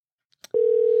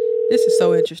This is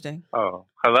so interesting. Oh,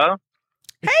 hello?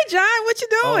 Hey, John, what you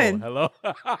doing? Oh,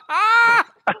 hello.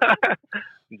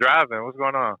 Driving. What's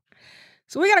going on?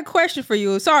 So we got a question for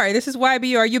you. Sorry, this is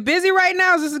YBU. Are you busy right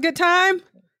now? Is this a good time?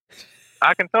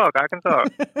 I can talk. I can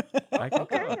talk.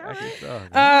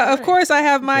 Of course, I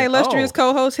have my illustrious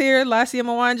co-host here, Lassie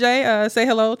Mwanje. Say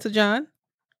hello to John.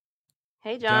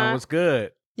 Hey, John. John, what's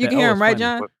good? You can hear him, right,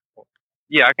 John?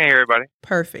 Yeah, I can hear everybody.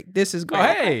 Perfect. This is great.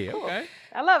 Oh, hey, okay.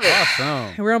 I love it.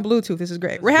 Awesome. We're on Bluetooth. This is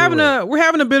great. We're having a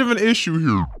bit of an issue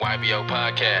here. YBO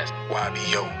Podcast.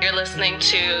 YBO. You're listening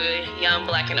to Young,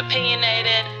 Black, and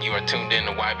Opinionated. You are tuned in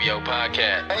to YBO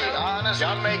Podcast. Hey, honest,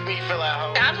 y'all make me feel at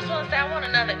home. I just want to say I want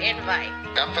another invite.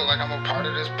 I feel like I'm a part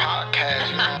of this podcast,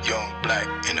 you know? Young, Black,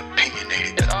 and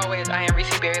Opinionated. As always, I am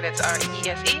Reese Berry. That's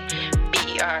RESEBERA.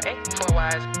 4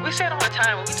 Y's. We say it all the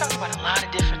time, but we talk about a lot of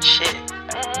different shit.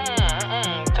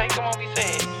 Take them what we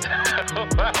said. I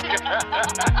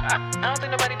don't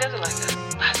think nobody does it like this.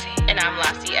 Lassie. And I'm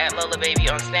Lassie at Lola Baby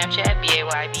on Snapchat,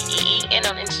 BAYBEE, and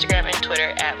on Instagram and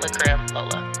Twitter at LaCreme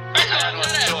Lola. I got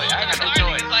no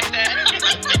joy. Like that.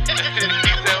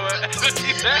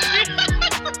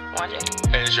 Mwanje.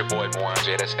 And it's your boy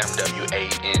Mwanje. That's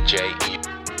MWANJE.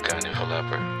 Gun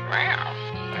developer. Wow.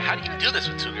 How do you do this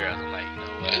with two girls? I'm like,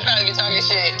 You probably be talking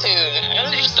shit too.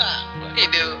 You stop. He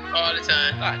do all the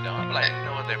time. I don't. I'm like,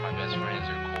 they're my best friends.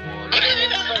 They're cool.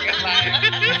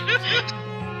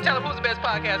 Tell him who's the best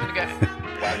podcast in the game.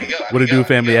 What it do,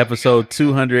 family? Episode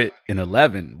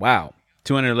 211. Wow.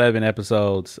 211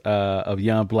 episodes of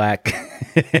Young Black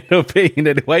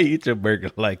Opinionated. Why you eat your burger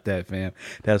like that, fam?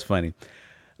 That's funny.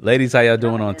 Ladies, how y'all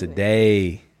doing on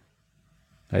today?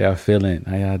 How y'all feeling?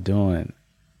 How y'all doing?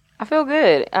 I feel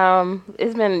good.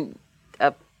 It's been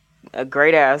a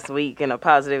great ass week and a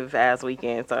positive ass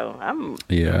weekend. So I'm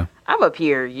up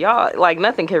here. Y'all, like,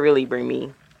 nothing can really bring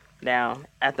me down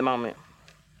at the moment.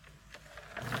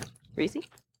 Reese?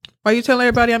 Why you telling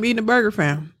everybody I'm eating a burger,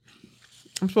 fam?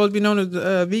 I'm supposed to be known as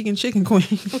the vegan chicken queen.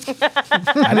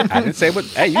 I didn't say what.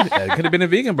 Hey, it could have been a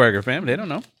vegan burger, fam. They don't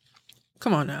know.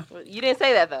 Come on now. You didn't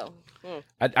say that though.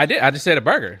 I did. I just said a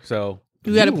burger. So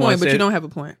you had a point, but you don't have a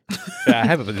point. I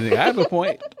have a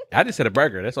point. I just said a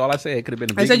burger. That's all I said. It could have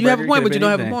been a vegan burger. I said you have a point, but you don't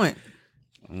have a anything. point.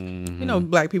 Mm-hmm. You know,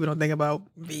 black people don't think about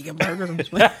vegan burgers. I'm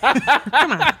just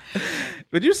come on.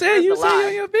 But you said you're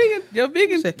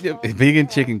vegan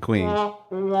chicken queen. Hey,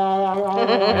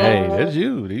 that's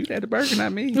you. You had the burger,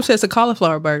 not me. You said it's a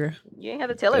cauliflower burger. You ain't have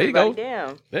to tell There you everybody. go.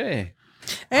 Damn. Hey.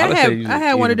 And I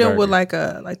had one of them with like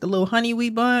the little honey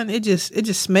wheat bun. It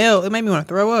just smelled. It made me want to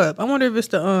throw up. I wonder if it's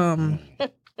the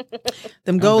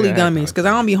them Goldie gummies, because I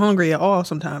don't be hungry at all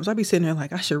sometimes. I be sitting there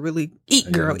like I should really eat,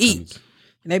 girl, eat.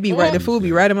 And they be right, the food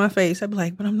be right in my face. I be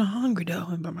like, but I'm not hungry though.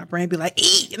 But my brain be like,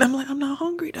 eat, and I'm like, I'm not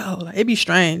hungry though. Like, it be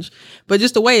strange, but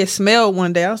just the way it smelled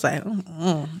one day, I was like,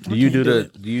 do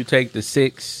you take the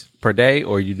 6 per day,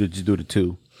 or you just do the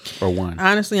 2 or 1?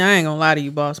 Honestly, I ain't gonna lie to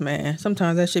you, boss man.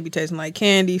 Sometimes that shit be tasting like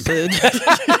candy. So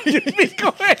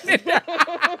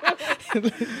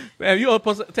Man, you're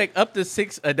supposed to take up to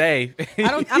 6 a day.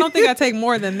 I don't think I take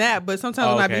more than that, but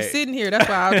sometimes when I be sitting here, that's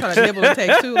why I try to nibble and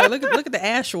take 2. Like, look at the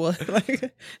Ashwa.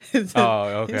 Like,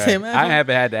 okay. I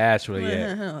haven't had the Ashwa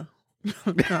yet. A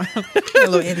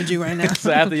little energy right now.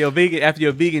 So after your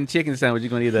vegan chicken sandwich, you're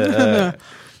gonna eat a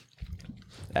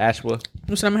Ashwa.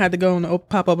 So I'm gonna have to go and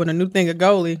pop up with a new thing of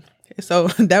Goldie. So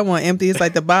that one empty. It's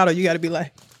like the bottle. You got to be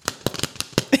like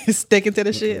sticking to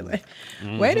the shit. Like,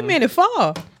 wait a minute,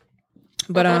 fall.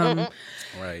 But right,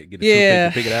 get a toothpick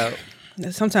to pick it out.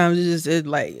 Sometimes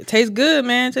it tastes good,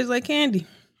 man. It tastes like candy.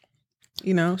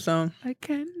 You know, so like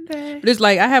candy. But it's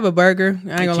like I have a burger. I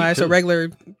ain't gonna lie, it's a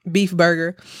regular beef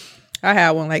burger. I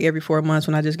have one like every 4 months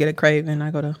when I just get a craving.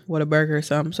 I go to Whataburger or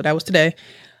something. So that was today.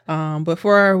 But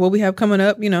for what we have coming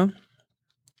up, you know,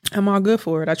 I'm all good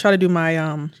for it. I try to do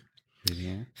my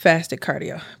fasted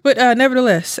cardio. But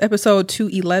nevertheless, episode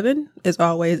 211, as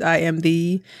always, I am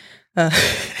the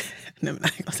no, I'm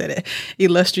not gonna say that.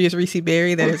 Illustrious Reese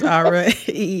Berry. That is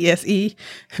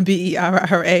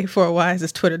RESEBERRA. 4 Y's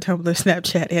is Twitter, Tumblr,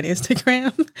 Snapchat, and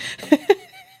Instagram.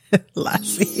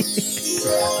 Lassie.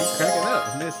 Cracking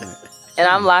up. I'm listening. And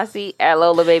I'm Lassie at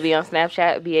Lola Baby on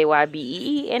Snapchat,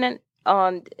 BAYBEE, and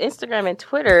on Instagram and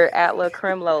Twitter at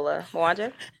LaCreme Lola.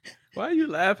 Mwanje? Why are you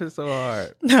laughing so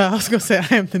hard? No, I was gonna say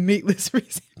I am the meatless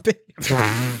Reese Berry.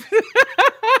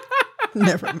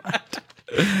 Never mind.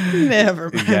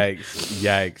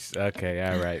 Yikes. Okay,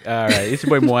 all right. It's your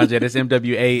boy Mwanje. That's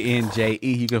MWANJE.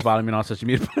 You can follow me on social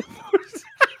media platforms.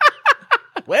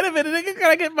 Wait a minute, nigga.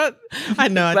 Can I get my... I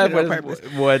know, I did it on purpose.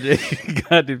 Mwanje.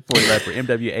 God did for rapper.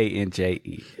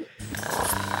 MWANJE.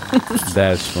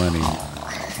 That's funny.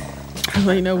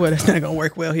 Well, you know what? It's not gonna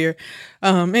work well here.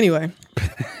 Anyway.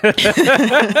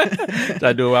 Did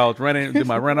I do it while I was running? Do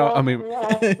my run off? I mean,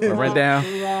 my run down?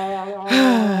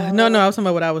 No, I was talking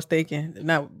about what I was thinking.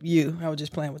 Not you. I was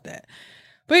just playing with that.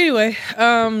 But anyway,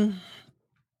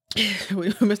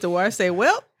 Mr. Wire say,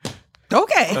 well,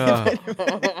 okay.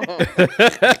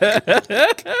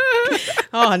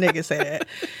 Oh, niggas say that.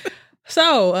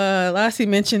 So, Lassie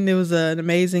mentioned it was an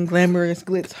amazing, glamorous,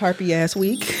 glitz, harpy ass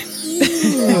week.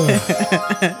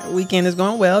 Weekend is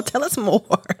going well. Tell us more.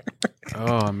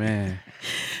 Oh, man.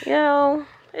 You know,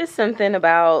 it's something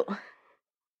about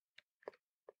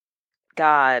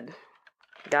God's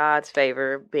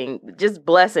favor being, just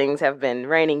blessings have been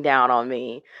raining down on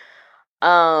me.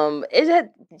 It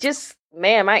had just,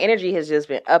 man, my energy has just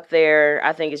been up there.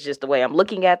 I think it's just the way I'm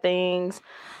looking at things.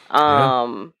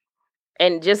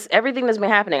 And just everything that's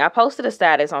been happening. I posted a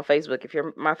status on Facebook. If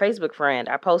you're my Facebook friend,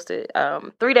 I posted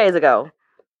 3 days ago.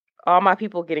 All my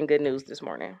people getting good news this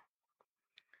morning.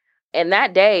 And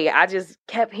that day, I just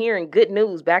kept hearing good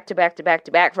news back to back to back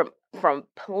to back from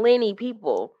plenty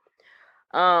people.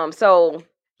 So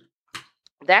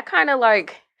that kind of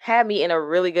like had me in a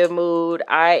really good mood.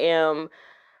 The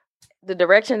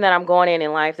direction that I'm going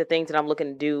in life, the things that I'm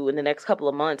looking to do in the next couple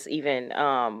of months, even,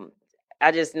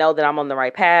 I just know that I'm on the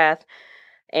right path.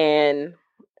 And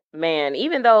man,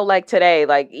 even though like today,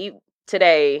 me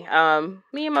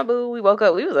and my boo, we woke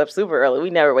up, we was up super early. We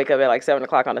never wake up at like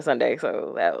 7:00 on a Sunday.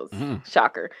 So that was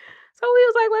shocker. So we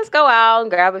was like, let's go out and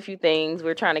grab a few things.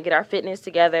 We're trying to get our fitness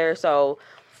together. So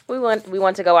we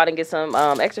want to go out and get some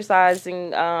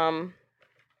exercising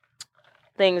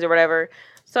things or whatever.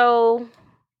 So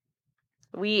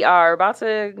we are about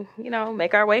to,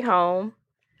 make our way home,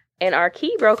 and our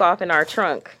key broke off in our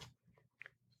trunk.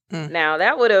 Now,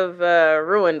 that would have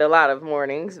ruined a lot of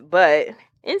mornings, but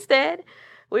instead,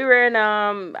 we were in,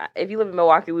 if you live in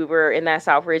Milwaukee, we were in that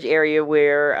Southridge area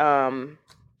where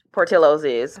Portillo's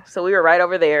is. So we were right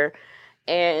over there,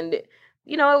 and,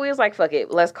 we was like, fuck it,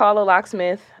 let's call a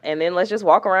locksmith, and then let's just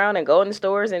walk around and go in the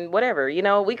stores and whatever.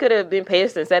 We could have been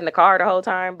pissed and sat in the car the whole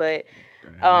time, but,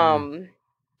 I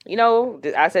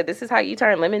said, this is how you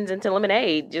turn lemons into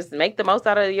lemonade. Just make the most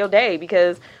out of your day,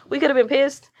 because we could have been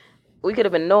pissed. We could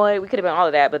have been annoyed. We could have been all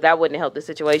of that, but that wouldn't help the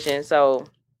situation. So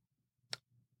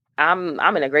I'm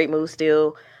in a great mood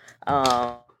still.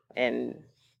 And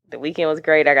the weekend was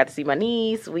great. I got to see my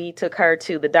niece. We took her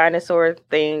to the dinosaur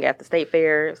thing at the state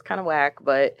fair. It was kind of whack,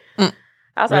 but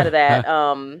outside of that,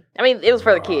 it was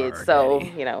for the kids. So,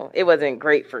 it wasn't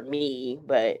great for me,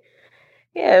 but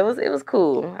yeah, it was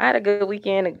cool. I had a good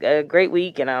weekend, a great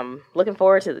week, and I'm looking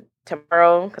forward to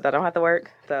tomorrow because I don't have to work.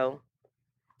 So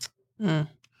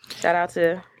shout out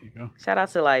to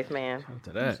life, man. Shout out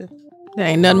to that. There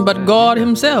ain't nothing but God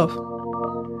himself.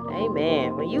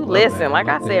 Amen. When you listen, like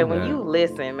I said, when you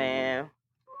listen, man,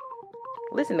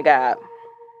 listen to God.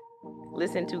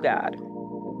 Listen to God.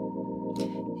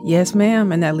 Yes,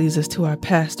 ma'am. And that leads us to our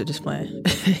pastor just playing.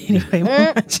 Anyway,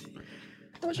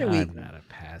 what's your week? I'm not a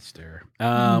pastor.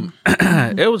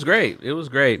 It was great. It was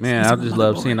great, man. I just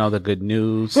love seeing all the good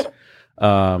news.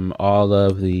 All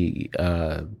of the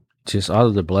just all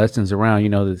of the blessings around.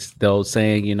 The old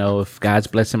saying, if God's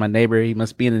blessing my neighbor, he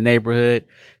must be in the neighborhood.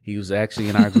 He was actually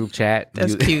in our group chat.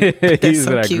 That's cute. He was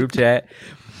in our group chat.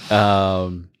 He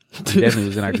definitely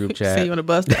was in our group chat. See you on the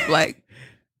bus stop, like.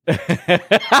 I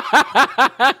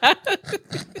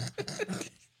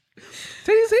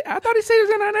thought he said he was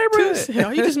in our neighborhood.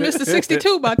 Hell, you just missed the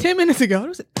 62 about 10 minutes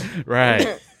ago.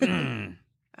 Right.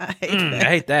 I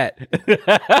hate that.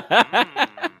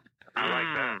 I like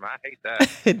that. I hate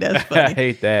that. That's funny. I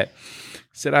hate that.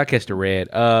 Said I'll catch the red.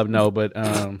 No, but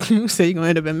you say you're gonna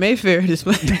end up in Mayfair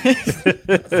display.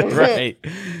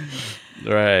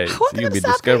 Right. So you can be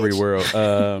Discovery World.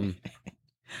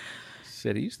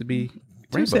 Said it used to be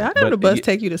Rainbow. I know the bus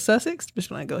take you to Sussex.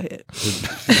 Just like, go ahead.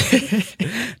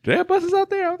 Do they have buses out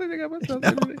there? I don't think they got buses out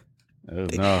there. Oh,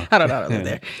 no. I don't know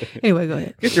there. Anyway, go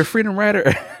ahead. Get your Freedom Rider.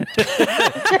 Get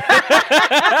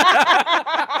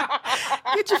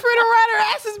your Freedom Rider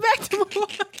asses back to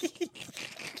Milwaukee.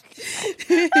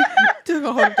 Took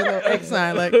a hold of the little X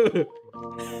sign, like,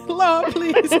 Lord,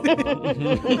 please.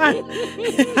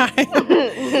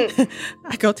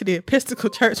 I go to the Episcopal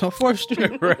Church on 4th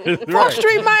Street. Right. 4th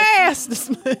Street, my ass.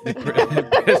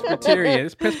 Presbyterian.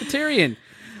 It's Presbyterian.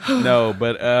 No,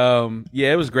 but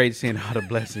it was great seeing all the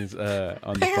blessings on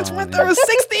the Parents phone. went through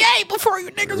 68 before you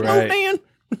niggas moved in.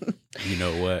 You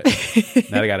know what?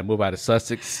 Now they got to move out of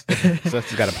Sussex.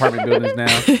 Sussex got apartment buildings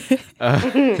now.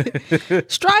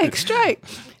 Strike. Right.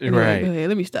 Go ahead.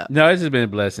 Let me stop. No, it's just been a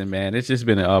blessing, man. It's just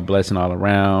been a blessing all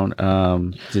around.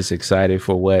 Just excited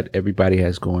for what everybody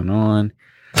has going on.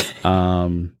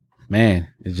 Man,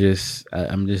 it's just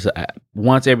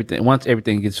once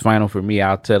everything gets final for me,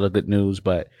 I'll tell the good news.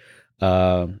 But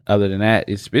other than that,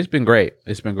 it's been great.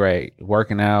 It's been great.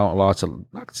 Working out, I lost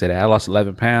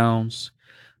 11 pounds.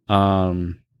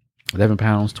 11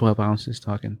 pounds, 12 ounces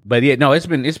talking. But yeah, no, it's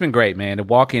been great, man. The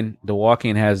walking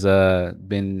has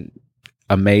been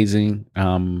amazing.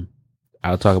 I'll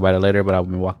talk about it later, but I've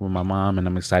been walking with my mom, and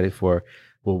I'm excited for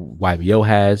what YBO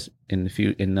has in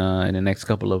the next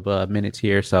couple of minutes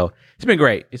here. So it's been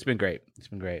great.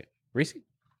 Reese?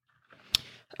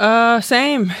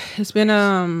 Same. It's been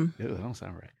Ew, that don't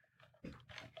sound right.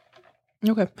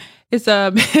 Okay. It's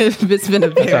been a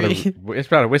very it's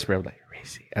probably a whisper. I'm like,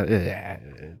 Reese. It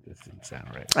doesn't sound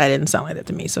right. I didn't sound like that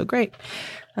to me. So great.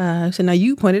 So now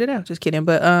you pointed it out. Just kidding.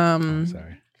 But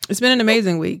sorry. It's been an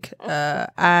amazing week.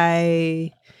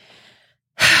 I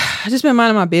just been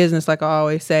minding my business, like I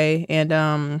always say, and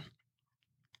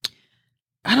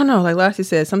I don't know. Like Lassie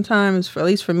said, sometimes, at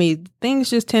least for me, things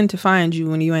just tend to find you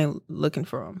when you ain't looking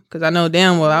for them. Because I know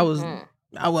damn well I wasn't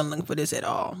looking for this at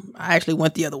all. I actually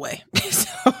went the other way, so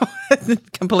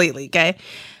completely. Okay,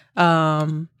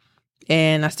 and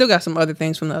I still got some other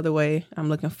things from the other way I'm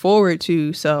looking forward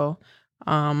to. So,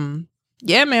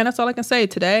 yeah, man, that's all I can say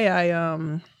today.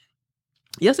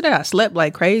 Yesterday I slept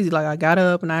like crazy. Like I got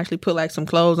up and I actually put like some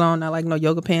clothes on. I like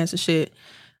yoga pants and shit.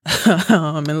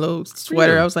 And a little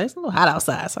sweater. I was like, it's a little hot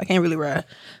outside, so I can't really wear a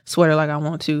sweater like I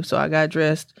want to. So I got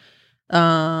dressed.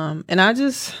 And I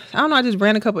just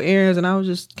ran a couple errands and I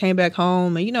just came back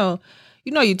home. And you know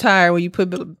you're tired when you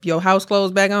put your house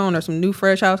clothes back on or some new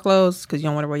fresh house clothes because you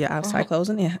don't want to wear your outside clothes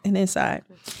in the inside.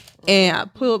 And I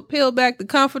peeled back the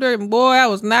comforter, and boy, I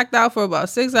was knocked out for about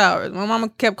 6 hours. My mama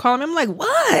kept calling me. I'm like,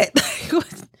 what?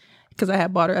 Because I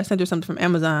sent her something from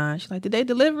Amazon. She's like, did they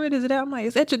deliver it? Is it out? I'm like,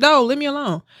 it's at your door. Leave me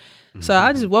alone. Mm-hmm. So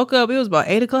I just woke up. It was about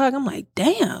 8 o'clock. I'm like,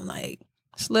 damn,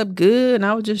 slept good. And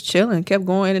I was just chilling, kept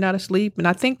going in and out of sleep. And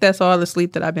I think that's all the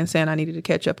sleep that I've been saying I needed to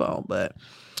catch up on. But,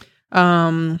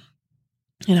 and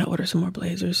I ordered some more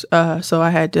blazers. So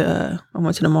I went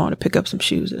to the mall to pick up some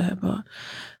shoes that I had bought.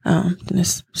 Then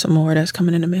there's some more that's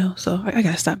coming in the mail. So I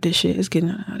gotta stop this shit. It's getting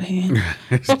out of hand.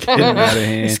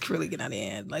 It's really getting out of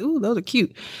hand. Like, ooh, those are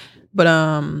cute. But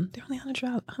they're only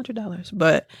 $100.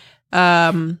 But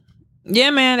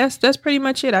yeah, man, that's pretty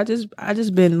much it. I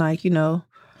just been like,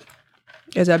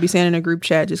 as I be saying in a group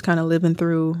chat, just kind of living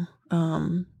through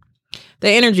the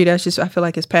energy that's just, I feel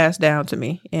like, is passed down to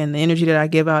me. And the energy that I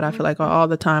give out, I feel like all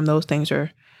the time those things are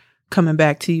coming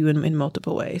back to you in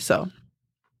multiple ways. So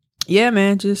yeah,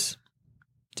 man, just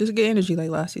good energy, like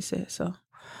Lassie said. So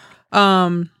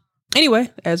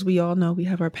anyway, as we all know, we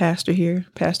have our pastor here,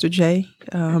 Pastor Jay.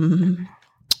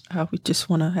 We just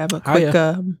want to have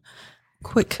a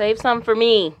quick save some for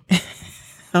me.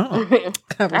 I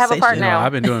have a part now.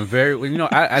 I've been doing very well.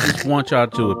 I just want y'all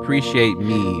to appreciate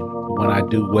me when I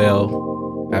do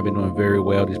well. I've been doing very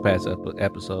well these past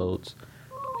episodes,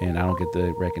 and I don't get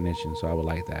the recognition, so I would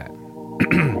like that.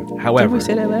 However, did we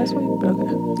say that last week?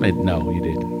 Okay. No, you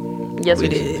didn't. Yes, we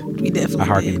did. We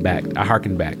definitely did. I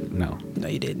harkened back. No,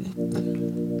 you didn't.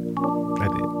 I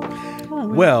did. Oh,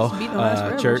 well,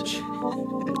 church.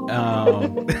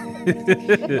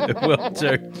 Well,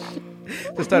 church.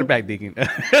 Let's start back, Deacon.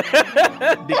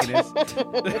 Deaconess.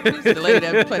 The lady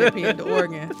that played the piano, the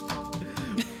organ.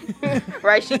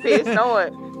 Right, she pissed on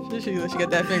it. She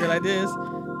got that finger like this.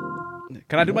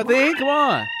 Can I do my thing? Come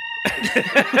on.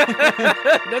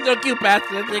 That's so cute,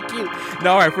 Pastor. That's so cute.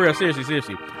 No, all right, for real.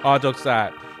 Seriously. All jokes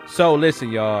aside. So,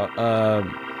 listen, y'all.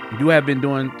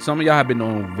 Some of y'all have been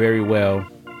doing very well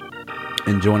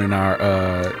in joining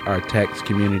our text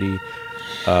community,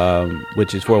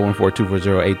 which is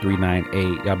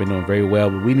 414-240-8398. Y'all been doing very well,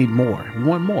 but we need more. We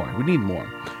want more. We need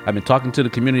more. I've been talking to the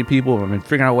community people. I've been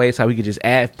figuring out ways how we could just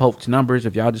add folks' numbers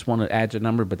if y'all just want to add your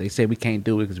number, but they say we can't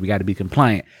do it because we got to be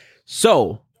compliant.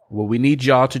 So, what we need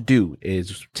y'all to do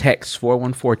is text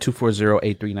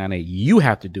 414-240-8398. You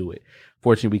have to do it.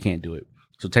 Fortunately, we can't do it.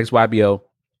 So text YBO.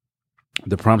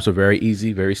 The prompts are very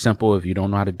easy, very simple. If you don't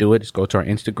know how to do it, just go to our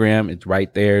Instagram. It's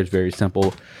right there. It's very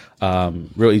simple.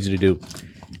 Real easy to do.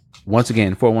 Once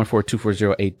again,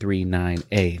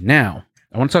 414-240-8398. Now,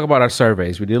 I want to talk about our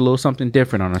surveys. We did a little something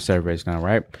different on our surveys now,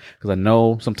 right? Because I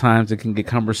know sometimes it can get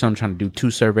cumbersome trying to do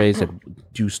two surveys, that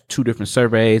use two different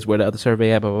surveys, where the other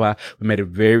survey at, blah, blah, blah. We made it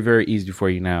very, very easy for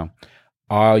you now.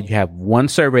 You have one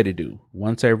survey to do.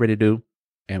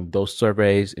 And those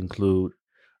surveys include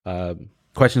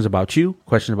questions about you,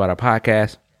 questions about our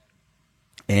podcast,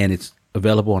 and it's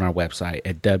available on our website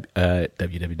at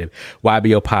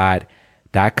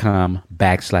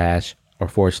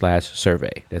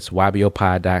www.ybopod.com//survey. That's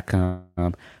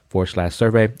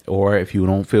ybopod.com/survey. Or if you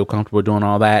don't feel comfortable doing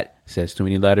all that, it says too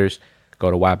many letters,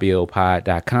 go to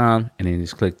ybopod.com and then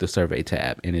just click the survey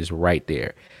tab, and it's right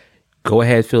there. Go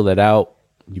ahead, fill it out.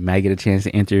 You might get a chance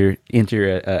to enter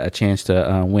a chance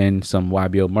to win some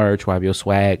YBO merch, YBO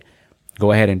swag.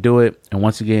 Go ahead and do it. And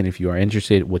once again, if you are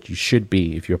interested, what you should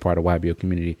be, if you're a part of YBO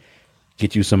community,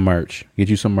 get you some merch. We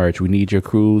need your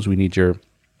crews. We need your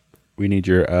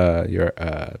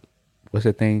what's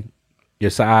that thing? Your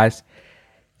size.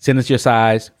 Send us your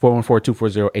size,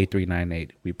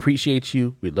 414-240-8398. We appreciate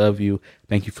you. We love you.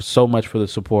 Thank you so much for the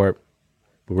support.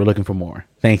 But we're looking for more.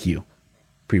 Thank you.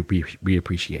 We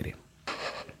appreciate it.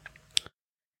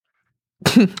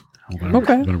 I'm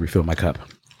gonna refill my cup.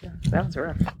 That was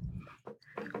rough.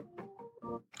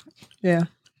 Yeah.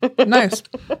 Nice.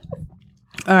 All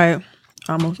right.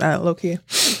 Almost out low key.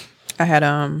 I had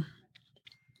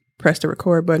pressed the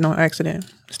record button on accident.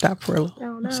 Stop for a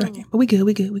second. But we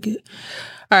good.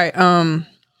 All right.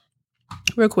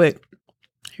 Real quick.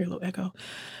 Hear a little echo.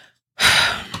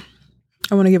 I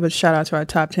want to give a shout out to our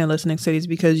top 10 listening cities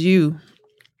because you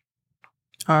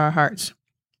are our hearts.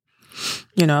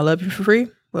 You know, I love you for free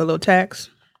with a little tax.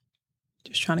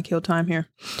 Just trying to kill time here.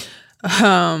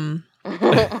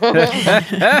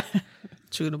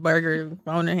 Chew the burger,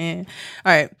 phone in hand.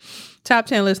 All right. Top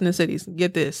 10 listening cities.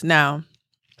 Get this. Now,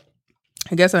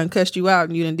 I guess I cussed you out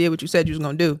and you didn't do what you said you was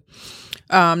going to do.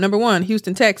 Number 1,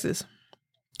 Houston, Texas.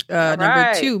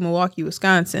 Number 2, Milwaukee,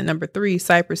 Wisconsin. Number 3,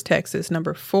 Cypress, Texas.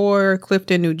 Number 4,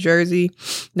 Clifton, New Jersey.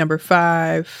 Number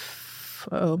 5,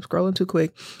 I'm scrolling too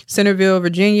quick, Centerville,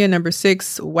 Virginia. Number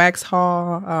 6,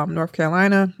 Waxhaw, North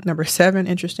Carolina. Number 7,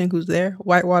 interesting, who's there?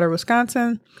 Whitewater,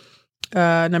 Wisconsin.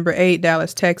 Number 8,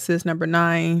 Dallas, Texas. Number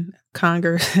 9,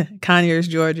 Conyers,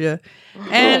 Georgia.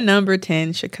 And number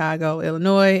 10, Chicago,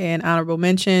 Illinois. And honorable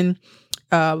mention,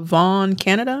 Vaughan,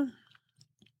 Canada.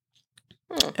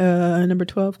 Number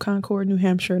 12, Concord, New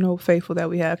Hampshire, and Old Faithful that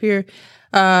we have here.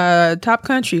 Top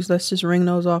countries. Let's just ring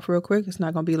those off real quick. It's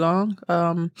not going to be long.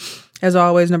 As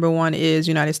always, number 1 is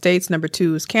United States. Number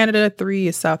 2 is Canada. 3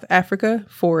 is South Africa.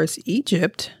 4 is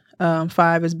Egypt.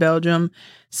 5 is Belgium.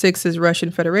 6 is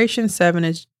Russian Federation. 7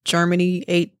 is Germany.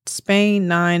 8 Spain.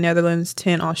 9 Netherlands.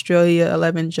 10 Australia.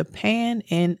 11 Japan.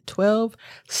 And 12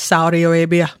 Saudi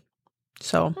Arabia.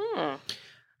 So,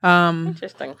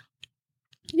 interesting.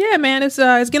 Yeah, man, it's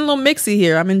getting a little mixy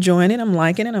here. I'm enjoying it. I'm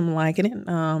liking it.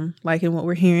 Liking what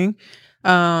we're hearing.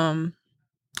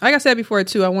 Like I said before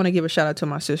too, I want to give a shout out to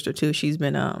my sister too. She's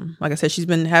been like I said, she's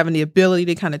been having the ability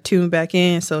to kind of tune back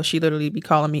in. So she literally be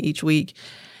calling me each week.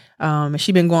 And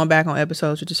she been going back on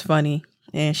episodes, which is funny.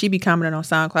 And she be commenting on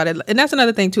SoundCloud. And that's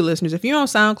another thing too, listeners. If you're on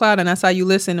SoundCloud and that's how you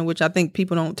listen, which I think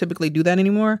people don't typically do that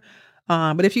anymore.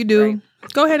 But if you do,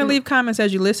 go ahead and leave comments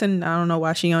as you listen. I don't know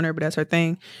why she on there, but that's her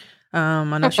thing.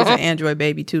 I know she's an Android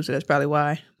baby too, so that's probably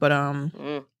why. But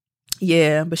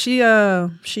yeah, but she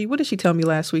what did she tell me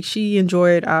last week? She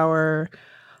enjoyed our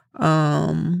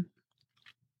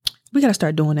we gotta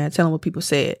start doing that, telling what people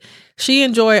said. She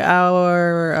enjoyed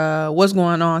our what's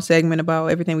going on segment about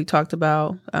everything we talked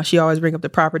about. She always bring up the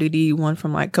property deed one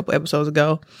from like a couple episodes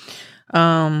ago.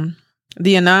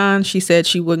 The Anon, she said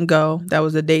she wouldn't go. That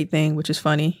was a date thing, which is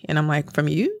funny. And I'm like, from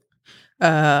you?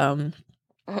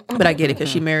 But I get it because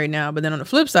she married now. But then on the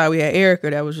flip side, we had Erica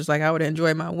that was just like, I would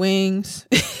enjoy my wings.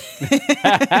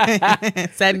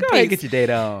 Satin Go ahead, get your date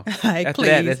on. Like, after please.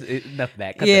 that, that's enough of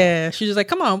that. Cut that. She's just like,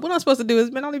 come on, what am I supposed to do?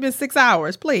 It's only been 6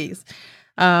 hours, please.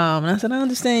 And I said, I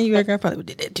understand you, Erica. I probably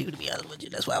did that too, to be honest with you.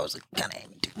 That's why I was kind of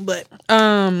angry too. But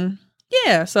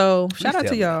yeah, so shout out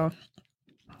to y'all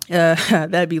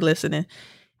that be listening.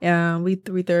 We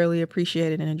thoroughly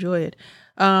appreciate it and enjoy it.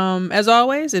 As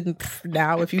always, and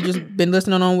now if you've just been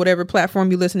listening on whatever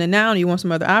platform you're listening now and you want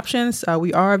some other options,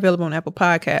 we are available on Apple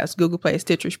Podcasts, Google Play,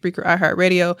 Stitcher, Spreaker,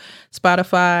 iHeartRadio,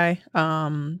 Spotify.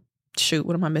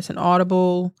 What am I missing?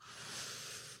 Audible.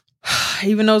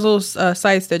 Even those little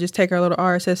sites that just take our little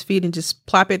RSS feed and just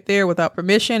plop it there without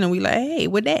permission, and we like, hey,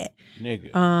 what that?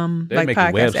 Nigga, they're like making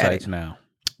Podcast websites Addict. now.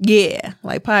 Yeah,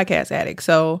 like Podcast Addict.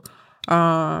 So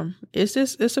it's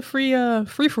a free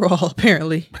for all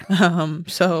apparently.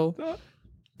 So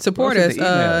support us.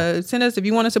 Send us if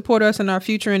you want to support us in our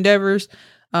future endeavors.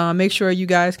 Make sure you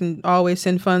guys can always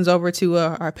send funds over to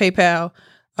our PayPal,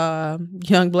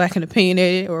 Young Black and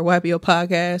Opinionated or YBO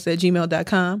Podcast at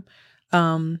gmail.com.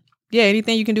 yeah,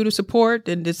 anything you can do to support,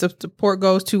 and the support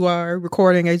goes to our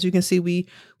recording. As you can see, we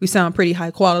sound pretty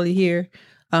high quality here.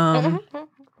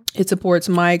 It supports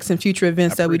mics and future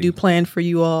events that we do plan for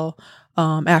you all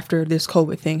after this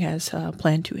COVID thing has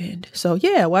planned to end. So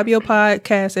yeah,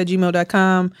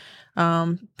 ybopodcast@gmail.com.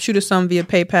 Shoot us some via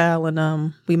PayPal,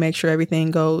 and we make sure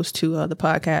everything goes to the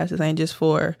podcast. It ain't just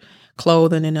for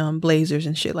clothing and blazers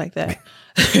and shit like that.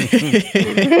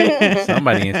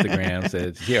 Somebody Instagram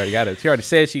said she already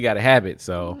said she got a habit.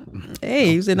 So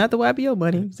hey, you said not the YBO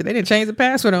money. You said they didn't change the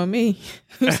password on me.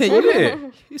 You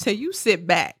said you said you sit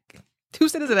back. Who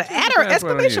said it's an ad or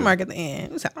exclamation mark at the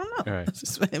end? I don't know. Right.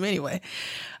 Anyway,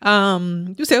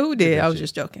 you said who did? I was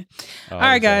just joking. All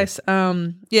right, guys.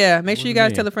 Yeah, make sure you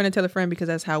guys tell a friend, because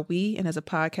that's how we, and as a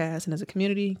podcast and as a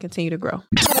community, continue to grow.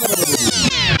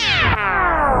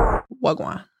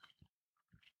 Wagwan.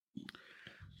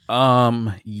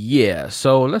 Yeah.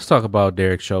 So let's talk about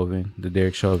Derek Chauvin, the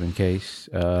Derek Chauvin case.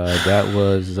 That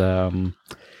was,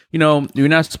 you're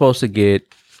not supposed to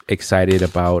get excited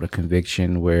about a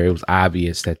conviction where it was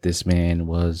obvious that this man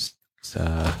was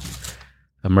a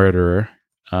murderer.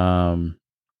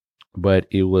 But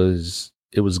it was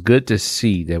good to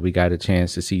see that we got a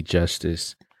chance to see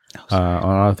justice on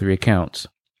all three accounts.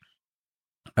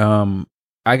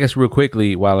 I guess real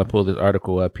quickly, while I pull this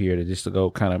article up here to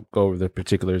go over the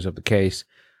particulars of the case.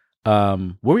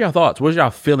 What were your thoughts? What was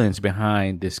your feelings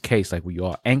behind this case? Like, were you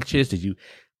all anxious? Did you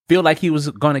feel like he was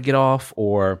going to get off,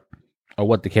 or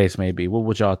what the case may be? What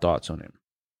was y'all thoughts on it?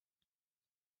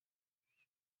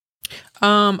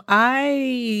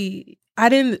 I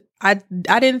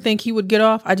didn't think he would get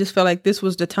off. I just felt like this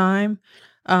was the time.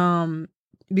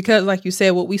 Because like you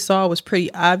said, what we saw was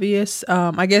pretty obvious.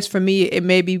 I guess for me, it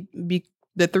may be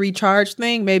the 3 charge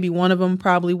thing. Maybe one of them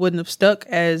probably wouldn't have stuck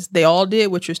as they all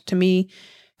did, which was to me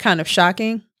kind of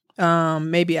shocking.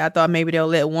 Maybe I thought maybe they'll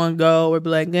let one go or be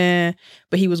like,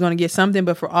 but he was going to get something.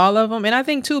 But for all of them, and I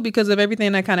think too, because of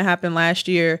everything that kind of happened last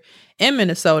year in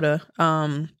Minnesota,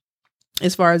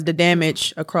 as far as the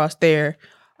damage across there.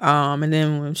 And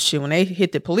then when they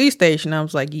hit the police station, I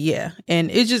was like, yeah. And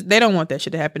it's just, they don't want that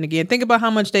shit to happen again. Think about how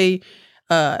much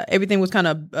everything was kind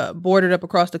of boarded up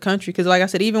across the country. Cause like I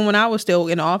said, even when I was still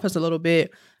in office a little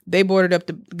bit, they boarded up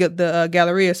the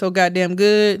Galleria so goddamn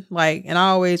good. Like, and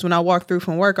when I walk through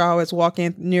from work, I always walk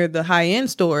in near the high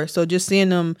end stores. So just seeing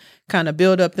them kind of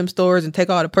build up them stores and take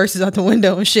all the purses out the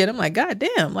window and shit, I'm like,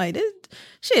 goddamn, like this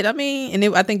shit. I mean, and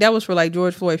I think that was for like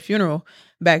George Floyd's funeral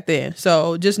back then.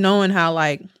 So just knowing how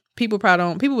like people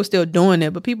were still doing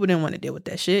it, but people didn't want to deal with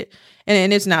that shit.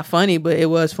 And it's not funny, but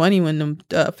it was funny when them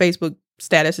Facebook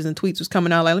statuses and tweets was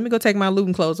coming out like, let me go take my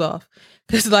Luton clothes off.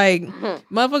 Cause like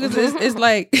motherfuckers, it's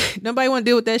like nobody want to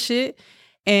deal with that shit.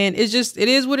 And it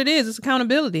is what it is. It's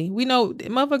accountability. We know,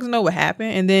 motherfuckers know what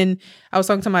happened. And then I was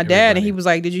talking to my dad and he was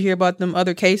like, did you hear about them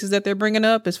other cases that they're bringing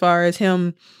up as far as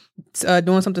him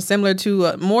doing something similar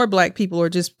to more black people or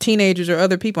just teenagers or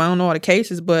other people? I don't know all the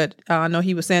cases, but I know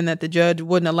he was saying that the judge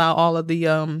wouldn't allow all of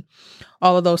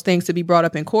those things to be brought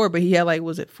up in court, but he had like,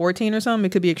 was it 14 or something?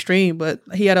 It could be extreme, but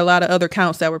he had a lot of other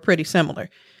counts that were pretty similar.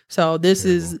 So this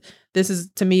is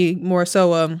to me more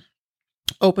so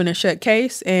open and shut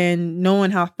case, and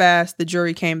knowing how fast the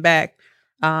jury came back,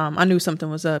 I knew something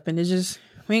was up. And it's just,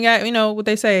 we ain't got, what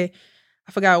they say,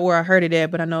 I forgot where I heard it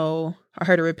at, but I know I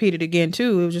heard it repeated again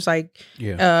too. It was just like,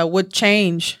 what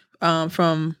changed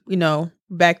from,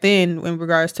 back then in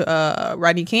regards to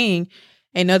Rodney King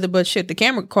ain't nothing but shit, the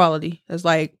camera quality. It's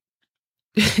like,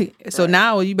 so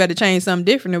now you better change something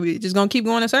different, or we just gonna keep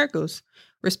going in circles.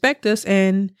 Respect us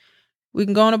and we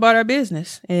can go on about our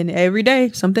business. And every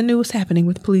day something new is happening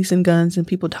with police and guns and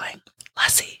people dying.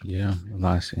 Lassie. Yeah,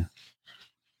 Lassie.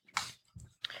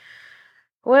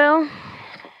 Well,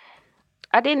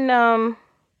 I didn't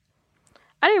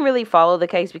really follow the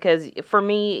case because for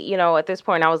me, at this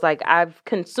point I was like, I've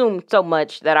consumed so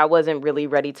much that I wasn't really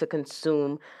ready to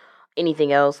consume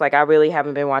anything else. Like, I really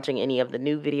haven't been watching any of the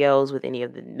new videos with any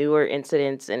of the newer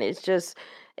incidents, and it's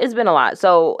been a lot.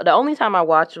 So the only time I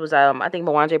watched was I think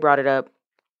Mwanje brought it up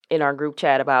in our group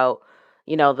chat about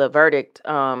the verdict,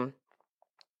 and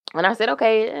I said,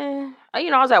 okay,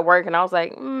 I was at work and I was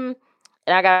like, and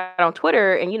I got on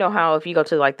Twitter, and you know how if you go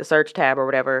to like the search tab or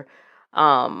whatever,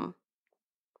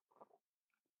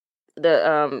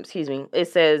 it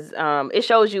says it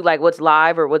shows you like what's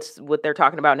live or what they're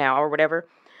talking about now or whatever,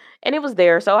 and it was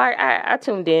there. So I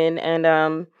tuned in,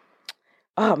 and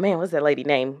oh man, what's that lady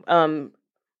name?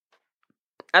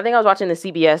 I think I was watching the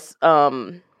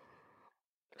CBS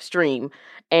stream,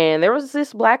 and there was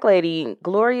this black lady,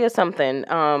 Gloria something.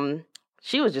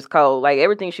 She was just cold. Like,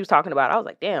 everything she was talking about, I was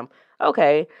like, damn,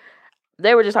 okay.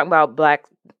 They were just talking about black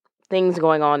things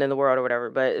going on in the world or whatever.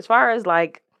 But as far as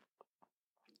like,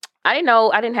 I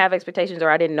didn't have expectations, or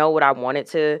I didn't know what I wanted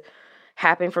to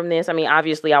happen from this. I mean,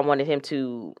 obviously I wanted him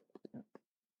to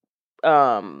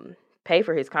pay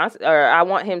for his or I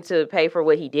want him to pay for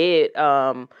what he did.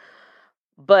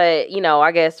 But, you know,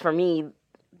 I guess for me,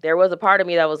 there was a part of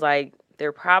me that was like,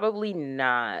 they're probably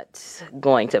not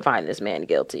going to find this man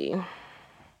guilty.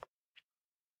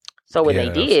 So when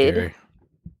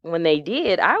they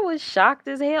did, I was shocked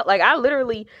as hell. Like, I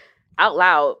literally out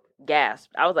loud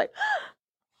gasped. I was like,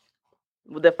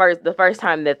 the first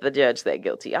time that the judge said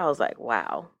guilty, I was like,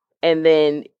 wow. And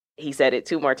then he said it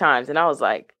 2 more times, and I was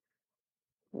like,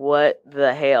 what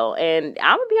the hell? And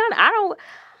I'm gonna be honest,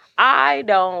 I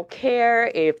don't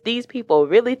care if these people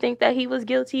really think that he was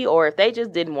guilty, or if they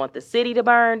just didn't want the city to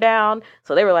burn down.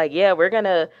 So they were like, yeah, we're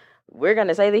gonna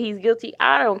say that he's guilty.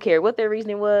 I don't care what their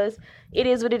reasoning was. It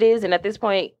is what it is. And at this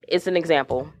point, it's an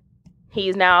example.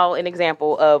 He's now an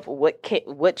example of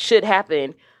what should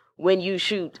happen when you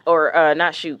shoot, or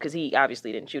not shoot, because he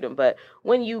obviously didn't shoot him, but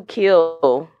when you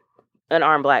kill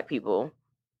unarmed Black people.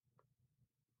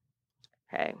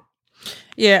 Hey.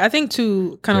 Yeah, I think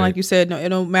too, kind of like you said, no, it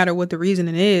don't matter what the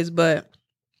reasoning is, but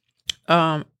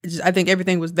I think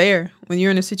everything was there when you're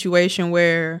in a situation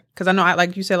where, because I know,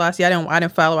 like you said last year, I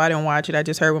didn't follow, I didn't watch it. I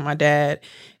just heard with my dad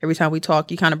every time we talk.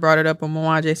 He kind of brought it up when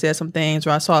Mwanje said some things, or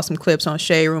I saw some clips on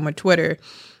Shade Room or Twitter,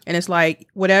 and it's like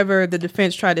whatever the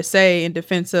defense tried to say in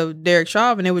defense of Derek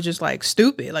Chauvin, it was just like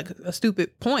stupid, like a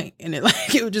stupid point, and it was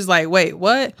just like, wait,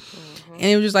 what? Mm-hmm. And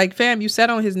it was just like, fam, you sat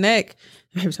on his neck.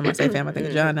 Every time I say fam, I think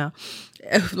of John now.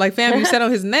 Like, fam, you sat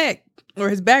on his neck or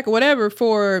his back or whatever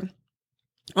for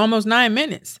almost 9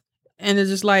 minutes. And it's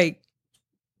just like,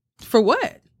 for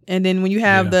what? And then when you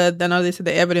have I know they said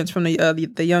the evidence from the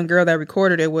young girl that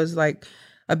recorded it was like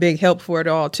a big help for it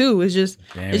all too. It's just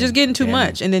getting too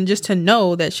much. And then just to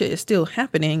know that shit is still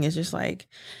happening is just like,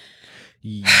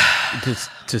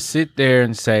 to sit there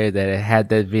and say that had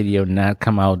that video not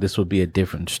come out, this would be a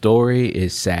different story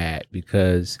is sad,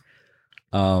 because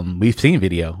we've seen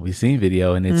video, and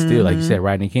it's still, like you said,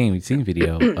 Rodney King. We've seen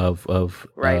video of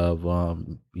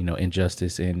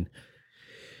injustice, and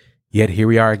yet here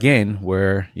we are again,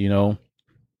 where where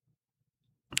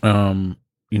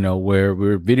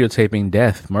we're videotaping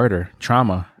death, murder,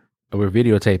 trauma. We're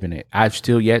videotaping it. I've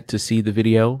still yet to see the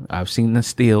video. I've seen the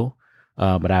still,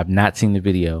 but I've not seen the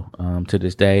video. To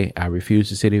this day, I refuse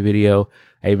to see the video.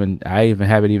 I even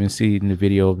haven't even seen the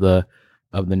video of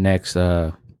the next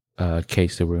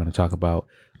case that we're going to talk about.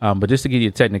 But just to give you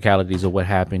the technicalities of what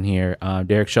happened here,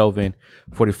 Derek Chauvin,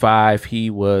 45, he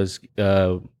was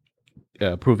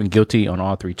proven guilty on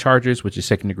all 3 charges, which is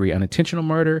second-degree unintentional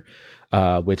murder,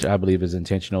 which I believe is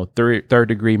intentional,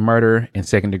 third-degree murder, and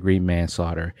second-degree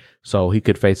manslaughter. So he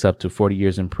could face up to 40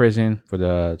 years in prison for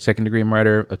the second-degree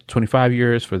murder, 25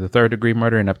 years for the third-degree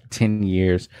murder, and up to 10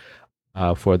 years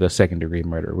for the second-degree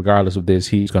murder. Regardless of this,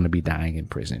 he's going to be dying in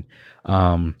prison.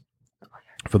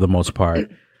 For the most part.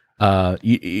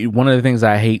 One of the things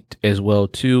I hate as well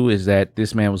too is that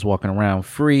this man was walking around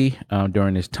free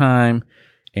during this time,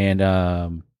 and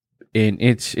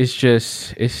it's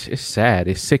sad,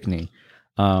 it's sickening.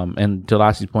 And to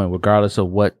Lassie's point, regardless of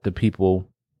what the people,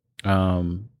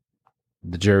 the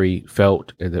jury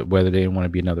felt, whether they didn't want to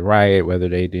be another riot, whether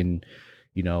they didn't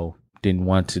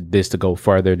want this to go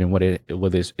further than what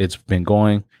it's been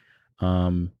going,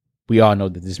 we all know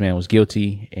that this man was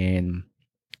guilty, and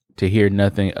to hear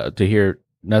nothing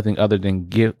other than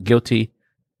guilty,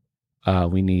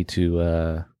 we need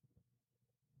to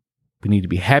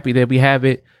be happy that we have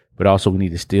it, but also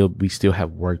we still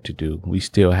have work to do. We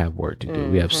still have work to do.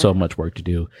 Mm-hmm. We have so much work to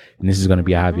do, and this is going to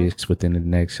be obvious within the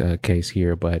next case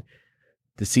here. But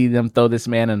to see them throw this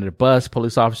man under the bus,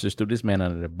 police officers threw this man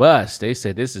under the bus. They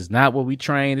said, "This is not what we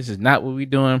trained. This is not what we're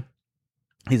doing."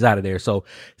 He's out of there. So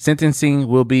sentencing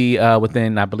will be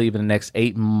within, I believe, in the next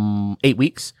 8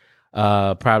 weeks.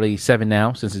 Probably 7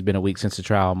 now, since it's been a week since the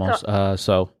trial almost.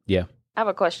 So yeah. I have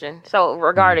a question. So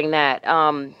regarding that,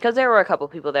 because there were a couple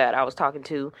of people that I was talking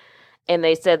to, and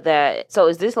they said that, so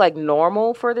is this like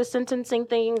normal for the sentencing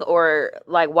thing, or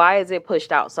like why is it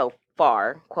pushed out so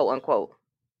far, quote unquote?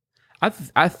 I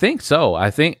think so.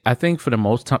 I think for the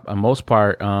most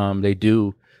part, they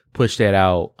do push that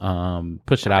out,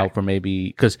 out for maybe,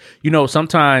 because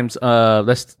sometimes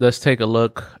let's take a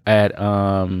look at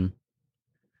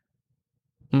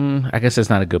I guess it's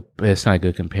not a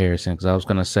good comparison, because I was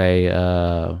gonna say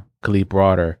Khalid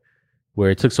Browder, where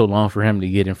it took so long for him to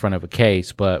get in front of a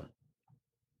case, but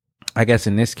I guess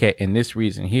in this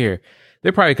reason here,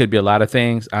 there probably could be a lot of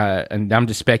things, and I'm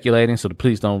just speculating, so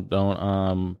please don't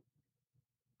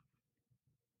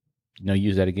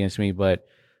use that against me, but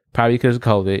probably because of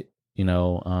COVID,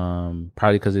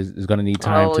 probably because it's going to need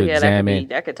time to examine.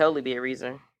 That could totally be a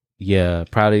reason. Yeah,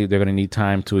 probably they're going to need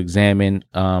time to examine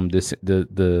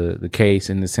the case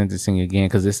and the sentencing again,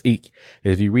 because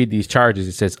if you read these charges,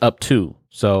 it says up to.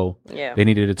 So they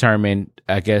need to determine,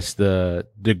 I guess, the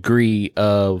degree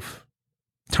of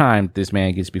time this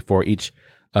man gets before each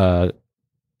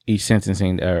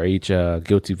sentencing or each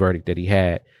guilty verdict that he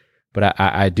had. But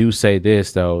I do say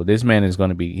this though, this man he's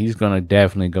going to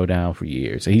definitely go down for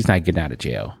years. So he's not getting out of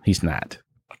jail. He's not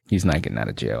getting out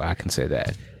of jail. I can say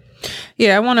that.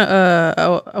 Yeah, I want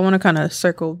to kind of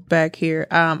circle back here.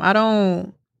 I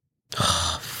don't.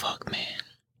 Oh, fuck, man.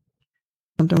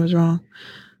 Something was wrong.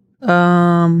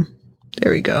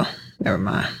 There we go. Never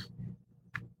mind.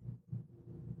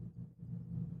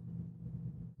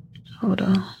 Hold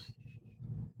on.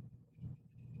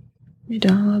 You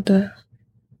download that.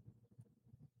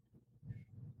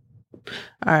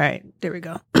 All right, there we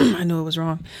go. I knew it was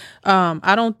wrong.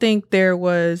 I don't think there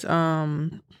was.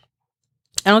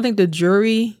 I don't think the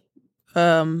jury,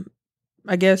 I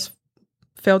guess,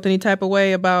 felt any type of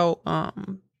way about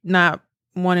not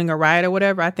wanting a riot or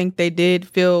whatever. I think they did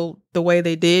feel the way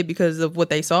they did because of what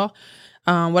they saw.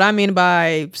 What I mean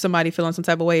by somebody feeling some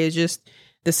type of way is just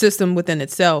the system within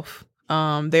itself.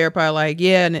 They're probably like,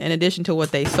 yeah, in addition to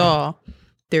what they saw,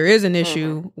 there is an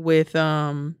issue with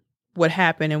what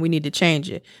happened and we need to change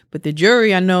it. But the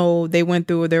jury, I know they went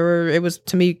through, it was,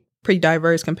 to me, pretty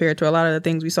diverse compared to a lot of the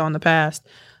things we saw in the past.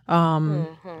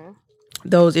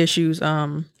 Those issues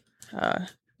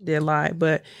did lie,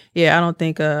 but yeah, I don't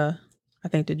think I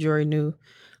think the jury knew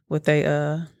what they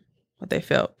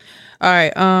felt. All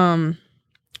right,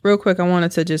 real quick, I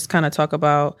wanted to just kind of talk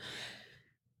about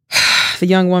the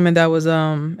young woman that was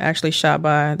actually shot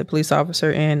by the police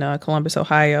officer in Columbus,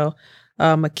 Ohio,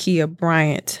 Ma'Khia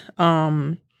Bryant.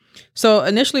 So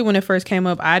initially when it first came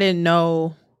up, I didn't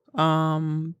know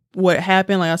what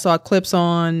happened. Like I saw clips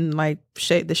on like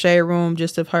the Shade Room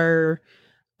just of her,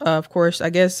 of course, I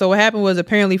guess. So what happened was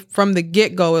apparently from the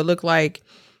get-go, it looked like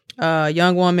a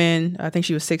young woman, I think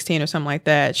she was 16 or something like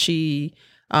that. She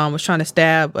was trying to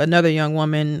stab another young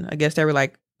woman. I guess they were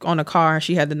like on a car and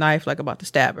she had the knife like about to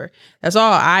stab her. That's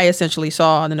all I essentially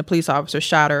saw. And then the police officer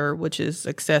shot her, which is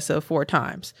excessive 4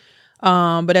 times.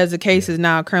 But as the case is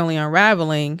now currently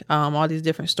unraveling, all these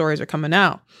different stories are coming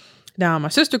out. Now, my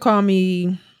sister called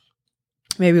me,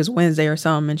 maybe it was Wednesday or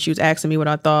something, and she was asking me what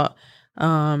I thought.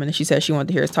 And then she said she wanted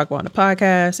to hear us talk about it on the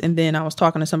podcast. And then I was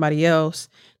talking to somebody else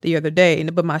the other day.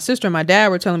 But my sister and my dad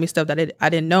were telling me stuff that I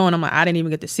didn't know. And I'm like, I didn't even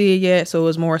get to see it yet. So it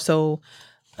was more so,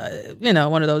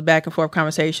 one of those back and forth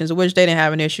conversations, which they didn't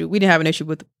have an issue. We didn't have an issue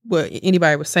with what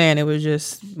anybody was saying. It was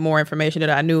just more information that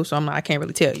I knew. So I'm like, I can't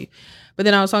really tell you. But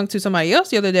then I was talking to somebody else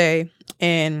the other day,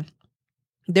 and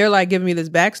they're like giving me this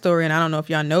backstory, and I don't know if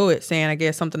y'all know it, saying I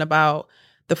guess something about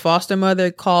the foster mother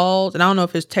called, and I don't know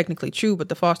if it's technically true, but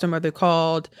the foster mother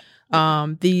called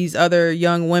these other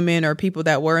young women or people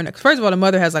that were in. First of all, the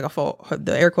mother has like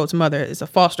the air quotes mother is a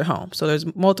foster home, so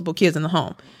there's multiple kids in the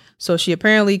home. So she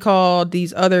apparently called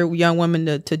these other young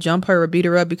women to jump her or beat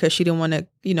her up because she didn't want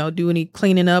to, do any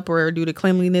cleaning up or do the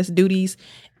cleanliness duties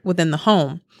within the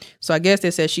home. So I guess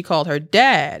they said she called her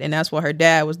dad, and that's why her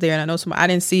dad was there. And I know I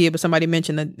didn't see it, but somebody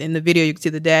mentioned that in the video, you could see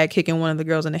the dad kicking one of the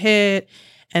girls in the head.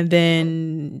 And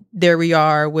then there we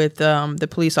are with the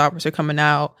police officer coming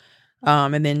out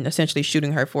and then essentially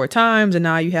shooting her 4 times. And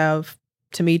now you have,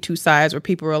 to me, 2 sides where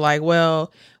people are like,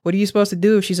 well, what are you supposed to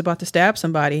do if she's about to stab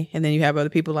somebody? And then you have other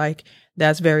people like,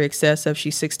 that's very excessive.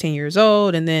 She's 16 years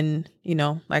old. And then,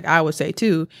 like I would say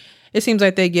too, it seems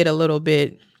like they get a little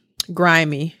bit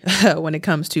grimy when it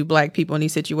comes to Black people in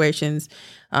these situations.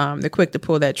 They're quick to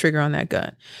pull that trigger on that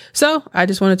gun. So I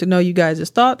just wanted to know you guys'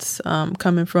 thoughts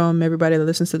coming from everybody that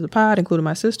listens to the pod, including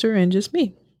my sister and just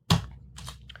me.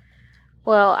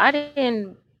 Well, I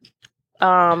didn't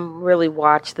really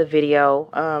watch the video.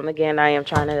 Again, I am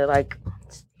trying to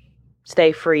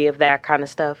stay free of that kind of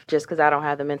stuff just because I don't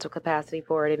have the mental capacity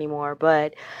for it anymore.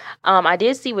 But I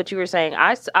did see what you were saying.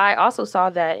 I also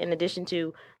saw that in addition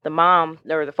to the mom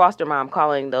or the foster mom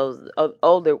calling those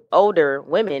older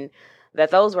women,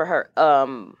 that those were her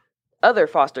other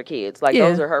foster kids.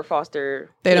 Those are her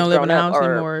foster They kids don't live in the house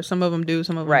or, anymore. Some of them do,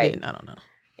 some of them didn't. I don't know.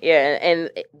 Yeah,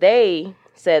 and they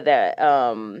said that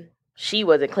she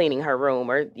wasn't cleaning her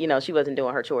room or, she wasn't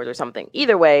doing her chores or something.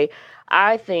 Either way,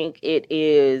 I think it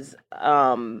is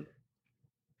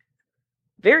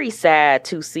very sad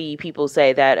to see people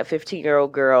say that a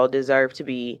 15-year-old girl deserved to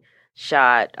be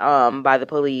shot by the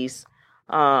police,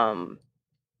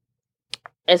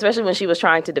 especially when she was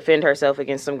trying to defend herself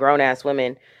against some grown-ass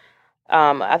women.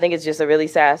 I think it's just a really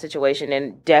sad situation,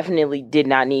 and definitely did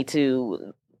not need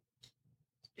to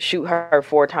shoot her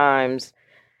 4 times.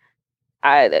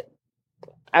 I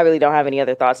really don't have any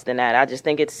other thoughts than that. I just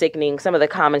think it's sickening, some of the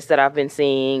comments that I've been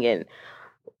seeing, and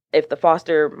if the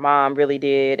foster mom really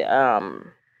did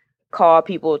call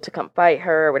people to come fight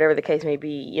her, or whatever the case may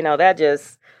be, that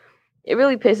just, it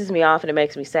really pisses me off and it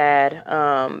makes me sad.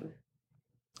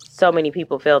 So many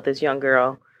people failed this young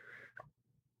girl.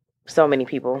 So many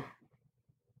people.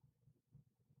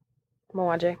 Come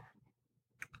on, Jay.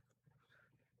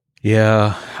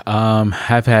 Yeah,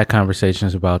 I've had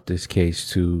conversations about this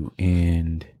case too,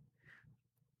 and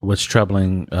what's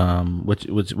troubling,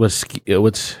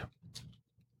 what's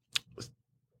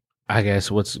I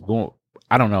guess what's going,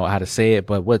 I don't know how to say it,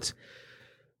 but what's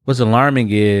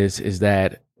alarming is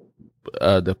that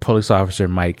the police officer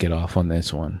might get off on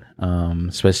this one,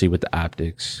 especially with the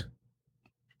optics.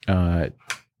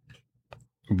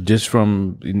 Just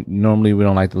from, normally we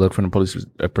don't like to look from the police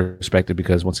perspective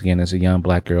because once again, it's a young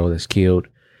black girl that's killed.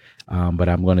 But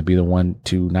I'm going to be the one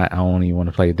to not only want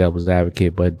to play devil's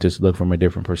advocate, but just look from a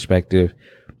different perspective.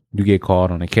 You get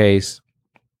called on a case.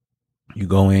 You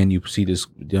go in, you see this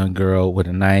young girl with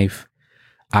a knife.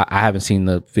 I haven't seen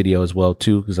the video as well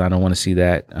too, because I don't want to see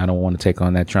that. I don't want to take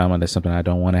on that trauma. That's something I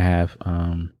don't want to have.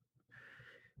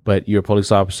 But you're a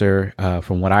police officer.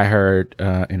 From what I heard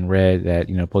and read, that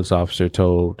police officer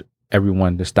told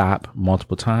everyone to stop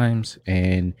multiple times,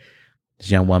 and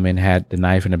this young woman had the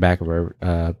knife in the back of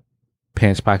her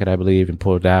pants pocket, I believe, and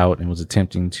pulled out and was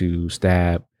attempting to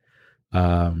stab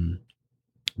the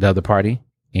other party,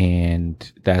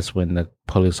 and that's when the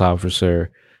police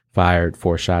officer fired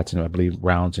 4 shots and I believe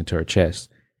rounds into her chest.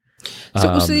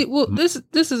 So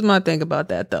this is my thing about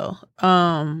that though.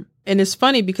 And it's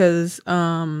funny because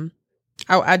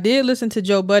I did listen to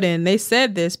Joe Budden, and they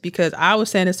said this because I was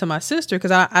saying this to my sister,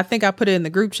 because I think I put it in the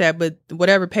group chat, but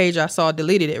whatever page I saw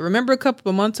deleted it. Remember a couple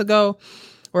of months ago,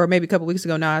 or maybe a couple of weeks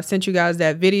ago now, I sent you guys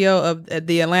that video of at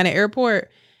the Atlanta airport,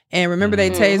 and remember they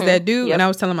tased that dude, and I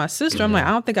was telling my sister, I'm like, I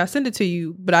don't think I sent it to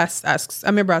you, but I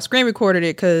remember I screen recorded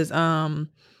it because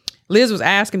Liz was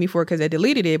asking me for it because they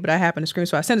deleted it, but I happened to screen,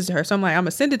 so I sent it to her. So I'm like, I'm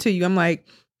gonna send it to you. I'm like,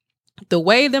 the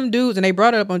way them dudes, and they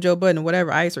brought it up on Joe Budden, whatever,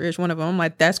 Ice or Ish, one of them. I'm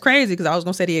like, that's crazy, because I was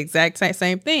gonna say the exact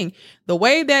same thing. The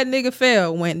way that nigga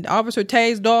fell when Officer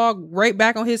Tay's dog right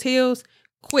back on his heels,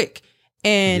 quick.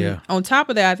 And on top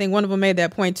of that, I think one of them made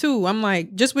that point too. I'm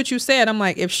like, just what you said. I'm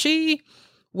like, if she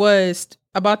was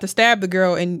about to stab the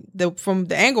girl, and from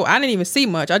the angle, I didn't even see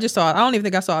much. I don't even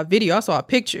think I saw a video. I saw a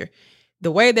picture.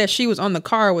 The way that she was on the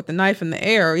car with the knife in the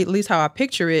air, or at least how I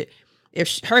picture it,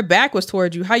 if her back was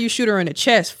towards you, how you shoot her in the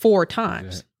chest 4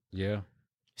 times? Yeah.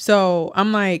 So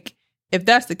I'm like, if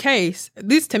that's the case, at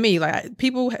least to me, like,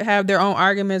 people have their own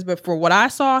arguments, but for what I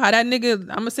saw, how that nigga,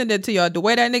 I'm gonna send it to y'all, the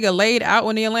way that nigga laid out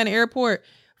on the Atlanta airport,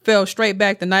 fell straight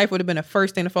back, the knife would have been the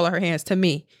first thing to fall out her hands to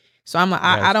me. So I'm like,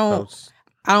 I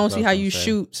don't see how you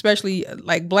shoot, especially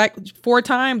like black 4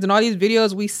 times, and all these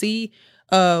videos we see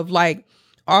of like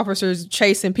officers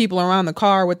chasing people around the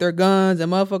car with their guns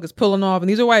and motherfuckers pulling off, and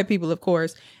these are white people, of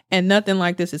course, and nothing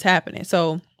like this is happening.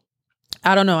 So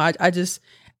I don't know.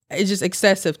 It's just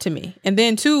excessive to me. And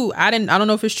then too, I don't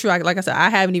know if it's true. Like I said, I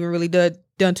haven't even really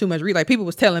done too much read. Like, people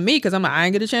was telling me, because I'm like, I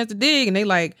didn't get a chance to dig, and they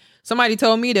like, somebody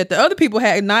told me that the other people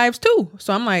had knives too.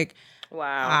 So I'm like,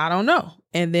 wow, I don't know.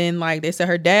 And then like they said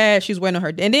her dad, she's waiting on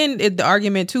her. And then the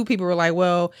argument too, people were like,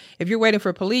 well, if you're waiting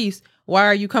for police, why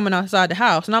are you coming outside the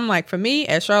house? And I'm like, for me,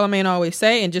 as Charlamagne always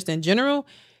say, and just in general,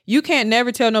 you can't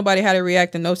never tell nobody how to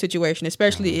react in no situation,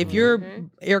 especially if you're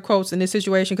air quotes in this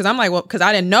situation. Because I'm like, well, because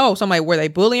I didn't know. So I'm like, were they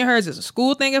bullying her? Is this a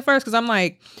school thing at first? Because I'm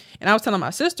like, and I was telling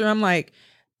my sister, I'm like,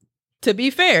 to be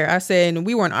fair, I said, and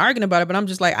we weren't arguing about it, but I'm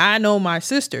just like, I know my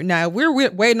sister. Now, if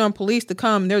we're waiting on police to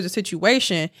come, and there's a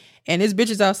situation, and this bitch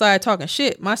is outside talking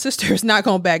shit, my sister is not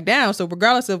going to back down. So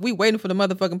regardless of we waiting for the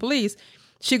motherfucking police,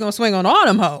 she gonna swing on all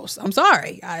them hoes. I'm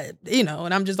sorry. And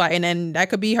I'm just like, and then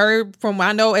that could be her from,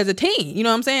 I know, as a teen. You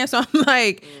know what I'm saying? So I'm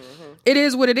like, it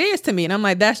is what it is to me. And I'm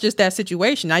like, that's just that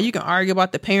situation. Now, you can argue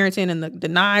about the parenting and the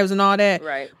knives and all that.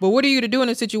 Right. But what are you to do in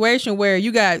a situation where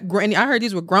you got, I heard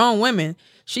these were grown women.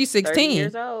 She's 16. 30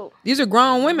 years old. These are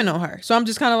grown women on her. So I'm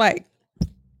just kind of like,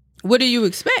 what do you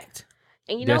expect?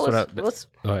 And you know what's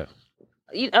go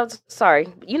ahead. Sorry.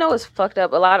 You know what's fucked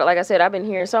up? A lot of, like I said, I've been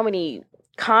hearing so many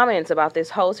comments about this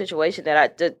whole situation that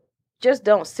I just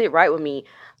don't sit right with me.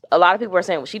 A lot of people are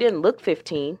saying, well, she didn't look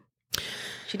 15.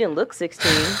 She didn't look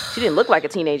 16. She didn't look like a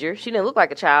teenager. She didn't look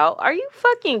like a child. Are you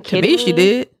fucking kidding me? She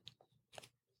did.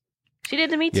 She did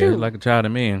to me too. Yeah, like a child to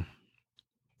me.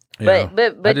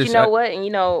 But you know what?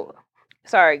 And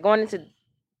sorry, going into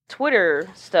Twitter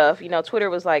stuff, Twitter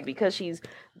was like, because she's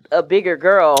a bigger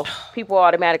girl, people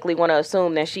automatically want to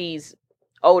assume that she's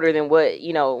older than what,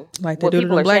 like what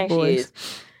people are black saying boys. she is.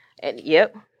 And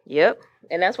yep.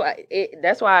 And that's why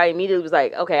I immediately was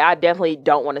like, okay, I definitely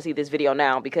don't want to see this video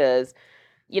now because,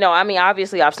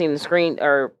 obviously I've seen the screen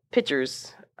or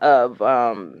pictures of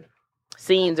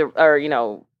scenes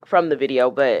or from the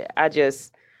video, but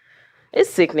it's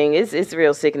sickening. It's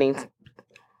real sickening.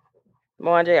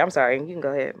 Mwanje, I'm sorry. You can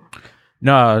go ahead.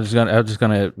 No, I was just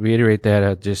gonna reiterate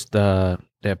that.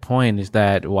 That point is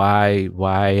that why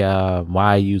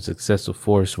use excessive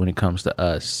force when it comes to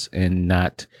us and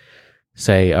not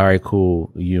say, all right,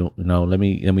 cool, let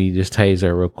me just tase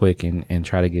her real quick and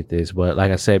try to get this. But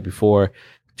like I said before,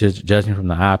 just judging from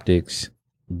the optics,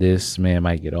 this man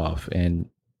might get off. And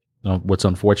what's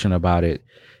unfortunate about it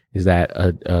is that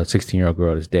a 16-year-old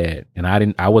girl is dead, and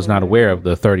I was not aware of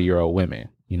the 30-year-old women.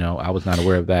 I was not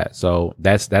aware of that. So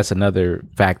that's another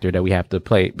factor that we have to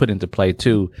put into play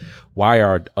too. Why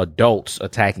are adults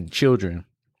attacking children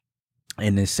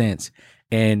in this sense?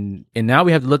 And now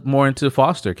we have to look more into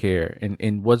foster care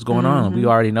and what's going on. We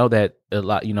already know that a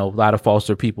lot of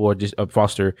foster people are just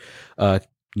foster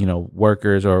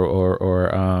workers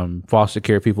or foster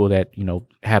care people that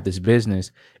have this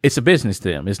business. It's a business to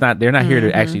them. They're not here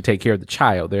to actually take care of the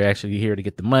child. They're actually here to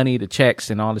get the money, the checks,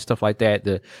 and all this stuff like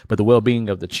that. But the well-being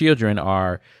of the children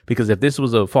because if this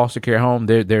was a foster care home,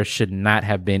 there should not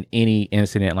have been any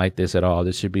incident like this at all.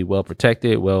 This should be well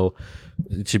protected.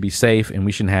 It should be safe, and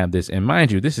we shouldn't have this. And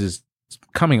mind you, this is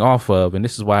coming off of, and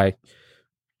this is why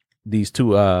these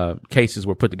two cases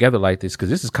were put together like this, because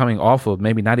this is coming off of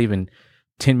maybe not even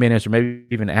 10 minutes or maybe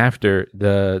even after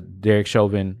the Derek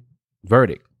Chauvin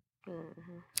verdict.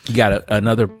 You got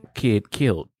another kid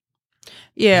killed.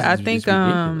 Yeah, I think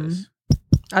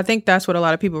that's what a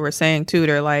lot of people were saying too.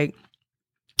 They're like,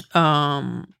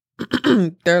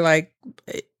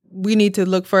 we need to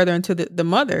look further into the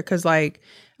mother, because like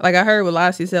I heard what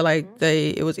Lassie said, like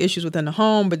it was issues within the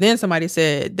home, but then somebody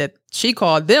said that she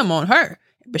called them on her,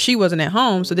 but she wasn't at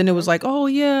home. So then it was like, oh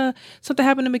yeah, something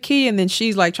happened to McKee, and then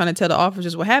she's like trying to tell the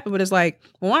officers what happened. But it's like,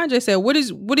 well, Wanje said, what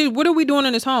are we doing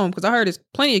in this home? Because I heard there's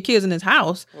plenty of kids in this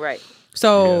house, right?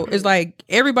 So it's like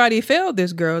everybody failed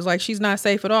this girl. It's like she's not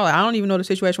safe at all. I don't even know the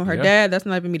situation with her dad. That's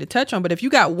not even me to touch on. But if you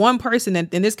got one person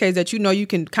in this case that you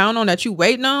can count on, that you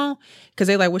waiting on, because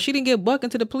they're like, well, she didn't get booked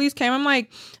until the police came. I'm like,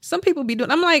 some people be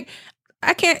doing. I'm like,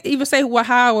 I can't even say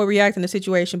how I would react in the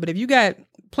situation. But if you got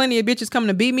plenty of bitches coming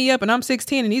to beat me up and I'm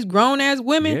 16 and these grown ass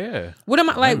women, what am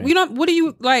I like? What do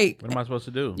you like? What am I supposed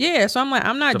to do? Yeah, so I'm like,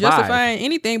 I'm not justifying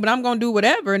anything, but I'm gonna do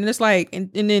whatever. And it's like,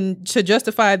 and then to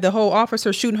justify the whole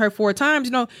officer shooting her 4 times,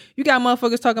 you got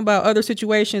motherfuckers talking about other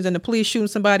situations and the police shooting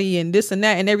somebody and this and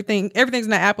that and everything's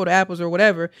not apple to apples or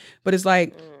whatever. But it's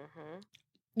like,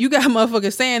 you got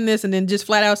motherfuckers saying this and then just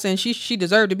flat out saying she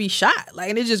deserved to be shot. Like,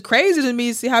 and it's just crazy to me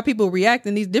to see how people react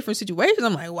in these different situations.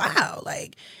 I'm like, wow,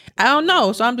 like, I don't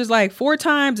know. So I'm just like 4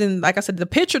 times. And like I said, the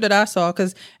picture that I saw,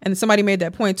 and somebody made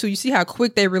that point too, you see how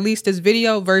quick they released this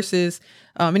video versus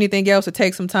anything else. It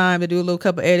takes some time to do a little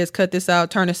couple edits, cut this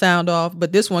out, turn the sound off.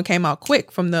 But this one came out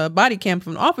quick from the body cam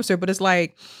from the officer. But it's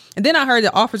like, and then I heard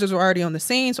that officers were already on the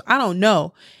scene. So I don't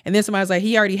know. And then somebody's like,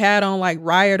 he already had on like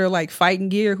riot or like fighting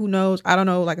gear. Who knows? I don't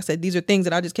know. Like I said, these are things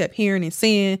that I just kept hearing and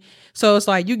seeing. So it's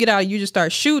like, you get out, you just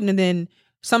start shooting, and then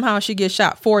somehow she gets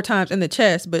shot 4 times in the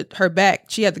chest, but her back,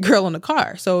 she had the girl in the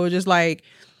car. So it was just like,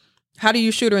 how do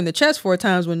you shoot her in the chest 4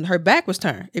 times when her back was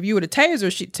turned? If you would have tased her,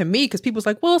 to me, because people's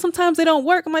like, well, sometimes they don't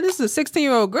work. I'm like, this is a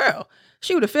 16-year-old girl.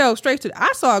 She would have fell straight to.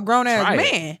 I saw a grown ass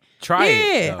man. Try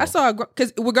it. Yeah, I saw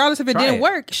because regardless if it didn't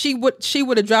work, she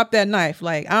would have dropped that knife.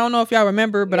 Like, I don't know if y'all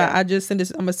remember, but I just send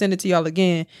this. I'm gonna send it to y'all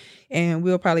again, and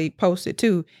we'll probably post it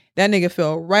too. That nigga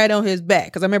fell right on his back,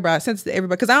 because I remember I sent it to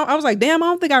everybody, because I was like, damn, I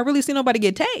don't think I really seen nobody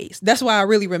get tased. That's why I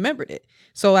really remembered it.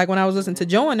 So like when I was listening to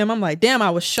Joe and them, I'm like, damn,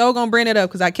 I was sure gonna bring it up,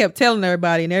 because I kept telling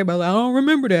everybody, and everybody like, I don't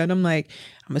remember that. And I'm like,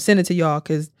 I'm gonna send it to y'all,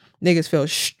 because niggas fell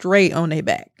straight on their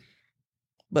back.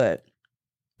 But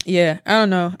yeah, I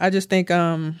don't know. I just think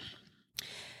everybody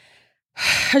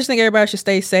should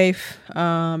stay safe.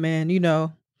 And you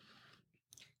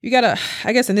gotta,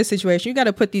 I guess in this situation, you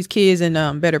gotta put these kids in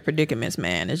better predicaments,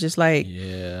 man. It's just like,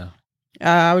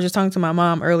 I was just talking to my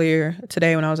mom earlier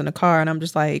today when I was in the car, and I'm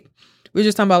just like, we're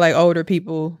just talking about like older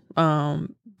people, the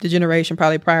generation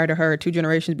probably prior to her, 2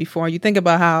 generations before. You think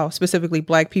about how specifically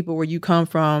Black people, where you come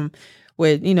from,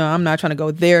 with, you know, I'm not trying to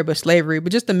go there, but slavery,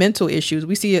 but just the mental issues.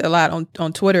 We see it a lot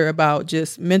on Twitter about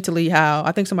just mentally how,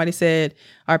 I think somebody said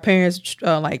our parents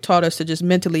like taught us to just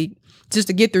mentally, just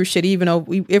to get through shit, even though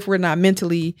if we're not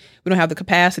mentally, we don't have the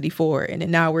capacity for it. And then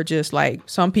now we're just like,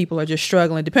 some people are just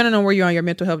struggling, depending on where you're on your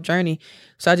mental health journey.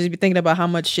 So I just be thinking about how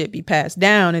much shit be passed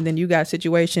down. And then you got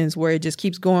situations where it just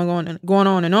keeps going on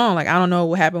and on. Like, I don't know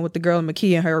what happened with the girl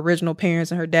Makia and her original parents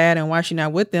and her dad and why she's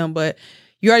not with them, but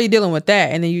you're already dealing with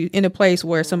that. And then you in a place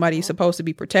where somebody's supposed to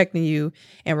be protecting you.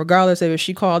 And regardless of if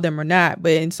she called them or not,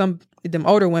 but in some them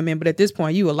older women, but at this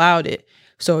point you allowed it.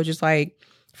 So it's just like,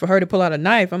 for her to pull out a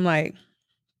knife, I'm like,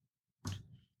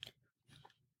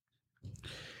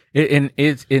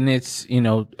 it's you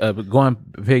know, going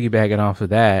piggybacking off of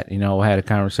that, you know, I had a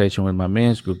conversation with my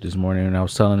men's group this morning, and I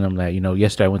was telling them that, you know,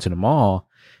 yesterday I went to the mall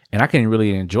and I couldn't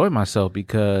really enjoy myself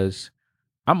because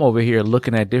I'm over here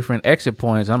looking at different exit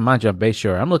points. I'm mind you, I'm Bay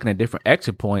Shore. I'm looking at different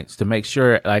exit points to make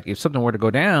sure, like, if something were to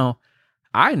go down,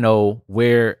 I know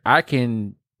where I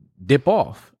can dip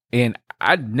off. And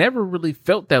I never really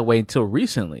felt that way until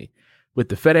recently with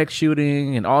the FedEx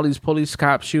shooting and all these police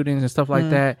cop shootings and stuff like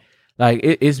that. Like,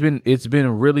 it's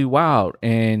been really wild.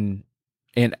 And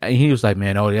he was like,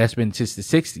 man, oh, that's been since the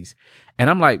 60s.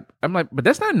 And I'm like, but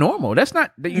that's not normal. That's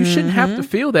not, that you shouldn't have to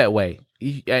feel that way.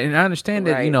 And I understand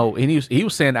that, you know, and he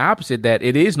was saying the opposite, that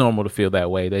it is normal to feel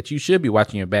that way, that you should be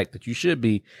watching your back, that you should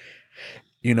be,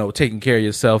 you know, taking care of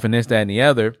yourself and this, that, and the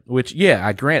other, which, yeah,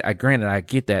 I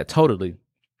get that totally.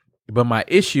 But my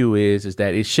issue is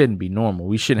that it shouldn't be normal.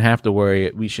 We shouldn't have to worry.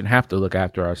 We shouldn't have to look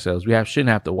after ourselves. Shouldn't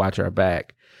have to watch our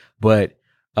back. But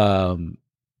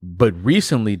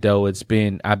recently though,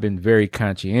 I've been very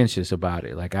conscientious about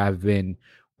it. Like, I've been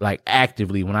like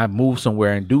actively, when I move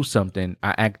somewhere and do something,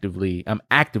 I'm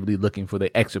actively looking for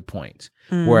the exit points.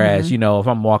 Whereas, you know, if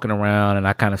I'm walking around and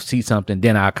I kind of see something,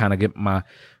 then I kind of get my,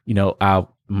 you know,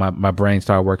 my brain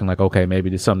start working like, okay, maybe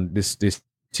this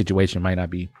situation might not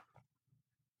be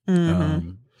a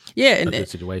good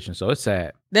situation. So it's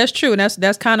sad. That's true. And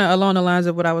that's kind of along the lines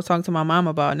of what I was talking to my mom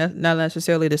about. Not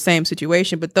necessarily the same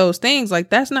situation, but those things,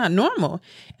 like, that's not normal.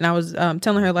 And I was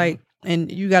telling her, like,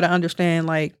 and you got to understand,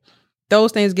 like,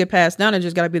 those things get passed down. It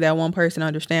just got to be that one person to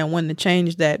understand when to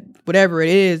change that, whatever it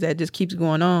is that just keeps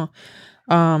going on.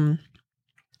 I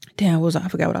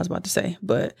forgot what I was about to say,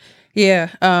 but yeah.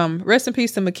 Rest in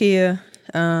peace to Makia.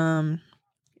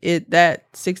 That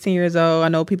 16 years old, I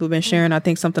know people have been sharing, I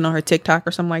think, something on her TikTok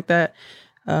or something like that,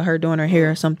 her doing her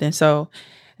hair or something. So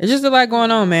it's just a lot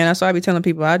going on, man. That's why I be telling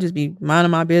people, I just be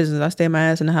minding my business. I stay my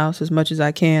ass in the house as much as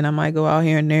I can. I might go out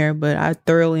here and there, but I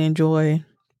thoroughly enjoy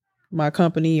my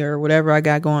company or whatever I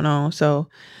got going on. So,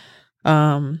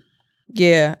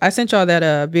 yeah, I sent y'all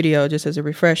that video just as a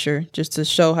refresher, just to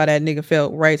show how that nigga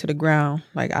felt right to the ground.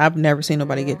 Like, I've never seen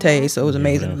nobody get tased, so it was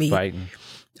amazing to me. Fighting.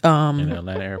 In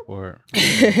Atlanta airport.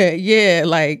 Yeah,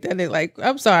 like, and it, like,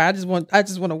 I'm sorry, I just want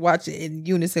to watch it in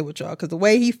unison with y'all, because the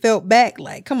way he felt back,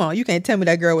 like, come on, you can't tell me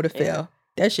that girl would have fell.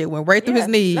 That shit went right through his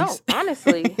knees. No,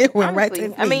 honestly, it went right through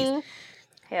his knees. I mean,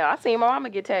 hell, I seen my mama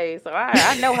get tased, so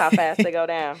I know how fast they go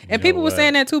down. And people were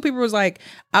saying that too. People was like,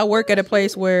 I work at a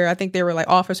place where I think they were like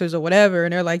officers or whatever,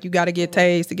 and they're like, you got to get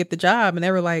tased to get the job, and they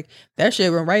were like, that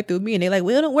shit went right through me, and they like,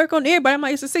 we don't work on everybody. I'm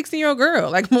like, it's a 16-year-old girl.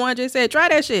 Like Mwanje said, try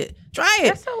that shit. Try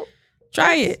it.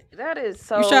 Try it. That is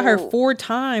so. You shot her 4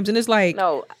 times, and it's like,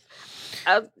 no.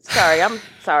 I'm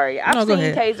sorry. I've seen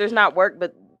tasers not work,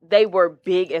 but they were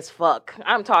big as fuck.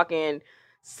 I'm talking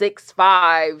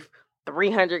 6'5",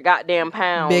 300 goddamn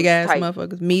pounds. Big ass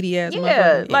motherfuckers, meaty ass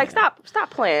motherfuckers. Yeah, like stop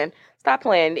playing.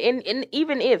 And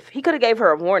even if he could have gave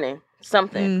her a warning,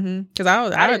 something. Because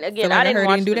I didn't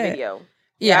watch the video.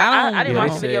 Yeah, I didn't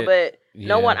watch the video, but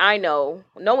no one I know,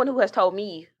 no one who has told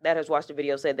me that has watched the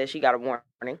video said that she got a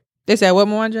warning. They said what,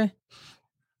 Mwanje?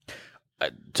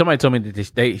 Somebody told me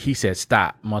that he said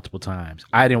stop multiple times.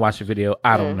 I didn't watch the video.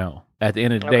 I don't know. At the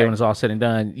end of the day, when it's all said and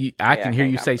done, I can hear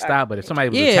you say stop. But if somebody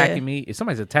was attacking me, you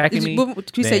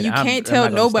said you can't tell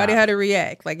nobody how to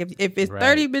react. Like if it's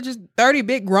 30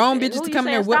 big grown bitches to come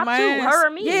in there with my ass, her or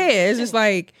me? Yeah, it's just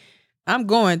like, I'm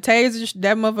going. Taser,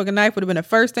 that motherfucking knife would have been the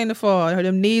first thing to fall. Her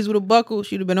them knees would have buckled.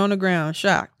 She'd have been on the ground,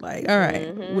 shocked. Like, all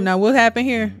right, well, now what happened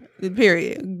here?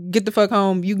 Period. Get the fuck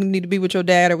home. You need to be with your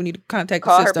dad, or we need to contact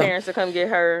the system. Call her parents to come get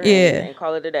her. And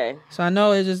call it a day. So I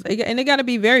know it's just, and they got to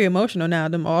be very emotional now.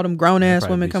 All them grown ass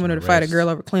women coming to fight a girl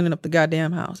over cleaning up the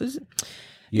goddamn house. It's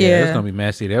gonna be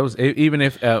messy. That was, even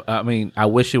if I mean, I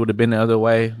wish it would have been the other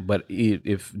way. But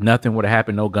if nothing would have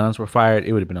happened, no guns were fired,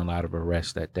 it would have been a lot of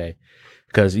arrests that day.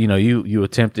 Because you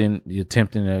attempting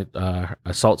to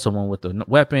assault someone with a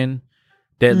weapon,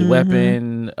 deadly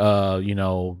weapon,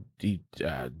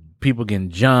 people getting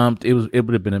jumped. It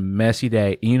would have been a messy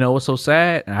day. You know what's so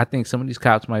sad? And I think some of these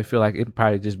cops might feel like it's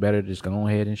probably just better to just go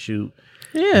ahead and shoot.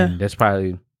 Yeah. And that's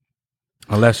probably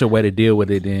a lesser way to deal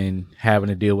with it than having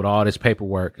to deal with all this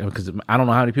paperwork. Because I don't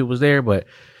know how many people was there, but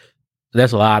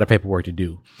that's a lot of paperwork to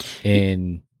do.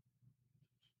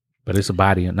 But it's a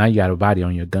body. Now you got a body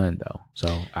on your gun, though.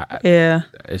 So,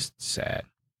 it's sad.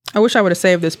 I wish I would have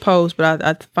saved this post, but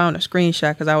I found a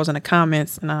screenshot because I was in the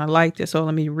comments and I liked it. So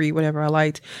let me read whatever I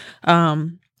liked.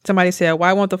 Somebody said,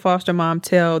 why won't the foster mom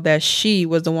tell that she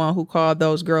was the one who called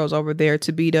those girls over there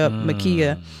to beat up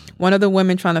Makia? One of the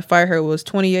women trying to fight her was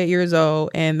 28 years old,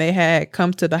 and they had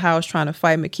come to the house trying to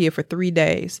fight Makia for 3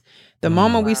 days. The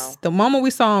moment we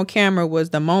saw on camera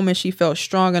was the moment she felt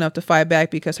strong enough to fight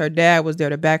back because her dad was there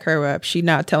to back her up. She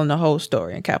not telling the whole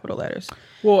story in capital letters.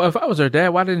 Well, if I was her dad,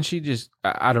 why didn't she just?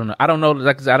 I don't know. I don't know.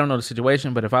 Like I don't know the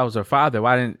situation. But if I was her father,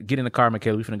 why didn't get in the car,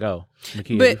 Michaela? We finna go.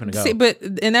 Makia, we finna go. But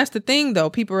that's the thing, though.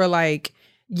 People are like,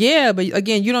 yeah, but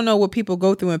again, you don't know what people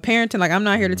go through in parenting. Like, I'm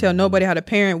not here to tell nobody how to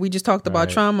parent. We just talked about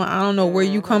trauma. I don't know where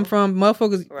you come from,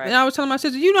 motherfuckers. Right. And I was telling my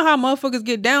sister, you know how motherfuckers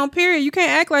get down. Period. You can't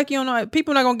act like you don't know.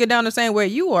 People not gonna get down the same way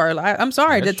you are. Like, I'm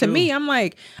sorry. To me, I'm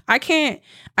like, I can't.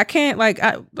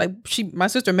 My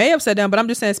sister may have said that, but I'm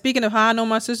just saying, speaking of how I know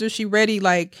my sister, she ready,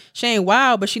 like, she ain't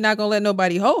wild, but she not gonna let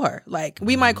nobody hold her. Like,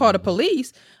 we might call the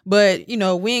police, but, you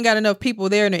know, we ain't got enough people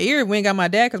there in the ear. We ain't got my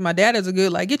dad, because my dad is a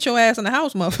good, like, get your ass in the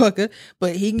house, motherfucker.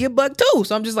 But he can get bucked too.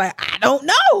 So I'm just like, I don't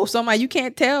know. So I'm like, you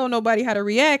can't tell nobody how to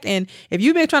react. And if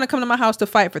you've been trying to come to my house to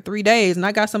fight for 3 days and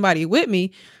I got somebody with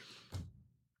me,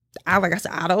 I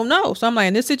don't know. So I'm like,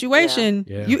 in this situation,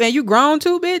 you grown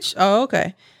too, bitch? Oh,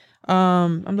 okay.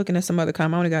 I'm looking at some other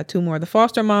comment. I only got 2 more. The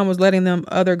foster mom was letting them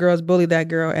other girls bully that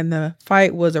girl, and the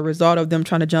fight was a result of them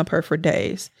trying to jump her for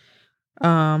days.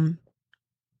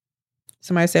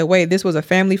 Somebody said, wait, this was a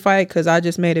family fight? Because I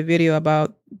just made a video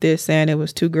about this saying it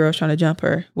was 2 girls trying to jump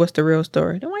her. What's the real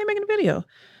story? Then why are you making a video?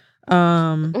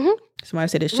 Somebody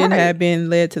said it shouldn't have been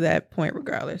led to that point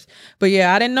regardless. But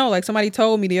yeah, I didn't know. Like, somebody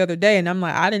told me the other day, and I'm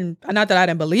like, not that I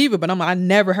didn't believe it, but I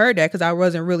never heard that because I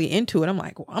wasn't really into it. I'm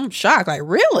like, well, I'm shocked. Like,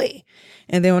 really?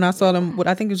 And then when I saw them,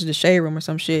 I think it was the Shade Room or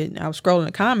some shit, I was scrolling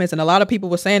the comments, and a lot of people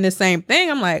were saying the same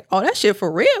thing. I'm like, oh, that shit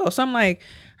for real. So I'm like,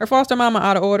 her foster mama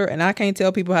out of order, and I can't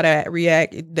tell people how to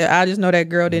react. I just know that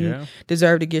girl didn't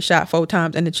deserve to get shot 4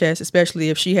 times in the chest, especially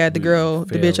if she had the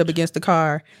bitch up against the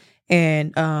car,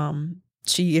 and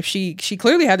she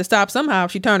clearly had to stop somehow.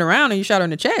 She turned around and you shot her in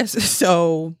the chest.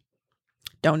 So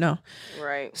don't know.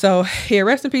 Right. So yeah,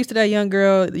 rest in peace to that young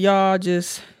girl. Y'all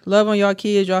just love on y'all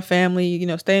kids, y'all family, you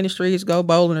know, stay in the streets, go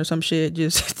bowling or some shit.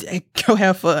 Just go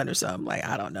have fun or something. Like,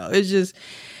 I don't know. It's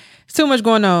too much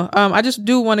going on. I just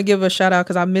do want to give a shout out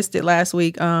because I missed it last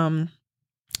week.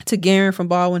 To Garen from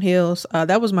Baldwin Hills.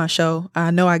 That was my show.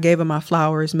 I know I gave him my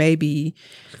flowers maybe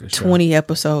 20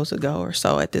 episodes ago or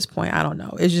so at this point. I don't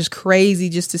know. It's just crazy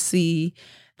just to see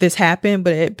this happen,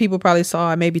 but people probably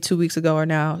saw it maybe 2 weeks ago or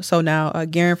now. So now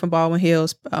Garen from Baldwin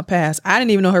Hills passed. I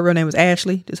didn't even know her real name was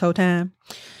Ashley this whole time.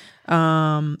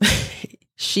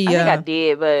 I think I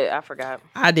did, but I forgot.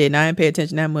 I didn't. I didn't pay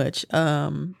attention that much.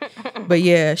 But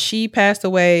yeah, she passed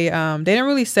away. They didn't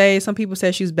really say. Some people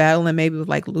said she was battling maybe with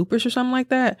like lupus or something like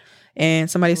that. And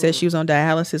somebody said she was on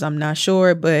dialysis. I'm not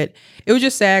sure, but it was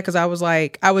just sad because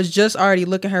I was just already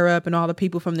looking her up and all the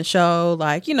people from the show,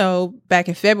 like, you know, back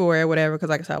in February or whatever. Because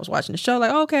like I said, I was watching the show,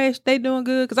 like, okay, they doing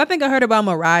good. Because I think I heard about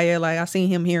Mariah, like I seen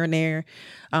him here and there,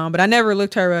 but I never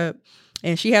looked her up.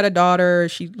 And she had a daughter.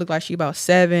 She looked like she about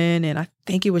 7, and I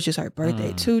think it was just her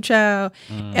birthday too, child.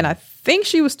 And I think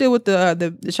she was still with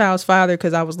the child's father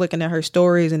because I was looking at her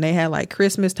stories, and they had like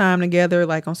Christmas time together,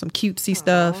 like on some cutesy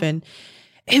stuff. And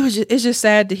it's just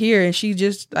sad to hear. And she's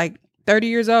just like 30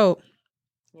 years old.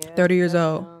 Yeah, 30 years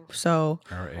old. So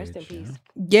rest in peace.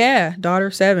 Yeah,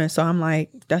 daughter 7. So I'm like,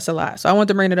 that's a lot. So I wanted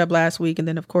to bring it up last week, and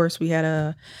then of course we had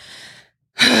a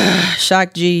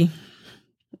Shock G.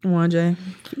 Wanje.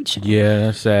 Yeah,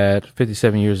 that's sad.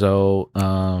 57 years old.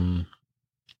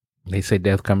 They say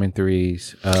death come in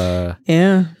threes. He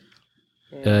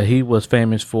was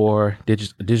famous for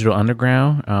Digital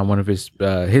Underground. One of his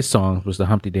songs was the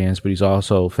Humpty Dance, but he's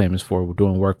also famous for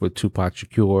doing work with Tupac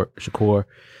Shakur.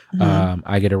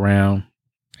 I Get Around,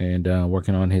 and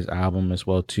working on his album as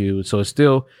well too. So it's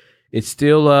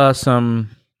still some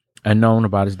unknown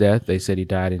about his death. They said he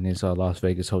died in his Las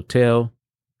Vegas hotel.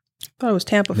 I thought it was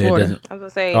Tampa, Florida. I was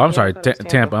gonna say. Oh, I'm sorry,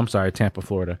 Tampa. I'm sorry, Tampa,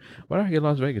 Florida. Where did I get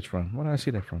Las Vegas from? Where did I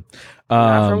see that from?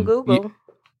 Not from Google.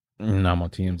 No, I'm on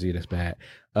TMZ. That's bad.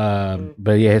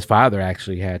 But yeah, his father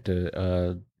actually had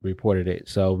to reported it.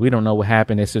 So we don't know what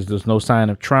happened. It says there's no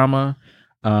sign of trauma.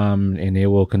 and they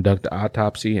will conduct the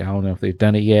autopsy. I don't know if they've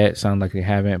done it yet. Sound like they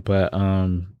haven't, but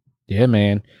yeah,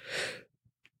 man.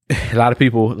 A lot of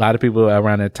people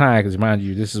around that time, because mind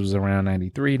you, this was around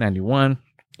 93, 91,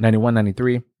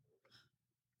 93.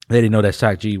 They didn't know that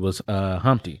Shock G was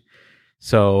Humpty.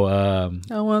 So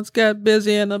I once got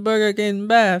busy in the Burger King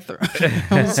bathroom.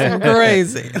 I was so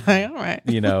crazy. Like, all right.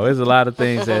 There's a lot of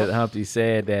things that Humpty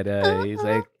said that he's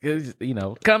like,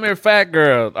 come here, fat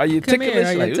girl. Are you ticklish?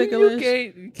 Are you ticklish?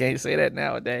 You can't say that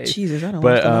nowadays. Jesus, I don't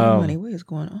want a lot of money. What is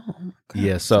going on? Oh, God,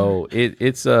 yeah, so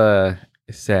it's sad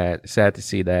to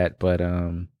see that, but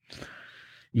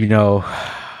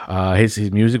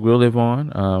his music will live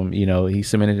on. He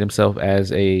cemented himself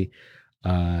as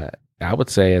I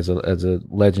would say as a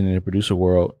legend in the producer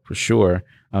world for sure.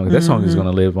 That song is going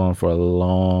to live on for a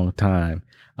long time,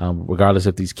 regardless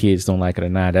if these kids don't like it or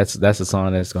not. That's a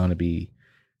song that's going to be.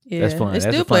 Yeah, that's fun. It's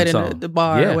that's still played in the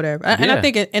bar or whatever. And I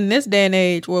think in this day and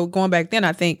age, well, going back then,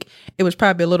 I think it was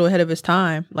probably a little ahead of his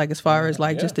time. Like as far as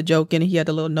just the joke, and he had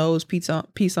the little nose piece on.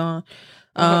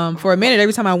 For a minute,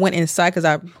 every time I went inside, because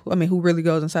I mean, who really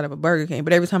goes inside of a Burger King?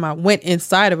 But every time I went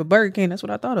inside of a Burger King, that's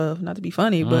what I thought of. Not to be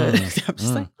funny, but I'm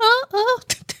just like,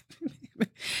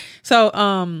 So,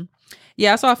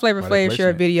 I saw Flavor Flav share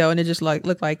a video, and it just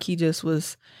looked like he just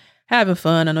was having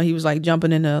fun. I know he was like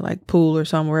jumping in the pool or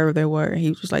something wherever they were, and he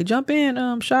was just like, "Jump in,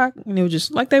 Shock," and it was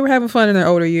just like they were having fun in their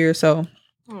older years. So,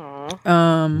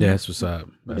 that's what's up.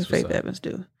 That's Faith Evans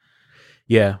do.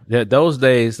 Yeah, those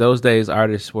days,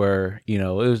 artists were,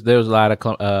 there was a lot of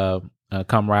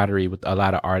camaraderie with a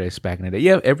lot of artists back in the day.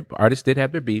 Yeah, every artist did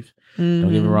have their beefs.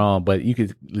 Don't get me wrong, but you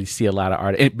could see a lot of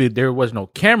artists. There was no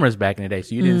cameras back in the day,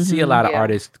 so you didn't see a lot of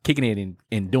artists kicking it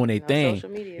and doing their thing. Social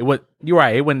media. You're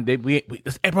right. It wasn't.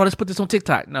 Hey, bro, let's put this on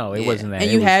TikTok. No, it wasn't that.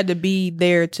 And you had to be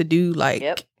there to do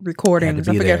recordings.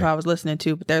 I forget who I was listening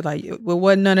to, but they're like, well,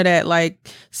 wasn't none of that. Like,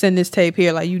 send this tape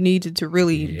here. Like, you needed to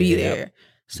really be there.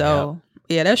 So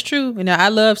yeah, that's true. And I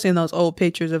love seeing those old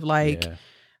pictures of I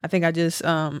think I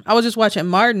was just watching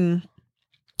Martin.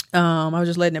 I was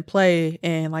just letting it play,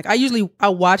 and I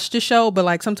watch the show,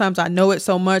 but sometimes I know it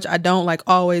so much I don't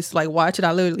always watch it.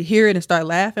 I literally hear it and start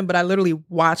laughing, but I literally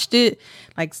watched it,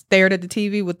 stared at the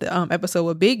TV with the episode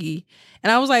with Biggie,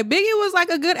 and I was like, Biggie was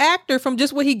a good actor from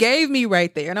just what he gave me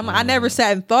right there, and I never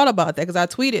sat and thought about that because I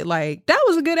tweeted that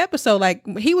was a good episode.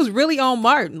 He was really on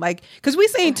Martin, because we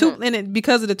seen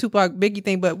because of the Tupac Biggie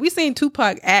thing, but we seen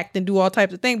Tupac act and do all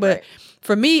types of things, but. Right.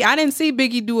 For me, I didn't see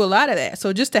Biggie do a lot of that.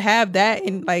 So just to have that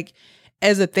and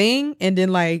as a thing, and then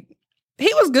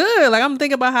he was good. I'm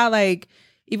thinking about how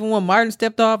even when Martin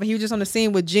stepped off and he was just on the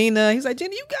scene with Gina, he's like,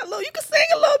 Gina, you can sing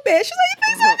a little bit. She's like, you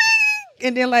think so?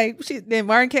 And then then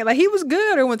Martin came, he was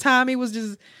good. Or when Tommy was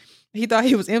just, he thought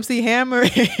he was MC Hammer,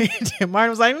 and Martin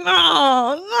was like,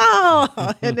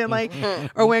 no. And then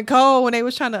or when Cole, when they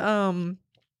was trying to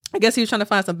I guess he was trying to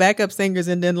find some backup singers,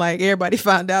 and then everybody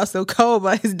found out. So Cole,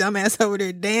 by his dumb ass over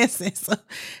there dancing. So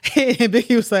and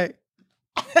Biggie was like,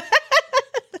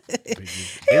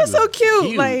 he was so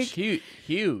cute,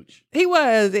 huge. He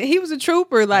was a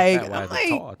trooper. I'm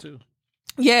tall too.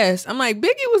 Yes, I'm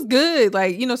Biggie was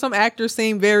good. Some actors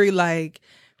seem very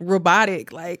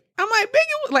robotic. I'm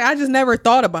Biggie was I just never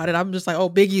thought about it. I'm just oh,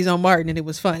 Biggie's on Martin, and it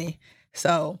was funny.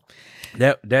 So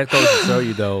that goes to show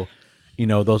you though.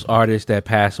 Those artists that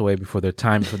pass away before their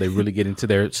time, before they really get into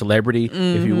their celebrity,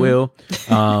 if you will.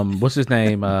 What's his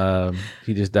name?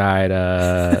 He just died.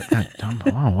 I don't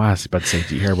know why I was about to say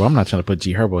G Herbo. I'm not trying to put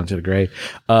G Herbo into the grave.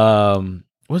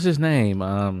 What's his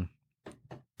name?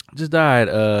 Just died.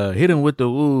 Hit him with the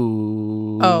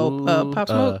ooh. Pop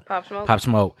Smoke. Pop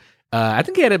Smoke. I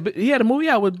think he had a movie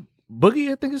out with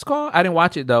Boogie. I think it's called. I didn't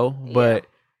watch it though, but.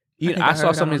 I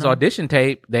saw some of his audition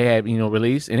tape they had,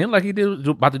 released, and it looked like he did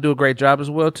about to do a great job as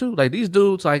well too. These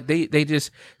dudes,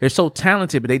 they're so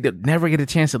talented, but they never get a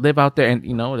chance to live out there. And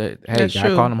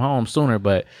I called him home sooner,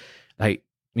 but when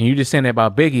you just saying that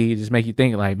about Biggie, it just make you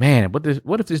think man,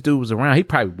 what if this dude was around? He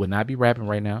probably would not be rapping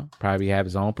right now. Probably have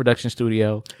his own production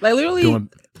studio, literally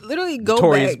go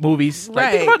Notorious back. Movies.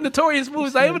 Right. Think about Notorious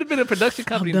Movies. It would have been a production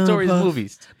company, Notorious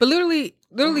Movies. But literally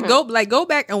go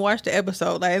back and watch the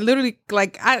episode. I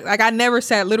never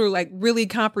sat really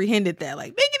comprehended that.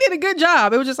 Biggie did a good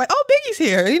job. It was just oh, Biggie's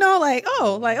here.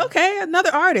 Okay,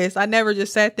 another artist. I never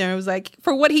just sat there and was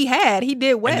for what he had, he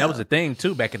did well. And that was a thing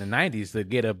too back in the 90s to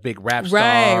get a big rap star,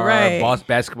 right. boss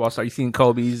basketball star. You seen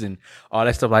Kobe's and all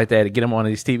that stuff like that to get him on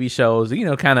these TV shows.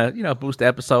 Kind of boost the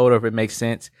episode, or if it makes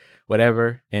sense.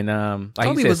 Whatever, and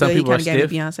Kobe you said, some people are stiff.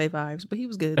 He kind of gave me Beyonce vibes, but he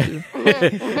was good too. He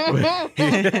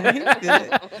was good.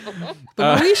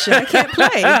 But Moesha, I can't play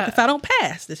if I don't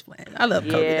pass this plan. I love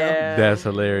Cody though. That's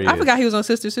hilarious. I forgot he was on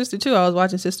Sister Sister too. I was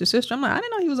watching Sister Sister. I'm like, I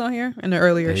didn't know he was on here in the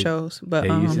earlier shows. But they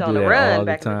used to on do the that run all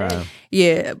back the in the day. time.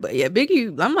 yeah, but yeah,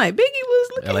 Biggie. I'm like, Biggie was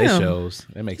look at LA him. shows.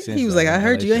 That makes sense. He was like, I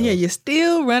heard LA you in here. shows. You're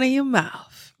still running your mouth.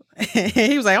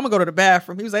 He was like, I'm gonna go to the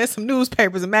bathroom. He was like, there's some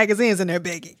newspapers and magazines in there,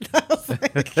 Biggie. I was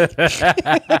like,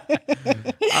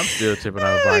 I'm still tripping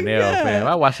on Barnell, fam.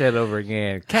 I watched that over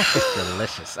again. Catfish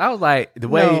delicious. I was like, the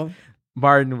way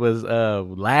Martin was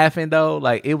laughing though,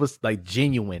 like it was like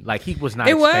genuine. Like he was not.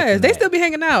 It was. expecting They that. still be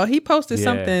hanging out. He posted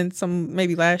Yeah. something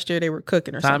maybe last year they were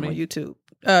cooking or something on Tommy? YouTube.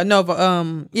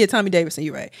 Yeah, Tommy Davidson,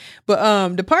 you're right.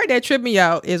 But the part that tripped me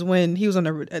out is when he was on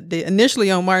the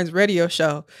initially on Martin's radio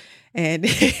show, and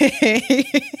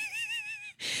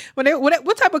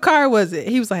what type of car was it?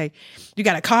 He was like, "You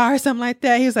got a car or something like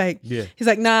that?" He was like, Yeah. He's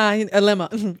like, "Nah, a limo."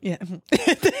 Yeah.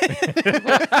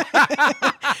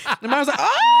 The man was like,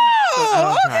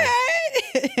 "Oh, okay."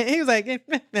 He was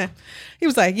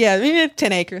like, "Yeah,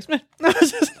 10 acres." I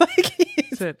was just like,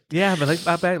 He said, yeah, but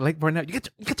Lake Barnell, you get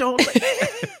your own.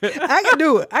 I can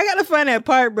do it. I gotta find that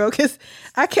part, bro, because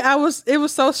it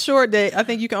was so short that I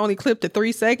think you can only clip to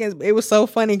 3 seconds. But it was so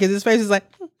funny because his face is like,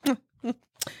 he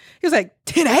was like,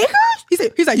 10 acres?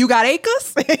 He's like, you got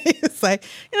acres? It's like,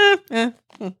 yeah.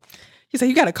 He's like,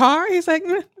 you got a car? He's like,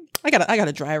 I got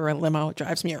a driver in a limo,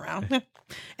 drives me around.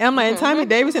 And I'm like, and Tommy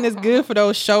Davidson is good for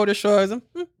those shoulder shrugs.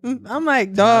 I'm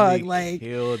like, dog, Tommy like,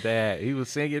 killed that. He was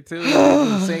singing too. He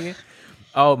was singing.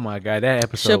 Oh my god, that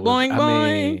episode was, Shaboing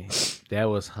I mean, that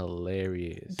was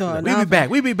hilarious. Dog, Like,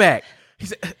 we be back. He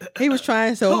said, he was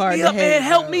trying so help hard me to up, man.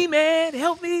 Help bro. me, man.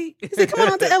 Help me. He said, come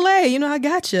on out to LA. You know, I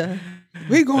got you.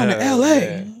 We going to LA.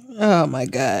 man. Oh my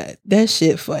God. That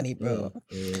shit funny, bro.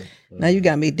 Now you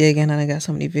got me digging. And I got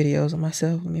so many videos of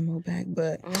myself. Let me move back.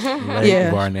 But Lake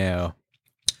yeah. Barnell.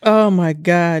 Oh my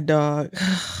God, dog.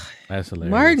 That's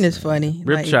hilarious. Martin is man. funny.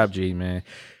 Rip Like, Chop G, man.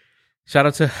 Shout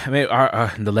out to, I mean,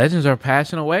 the legends are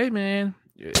passing away, man.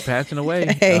 Passing away.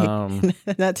 Hey,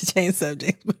 not to change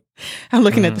subject, but I'm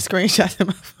looking at the screenshots of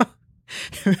my phone.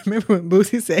 Remember when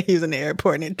Boosie said he was in the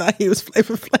airport and thought he was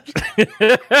Flavor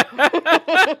Flav?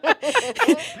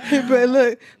 But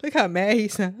look how mad he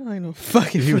sounded. I ain't no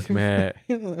fucking. He was mad.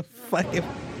 He was no fucking.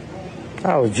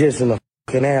 I was just in the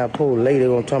fucking airport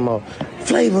later on talking about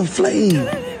Flavor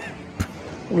Flav.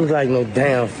 Look like no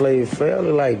damn Flavor Flav.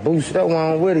 Look like Boosie. That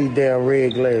one with his damn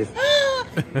red glasses.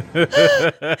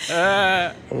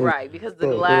 Right, because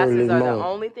the glasses are the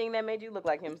only thing that made you look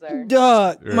like him, sir.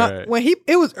 Dog, Right.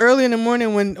 it was early in the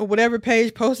morning when whatever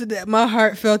page posted that, my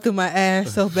heart fell through my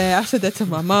ass so bad. I said that to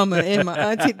my mama and my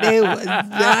auntie. They was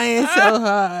dying so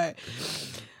hard.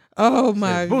 Oh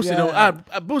my Boosie God.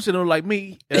 Boosie don't like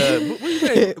me. What you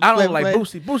say? I don't like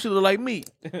Boosie. Boosie don't like me.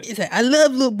 He said, I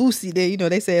love little Boosie.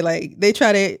 They say like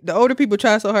the older people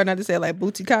try so hard not to say like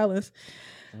Bootsy Collins.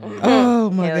 Oh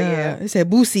my Hell God. yeah. They said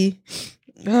Boosie.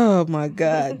 Oh my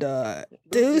God, dog.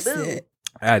 Dude said.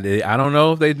 I don't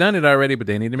know if they've done it already, but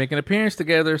they need to make an appearance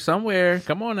together somewhere.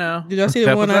 Come on now. Did y'all see the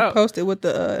Help one us I out. posted with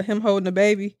the him holding the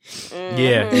baby?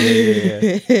 Yeah.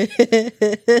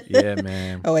 Yeah,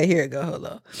 man. Oh wait, here it go. Hold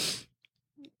on.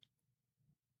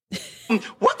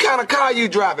 What kind of car you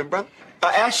driving, brother?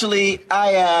 Actually,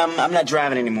 I'm not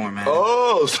driving anymore, man.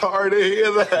 Oh, sorry to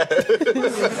hear that.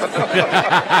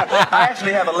 I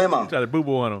actually have a limo. Try to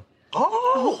boo-boo on him.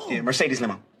 Oh, Yeah, Mercedes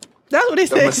limo. That's what they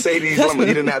the said. Mercedes That's limo. what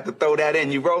You didn't have to throw that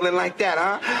in. You rolling like that,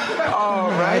 huh? All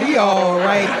right. He all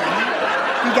right.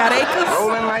 You got acres?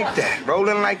 Rolling like that.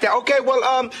 Rolling like that. Okay,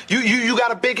 well, you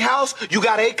got a big house? You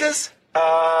got acres?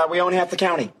 We own half the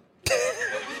county.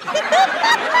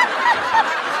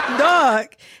 Dog,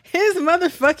 his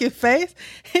motherfucking face.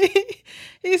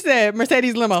 He said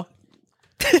Mercedes limo.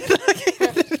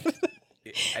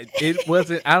 It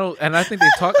wasn't. I think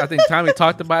Tommy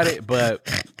talked about it, but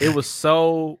it was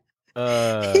so.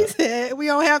 He said we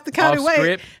don't have to count it. Off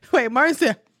script. Wait, Martin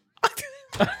said.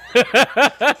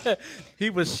 He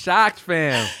was shocked,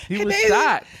 fam. He was they-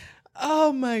 shocked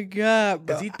Oh my God,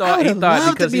 bro! because he I thought would've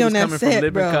loved because to be he on was that coming set, from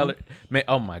Living bro. Color. Man,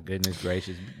 oh my goodness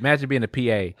gracious! Imagine being a PA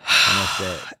on that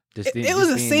set. It was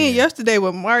a scene yesterday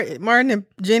where Martin and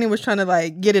Jenny was trying to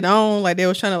like get it on, like they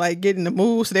was trying to like get in the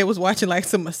mood. So they was watching like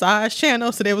some massage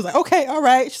channel. So they was like, okay, all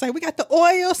right. She's like, we got the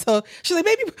oil. So she's like,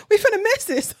 maybe we finna miss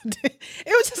this. It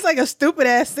was just like a stupid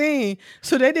ass scene.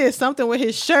 So they did something with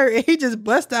his shirt and he just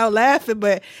bust out laughing.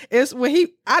 But it's when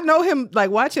I know him,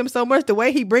 like watch him so much, the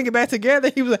way he bring it back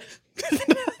together, he was like,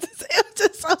 it was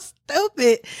just so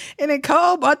stupid. And then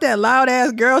Cole brought that loud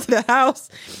ass girl to the house.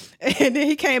 And then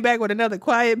he came back with another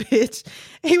quiet bitch.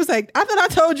 He was like, I thought I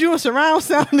told you a surround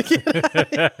sound to get out of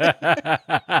here.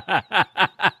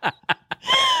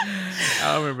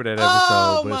 I don't remember that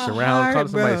episode,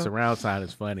 but surround sound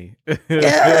is funny.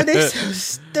 Yeah, they so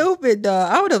stupid,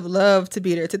 dog. I would have loved to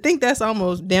be there. To think that's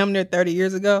almost damn near 30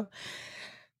 years ago.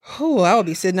 Oh, I would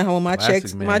be sitting at home with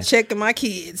my check and my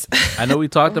kids. I know we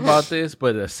talked about this,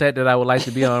 but a set that I would like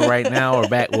to be on right now or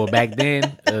back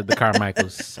then, the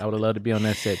Carmichaels. I would have loved to be on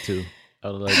that set too.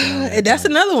 I would have loved to be on that. That's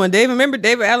another one.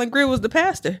 David Allen Greer was the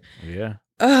pastor. Yeah.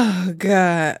 Oh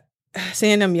God.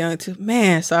 Seeing them young too.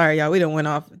 Man, sorry y'all. We done went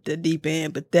off the deep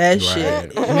end, but that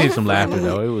shit. We need some laughter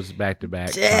though. It was back to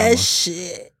back. That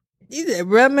shit. You said,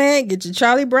 bruh, man, get your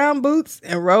Charlie Brown boots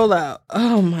and roll out.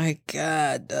 Oh my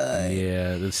God, dog.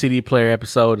 Yeah, the CD player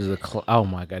episode is oh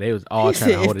my God, they was all trying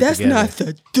to hold it together. That's not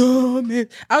the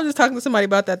dumbest. I was just talking to somebody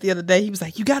about that the other day. He was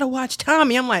like, you got to watch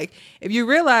Tommy. I'm like, if you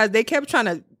realize they kept trying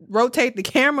to rotate the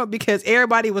camera because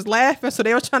everybody was laughing, so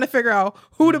they were trying to figure out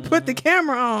who to put the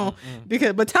camera on.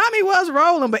 But Tommy was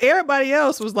rolling, but everybody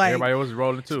else was like, everybody was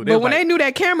rolling too. But when they knew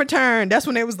that camera turned, that's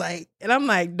when they was like, and I'm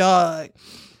like, dog.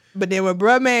 But then when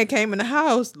bruh man came in the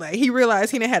house, like he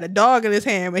realized he didn't had a dog in his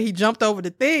hand, but he jumped over the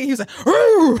thing. He was like,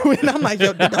 "Ooh!" And I'm like,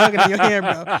 "Yo, the dog in your hand,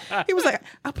 bro." He was like,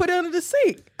 "I put it under the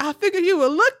sink. I figured you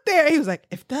would look there." He was like,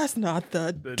 "If that's not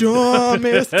the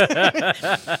dumbest."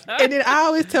 And then I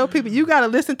always tell people, you got to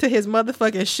listen to his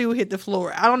motherfucking shoe hit the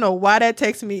floor. I don't know why that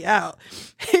takes me out.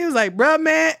 He was like, "Bruh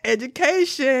man,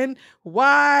 education,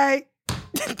 why?"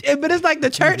 But it's like the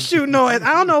church shoe noise.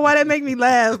 I don't know why that make me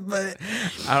laugh, but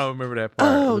I don't remember that part.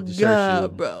 Oh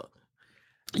God, bro!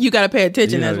 You gotta pay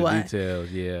attention. That's why. Details,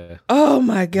 yeah. Oh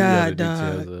my God,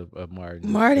 dog. Details of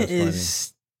Martin. Martin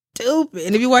is stupid,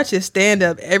 and if you watch his stand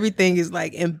up, everything is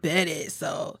like embedded.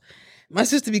 So my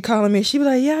sister be calling me. She be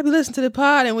like, "Yeah, I be listening to the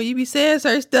pod, and when you be saying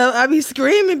certain stuff, I be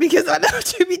screaming because I know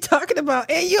what you be talking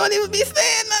about, and you don't even be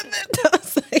saying nothing." I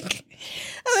was like.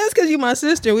 Oh, that's because you my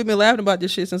sister. We've been laughing about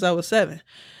this shit since I was 7.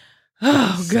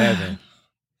 Oh, God.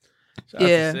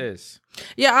 Yeah.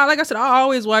 Yeah, like I said, I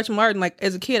always watch Martin. Like,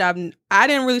 as a kid, I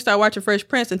didn't really start watching Fresh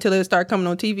Prince until it started coming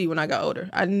on TV when I got older.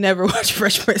 I never watched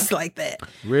Fresh Prince like that.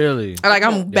 Really?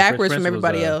 I'm backwards from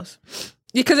everybody else.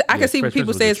 Because I can see what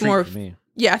people say it's more...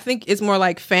 Yeah, I think it's more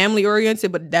like family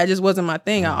oriented, but that just wasn't my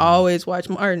thing. I always watched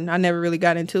Martin. I never really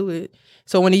got into it.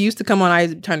 So when it used to come on, I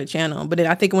used to turn the channel. But then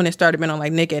I think when it started being on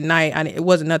like Nick at Night, it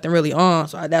wasn't nothing really on.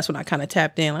 So that's when I kind of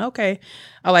tapped in. Like, okay,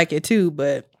 I like it too,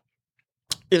 but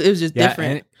it was just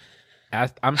different.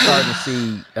 I'm starting to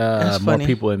see more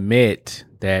people admit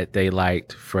that they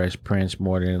liked Fresh Prince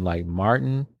more than like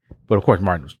Martin. But of course,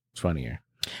 Martin was funnier.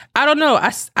 I don't know.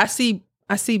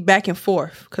 I see back and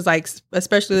forth because, like,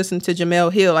 especially listening to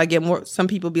Jamel Hill, I get more. Some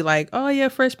people be like, "Oh yeah,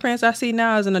 Fresh Prince, I see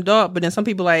now as an adult," but then some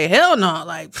people like, "Hell no,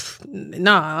 like,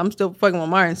 nah, I'm still fucking with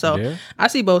Martin." So I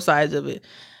see both sides of it.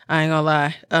 I ain't gonna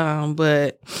lie,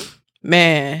 but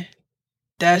man,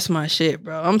 that's my shit,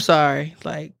 bro. I'm sorry,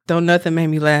 like, don't nothing make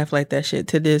me laugh like that shit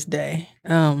to this day.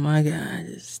 Oh my God,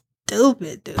 it's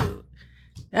stupid, dude.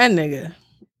 That nigga.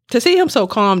 To see him so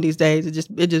calm these days, it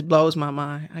just blows my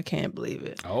mind. I can't believe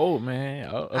it. Oh man,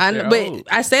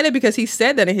 I say that because he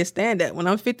said that in his stand up. When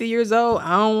I'm 50 years old,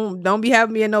 don't be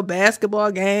having me in no basketball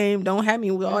game. Don't have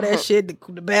me with all that shit.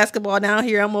 The basketball down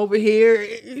here, I'm over here.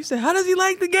 He said, "How does he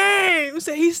like the game?"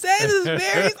 He says it's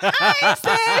very. I ain't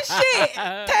saying shit.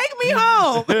 Take me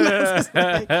home.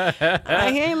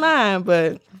 He ain't lying,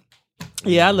 but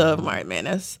yeah, I love Martin, man.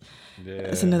 That's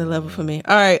another level for me.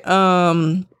 All right,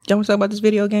 y'all want to talk about this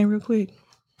video game real quick?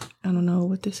 I don't know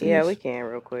what this is. Yeah, we can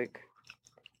real quick.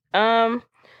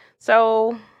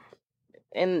 So,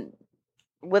 and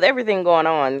with everything going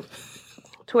on,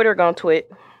 Twitter gonna tweet,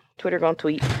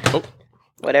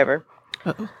 whatever.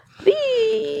 Uh-oh.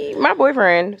 My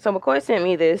boyfriend, so McCoy sent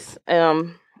me this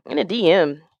in a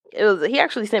DM. He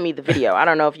actually sent me the video. I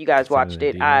don't know if you guys watched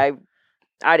it.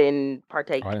 I didn't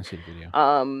partake. I didn't see the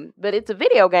video. But it's a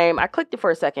video game. I clicked it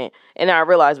for a second, and then I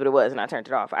realized what it was, and I turned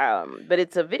it off. But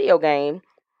it's a video game.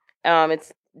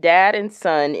 It's dad and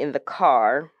son in the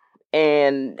car,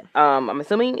 and I'm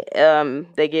assuming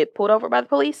they get pulled over by the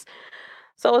police.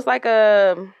 So it's like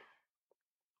a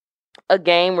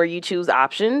game where you choose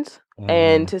options,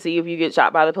 and to see if you get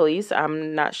shot by the police.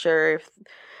 I'm not sure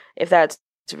if that's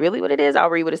really what it is. I'll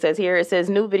read what it says here. It says,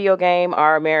 "New video game,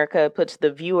 Our America puts the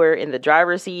viewer in the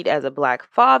driver's seat as a black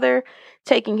father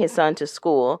taking his son to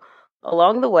school.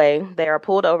 Along the way, they are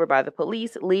pulled over by the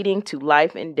police, leading to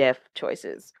life and death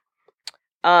choices.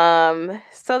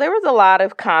 So there was a lot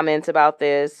of comments about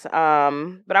this.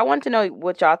 But I wanted to know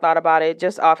what y'all thought about it,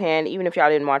 just offhand, even if y'all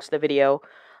didn't watch the video.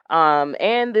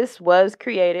 And this was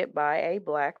created by a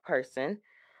Black person.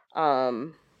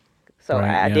 So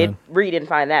I did read and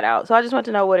find that out. So I just want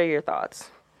to know, what are your thoughts?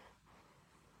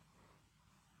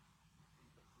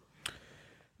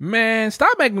 Man,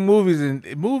 stop making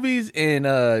movies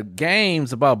and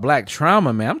games about Black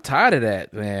trauma, man. I'm tired of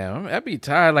that, man. I'd be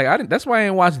tired. Like that's why I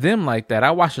didn't watch them like that.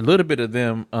 I watched a little bit of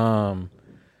them,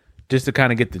 just to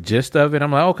kind of get the gist of it.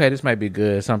 I'm like, okay, this might be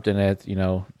good. Something that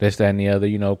this, that, and the other.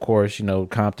 Of course,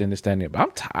 Compton, this, that, and the other. But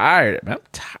I'm tired, man. I'm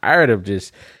tired of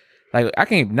just like I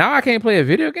can't play a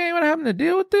video game without having to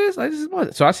deal with this. Like this is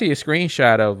what. So I see a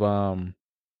screenshot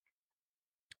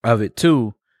of it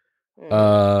too.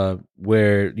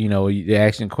 Where they're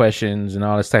asking questions and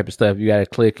all this type of stuff. You got to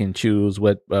click and choose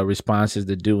what responses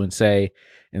to do and say.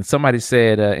 And somebody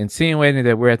said, insinuating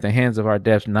that we're at the hands of our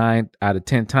deaths 9 out of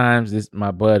 10 times.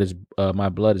 My blood is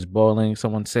boiling.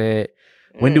 Someone said,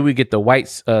 when do we get the white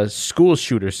school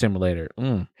shooter simulator?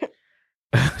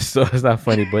 So it's not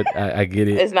funny, but I get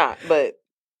it. It's not, but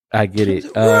I get it.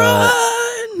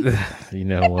 You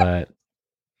know what?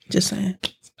 Just saying.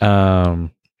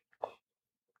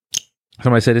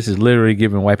 Somebody said this is literally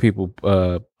giving white people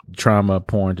trauma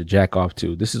porn to jack off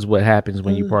to. This is what happens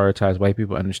when you prioritize white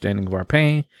people understanding of our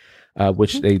pain,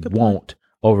 which they won't,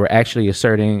 over actually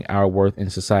asserting our worth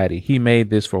in society. He made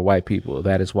this for white people.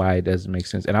 That is why it doesn't make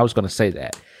sense. And I was going to say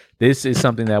that. This is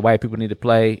something that white people need to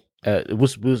play. It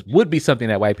would be something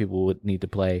that white people would need to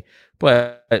play.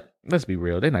 But let's be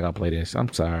real. They're not going to play this.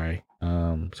 I'm sorry.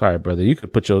 Sorry, brother. You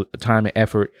could put your time and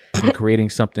effort in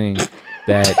creating something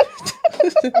that...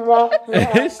 right,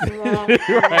 please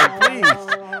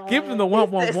give them the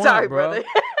 111, sorry, bro. Brother.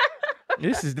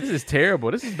 This is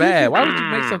terrible. This is bad. Why would you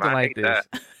make something like this?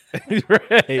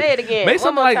 Right. Say it again. Make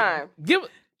one more time.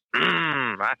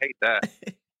 I hate that.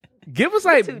 Give us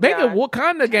make a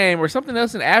Wakanda game or something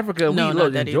else in Africa. No,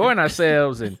 we enjoying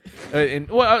ourselves and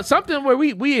something where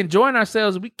we enjoying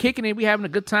ourselves. We kicking it. We having a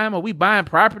good time. Or we buying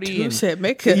property. You and said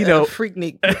make a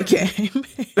Freaknik game.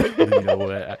 You know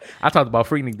what? I talked about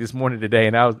Freaknik this morning today,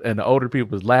 and the older people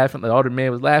was laughing. The older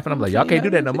man was laughing. I'm like, y'all can't do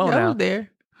that no more now.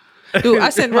 There. Dude, I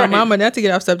sent my mama, not to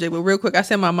get off subject, but real quick, I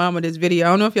sent my mama this video.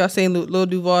 I don't know if y'all seen Lil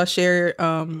Duval share.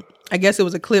 I guess it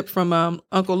was a clip from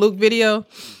Uncle Luke video.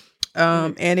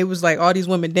 And it was like all these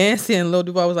women dancing. Lil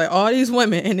Duval was like, all these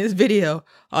women in this video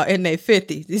are in their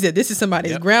 50s. He said, this is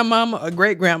somebody's grandmama or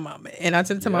great grandmama. And I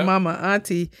sent it to my mama,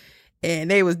 auntie,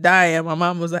 and they was dying. My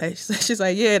mom was like, she's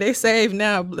like, yeah, they saved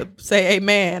now. Say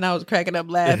amen. And I was cracking up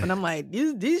laughing. I'm like,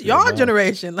 these y'all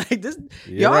generation, like this,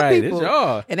 y'all people. It's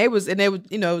y'all. And they was, it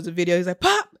was a video. He's like,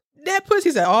 pop that pussy.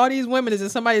 He said, all these women is in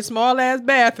somebody's small ass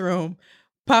bathroom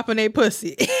popping their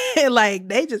pussy. Like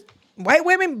they just. White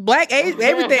women, black, age,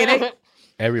 everything.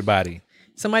 Everybody.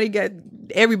 Somebody got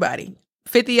everybody.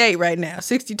 58 right now,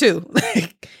 62.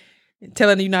 Like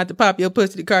telling you not to pop your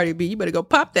pussy to Cardi B. You better go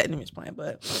pop that. Just playing,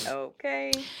 but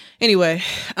okay. Anyway,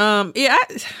 I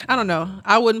don't know.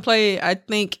 I wouldn't play it. I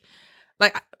think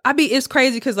like it's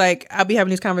crazy because like I'll be having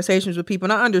these conversations with people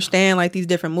and I understand like these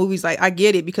different movies. Like I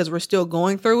get it because we're still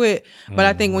going through it. But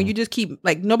I think when you just keep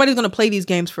like nobody's gonna play these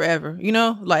games forever,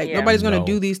 nobody's gonna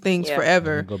do these things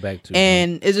forever. Go back to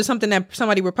and it's just something that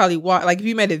somebody would probably watch. Like if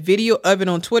you made a video of it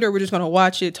on Twitter, we're just gonna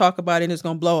watch it, talk about it, and it's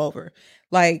gonna blow over.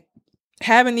 Like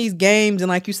having these games and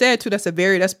like you said too, that's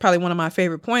probably one of my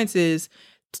favorite points is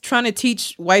trying to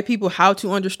teach white people how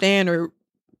to understand or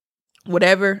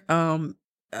whatever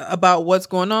about what's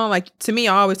going on. Like to me,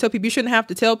 I always tell people you shouldn't have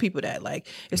to tell people that. Like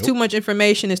it's too much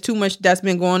information, it's too much that's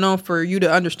been going on for you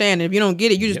to understand. And if you don't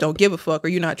get it, you just don't give a fuck or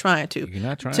you're not trying to. You're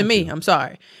not trying to me, I'm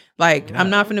sorry. Like I'm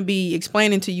not going to be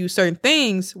explaining to you certain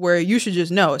things where you should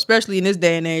just know, especially in this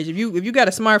day and age. If you got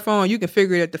a smartphone, you can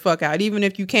figure it the fuck out. Even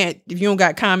if you don't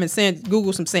got common sense,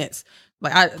 Google some sense.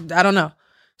 Like I don't know.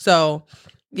 So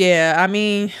yeah, I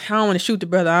mean, I don't want to shoot the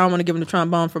brother. I don't want to give him the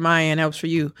trombone for my end. That was for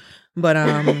you. But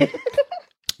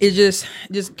it's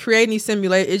just creating these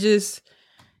simulations.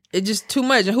 It's just too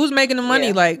much. And who's making the money?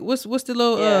 Yeah. Like what's the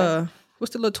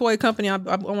little toy company? I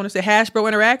want to say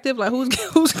Hasbro Interactive. Like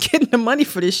who's getting the money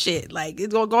for this shit? Like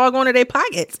it's all going to their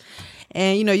pockets.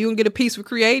 And you can get a piece for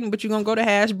creating, but you're gonna go to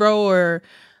Hasbro or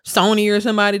Sony or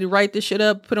somebody to write this shit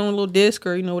up, put on a little disc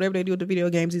or whatever they do with the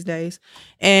video games these days.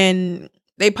 And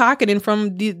they pocketing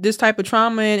from this type of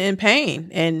trauma and pain.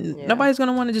 And nobody's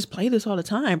gonna want to just play this all the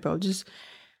time, bro.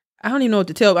 I don't even know what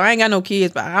to tell. I ain't got no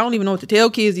kids, but I don't even know what to tell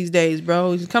kids these days,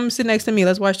 bro. Just come sit next to me.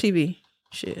 Let's watch TV.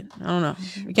 Shit, I don't know.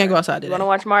 You can't go outside today. You want to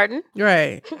watch Martin?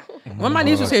 Right. One of my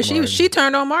nieces was here. She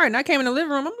turned on Martin. I came in the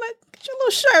living room. I'm like, What's your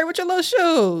little shirt? With your little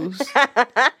shoes?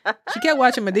 She kept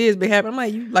watching Medea's Big Happy. I'm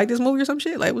like, you like this movie or some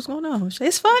shit? Like, what's going on?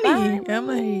 It's funny. I'm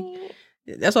like,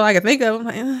 that's all I can think of. I'm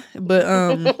like, but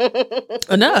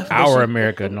enough. Our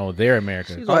America, no, their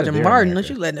America. She's watching Martin, and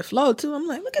she's letting it flow too. I'm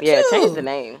like, look at you. Yeah, change the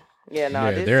name. Yeah,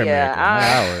 no, their America, not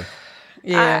ours.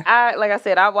 Yeah, I like I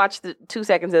said, I watched the 2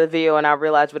 seconds of the video and I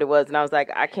realized what it was, and I was like,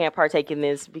 I can't partake in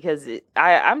this because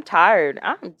I'm tired.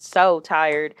 I'm so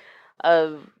tired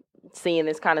of seeing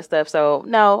this kind of stuff. So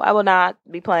no, I will not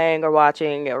be playing or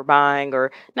watching or buying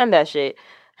or none of that shit.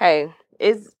 Hey,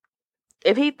 if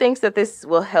he thinks that this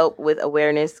will help with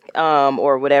awareness,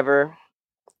 or whatever,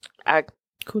 I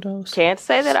kudos. Can't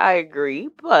say that I agree,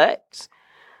 but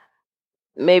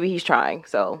maybe he's trying.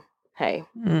 So hey.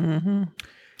 Mm-hmm.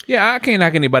 Yeah, I can't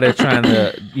knock anybody that's trying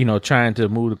to, trying to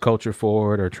move the culture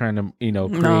forward or trying to, create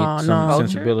some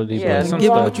sensibility. Yeah, but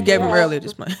give him what you gave him earlier.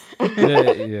 Just like,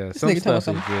 yeah. Some stuff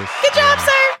is just. Good job,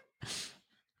 sir.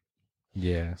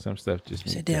 Yeah, some stuff just.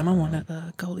 Said, damn, I want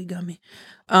a Goli gummy.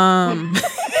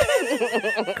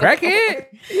 Crackhead?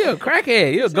 You a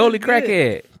crackhead? You a Goli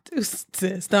crackhead?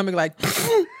 Stomach like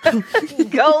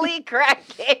Goli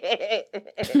crackhead.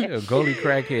 You a Goli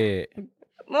crackhead.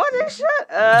 Morning, shut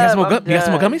up. You got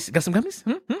some more gummies? Got some gummies?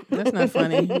 That's not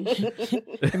funny.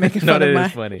 You're making fun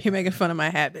of funny. You're making fun of my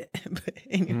habit. But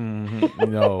anyway.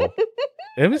 No.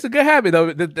 It's a good habit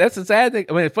though. That's the sad thing.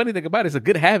 I mean, the funny thing about it, it's a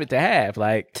good habit to have.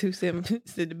 Like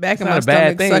the back of my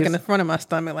stomach sucking the front of my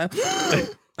stomach. Like,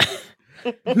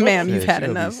 ma'am, you've had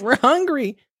enough. We're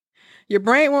hungry. Your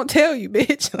brain won't tell you,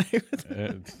 bitch.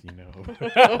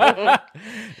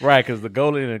 Right? Because the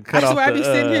Goli and cut off. That's why I be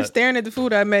sitting here staring at the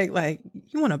food I make. Like,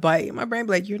 you want to bite? My brain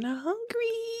be like, you're not hungry.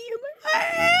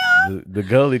 The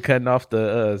Goli cutting off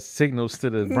the signals to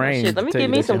the brain. Shit, let me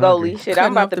give me some Goli. Shit,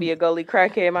 I'm about to be a Goli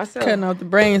crackhead myself. Cutting off the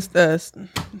brain's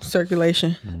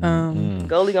circulation.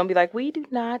 Goli gonna be like, we do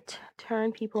not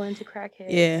turn people into crackheads.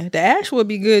 Yeah, the ash would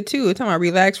be good too. It's time I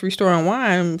relax, restore, and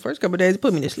wine. First couple of days, it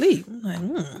put me to sleep. I'm like,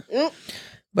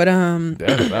 But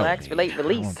relax, relate,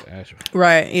 release.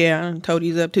 Right, yeah.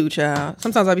 Toadie's up too, child.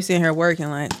 Sometimes I'll be sitting here working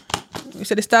like. We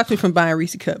said it stops me from buying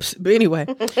Reese cups. But anyway.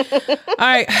 All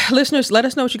right, listeners, let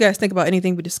us know what you guys think about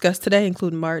anything we discussed today,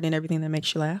 including Martin and everything that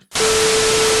makes you laugh.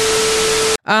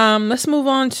 Let's move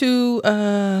on to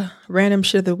random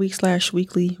shit of the week /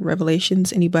 weekly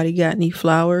revelations. Anybody got any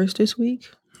flowers this week?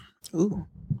 Ooh.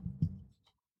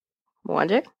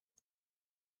 Wanda?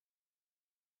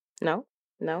 No,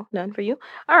 none for you.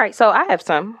 All right, so I have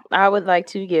some. I would like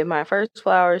to give my first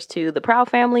flowers to the Proud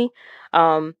Family.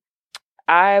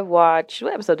 I watched,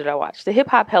 what episode did I watch? The Hip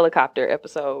Hop Helicopter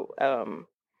episode.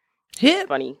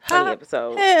 Funny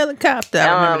episode. Helicopter.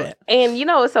 I remember that. And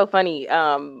it's so funny.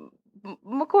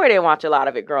 McCoy didn't watch a lot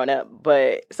of it growing up,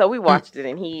 but so we watched it,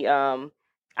 and he, I'm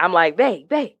like, babe,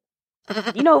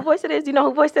 you know who voice it is? You know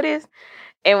who voice it is?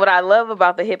 And what I love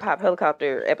about the Hip Hop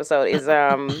Helicopter episode is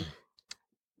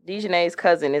Dejanay's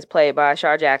cousin is played by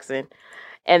Shar Jackson,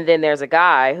 and then there's a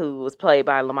guy who was played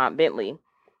by Lamont Bentley,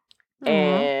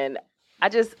 and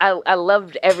I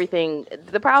loved everything.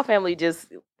 The Proud Family,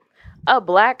 just a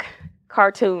black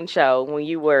cartoon show when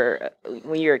you're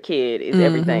a kid is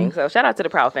everything. So shout out to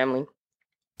the Proud Family.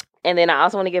 And then I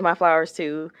also want to give my flowers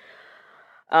to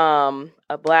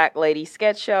a black lady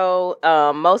sketch show,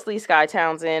 mostly Sky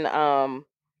Townsend,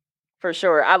 for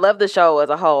sure. I love the show as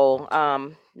a whole.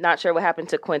 Not sure what happened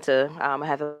to Quinta. I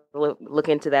have to look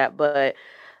into that, but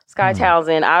Sky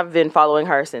Townsend, I've been following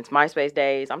her since MySpace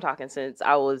days. I'm talking since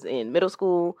I was in middle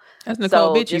school. That's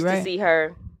Nicole Bitchie, just right? To see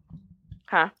her,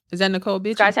 huh? Is that Nicole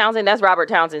Bitchie? Sky Townsend, that's Robert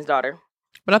Townsend's daughter.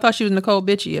 But I thought she was Nicole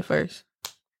Bitchie at first.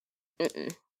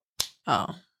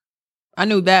 Oh, I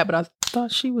knew that, but I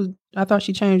thought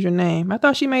she changed her name. I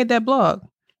thought she made that blog.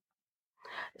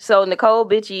 So Nicole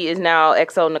Bitchie is now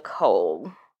XO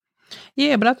Nicole.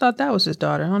 Yeah, but I thought that was his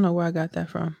daughter. I don't know where I got that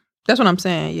from. That's what I'm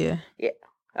saying. Yeah. Yeah.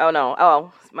 Oh no.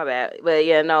 Oh, my bad. But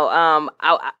yeah, no. I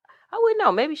wouldn't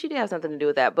know. Maybe she did have something to do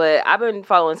with that. But I've been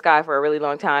following Sky for a really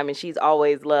long time, and she's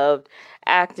always loved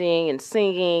acting and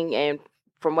singing. And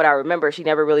from what I remember, she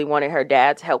never really wanted her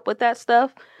dad's help with that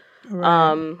stuff.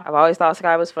 Right. I've always thought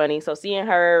Sky was funny. So seeing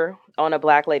her on a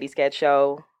black lady sketch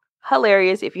show,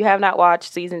 hilarious. If you have not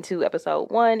watched season 2, episode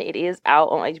 1, it is out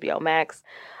on HBO Max.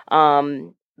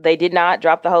 They did not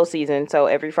drop the whole season, so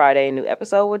every Friday a new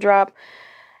episode would drop.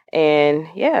 And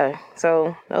yeah,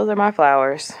 so those are my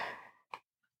flowers.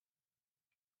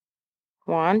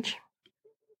 Wanj?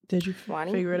 Did you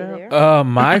figure it out?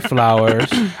 My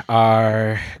flowers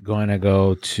are going to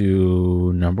go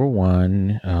to number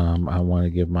 1. I want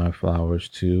to give my flowers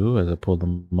to, as I pull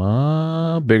them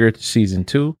up, Bigger season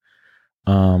 2.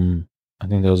 I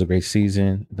think that was a great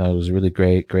season. That was a really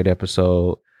great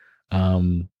episode.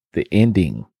 The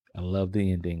ending, I love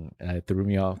the ending. Threw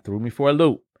me for a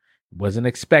loop. Wasn't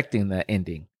expecting that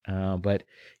ending. But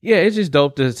yeah, it's just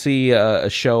dope to see a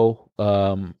show.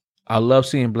 I love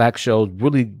seeing Black shows,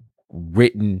 really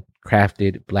written,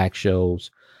 crafted Black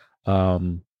shows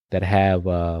that have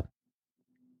good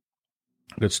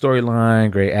storyline,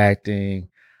 great acting.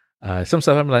 Some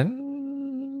stuff I'm like,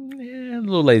 a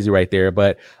little lazy right there.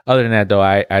 But other than that, though,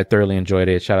 I thoroughly enjoyed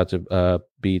it. Shout out to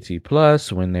BT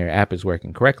Plus when their app is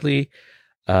working correctly.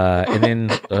 And then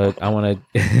I want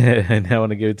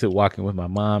to give it to walking with my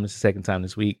mom. It's the second time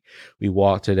this week we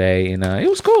walked today, and it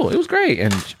was cool. It was great.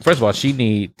 And first of all, she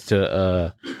needs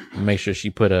to make sure she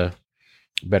put a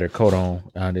better coat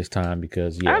on this time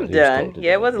because I'm done.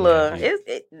 Yeah, it was a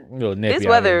little. This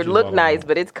weather looked nice,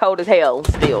 but it's cold as hell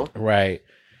still. Right.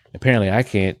 Apparently, I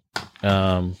can't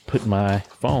put my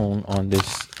phone on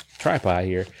this tripod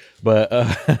here, but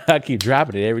I keep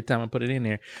dropping it every time I put it in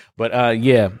there. But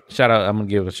yeah, shout out. I'm gonna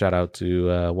give a shout out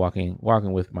to walking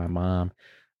with my mom.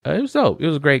 It was dope. It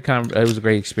was a great it was a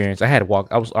great experience. I had to walk.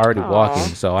 I was already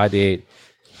walking, so I did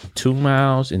 2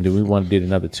 miles, and then we did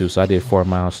another 2. So I did 4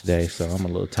 miles today. So I'm a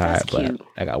little tired, but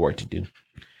I got work to do.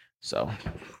 So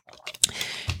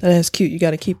that's cute. You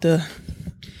got to keep the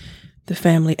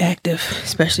family active,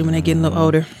 especially when they get a little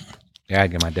older. Yeah, I gotta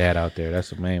get my dad out there. That's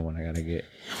the main one I gotta get.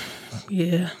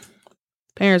 Yeah.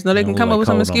 Parents know they can come up with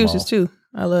some excuses too.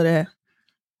 I love that.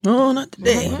 No, not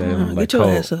today. Get your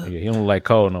ass up. Yeah, he don't like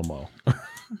cold no more.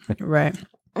 Right.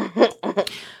 All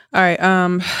right.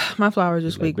 My flowers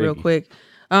this week, real quick.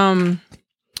 I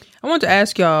want to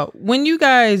ask y'all, when you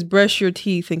guys brush your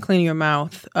teeth and clean your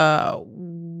mouth,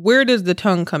 where does the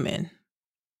tongue come in?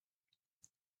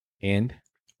 End.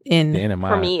 The end of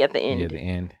mine. For me, at the end. Yeah, the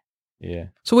end. Yeah.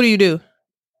 So what do you do?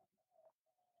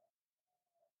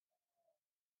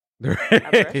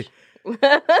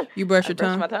 You brush your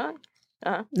tongue? My tongue.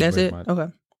 That's it? Okay.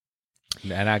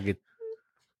 And I get...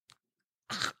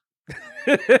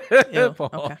 Ew,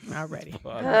 okay, I'm ready.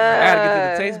 I gotta get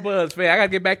to the taste buds, fam. I gotta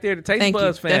get back there to taste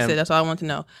buds, fam. That's it. That's all I want to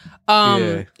know.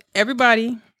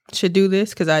 Everybody should do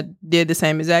this because I did the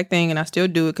same exact thing and I still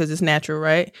do it because it's natural,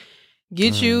 right?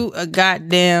 Get you a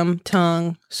goddamn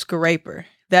tongue scraper.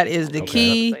 That is the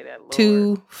key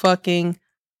to fucking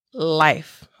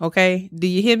life. Okay? Do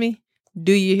you hear me?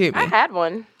 Do you hear me? I had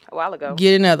one a while ago.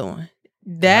 Get another one.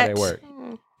 That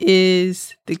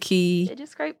is the key. It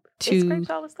just scrapes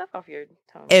all the stuff off your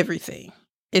tongue. Everything.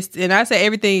 And I say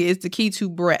everything is the key to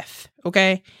breath.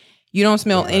 Okay? You don't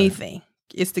smell anything.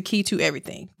 It's the key to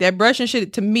everything. That brushing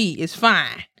shit to me is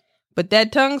fine. But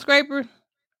that tongue scraper,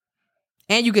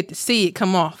 and you get to see it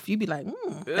come off. You be like,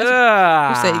 okay.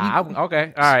 All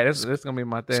right. This is going to be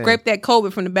my thing. Scrape that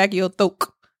COVID from the back of your throat.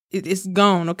 It's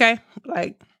gone, okay?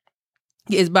 Like,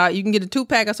 it's about, you can get a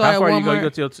 2-pack. I saw that one. You go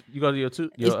to your two?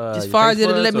 As far as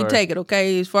it'll let me take it,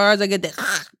 okay? As far as I get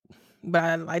that, but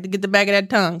I like to get the back of that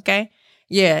tongue, okay?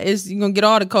 Yeah, you're going to get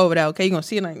all the COVID out, okay? You're going to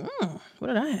see it like, what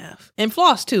did I have? And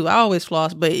floss, too. I always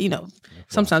floss, but,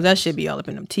 sometimes that shit be all up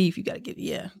in them teeth. You got to get,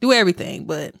 do everything,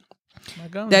 but...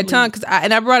 That tongue,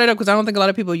 I brought it up because I don't think a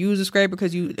lot of people use a scraper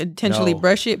because you intentionally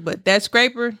brush it, but that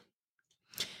scraper,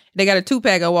 they got a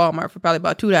 2-pack at Walmart for probably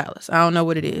about $2. I don't know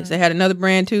what it is. They had another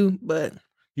brand too, but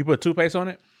you put toothpaste on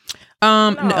it?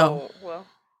 No. Well,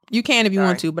 you can if you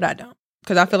want to, but I don't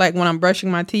because I feel like when I'm brushing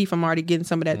my teeth, I'm already getting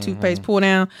some of that toothpaste pull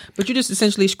down. But you're just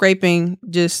essentially scraping.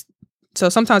 So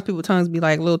sometimes people's tongues be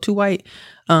like a little too white,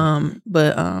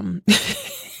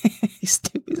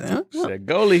 stupid. Huh? That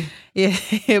goalie.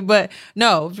 Yeah, but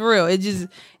no, for real. It just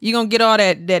you're gonna get all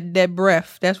that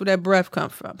breath. That's where that breath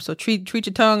comes from. So treat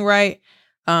your tongue right.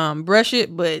 Brush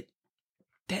it, but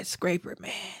that scraper,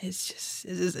 man,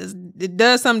 it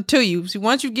does something to you. So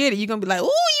once you get it, you're gonna be like, "Ooh,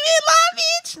 you in love,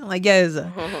 bitch!" I'm like, yeah, it's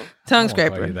a tongue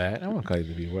scraper. Call you that. I won't call you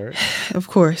the B word. Of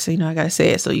course, I gotta say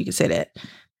it so you can say that.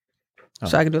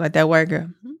 So I can do like that white girl.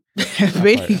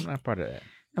 I'm not part of that.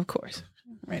 Of course.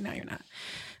 Right now you're not.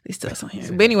 They still on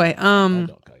here. But anyway,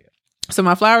 so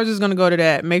my flowers is gonna go to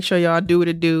that. Make sure y'all do what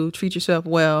it do. Treat yourself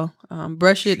well.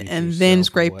 Brush it and then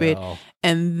scrape it,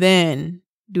 and then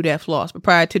do that floss. But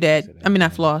prior to that,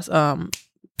 not floss.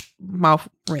 Mouth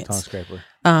rinse. Tongue scraper.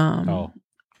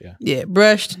 Yeah.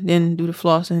 Brushed, then do the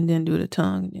floss, and then do the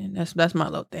tongue. And that's my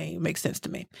little thing. It makes sense to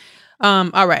me.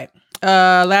 All right.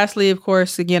 Lastly, of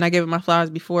course, again, I gave it my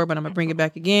flowers before, but I'm gonna bring it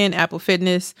back again. Apple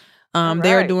Fitness.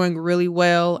 They are doing really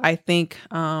well. I think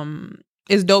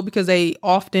it's dope because they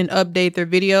often update their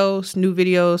videos. New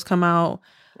videos come out.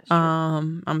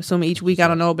 I'm assuming each week, I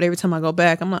don't know, but every time I go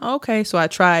back, I'm like, okay. So I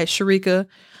tried Sharika.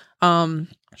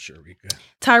 Sharika.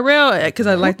 Tyrell, because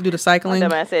I like to do the cycling.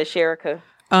 I said Sharika.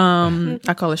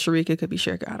 I call it Sharika. It could be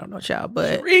Sharika. I don't know, child.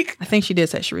 But I think she did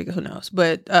say Sharika. Who knows?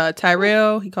 But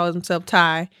Tyrell, he calls himself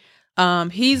Ty.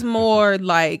 He's more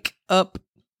like up,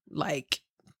 like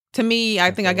to me.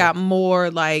 I think I got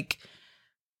more like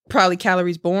probably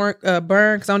calories burned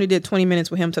because I only did 20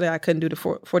 minutes with him today. I couldn't do the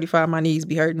 45. My knees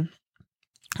be hurting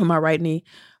on my right knee.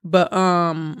 But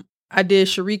I did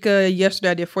Sharika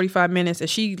yesterday. I did 45 minutes, and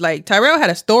she like Tyrell had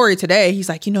a story today. He's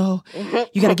like, you got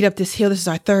to get up this hill. This is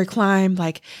our third climb.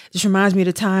 Like, this reminds me of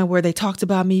the time where they talked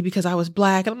about me because I was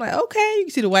black. And I'm like, okay. You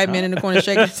can see the white man in the corner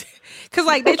shaking. Because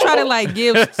like they try to like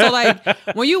give. So like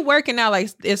when you working out, like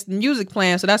it's music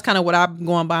playing. So that's kind of what I'm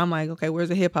going by. I'm like, okay, where's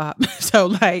the hip hop? So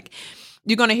like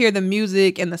you're going to hear the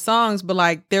music and the songs, but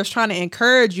like they're trying to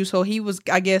encourage you. So he was,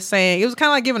 I guess, saying it was kind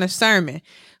of like giving a sermon.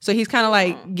 So he's kind of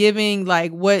like giving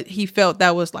like what he felt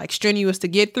that was like strenuous to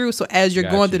get through. So as you're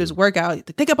going through this workout,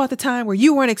 think about the time where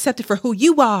you weren't accepted for who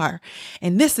you are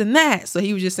and this and that. So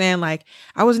he was just saying like,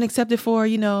 I wasn't accepted for,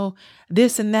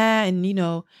 this and that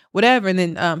and, whatever. And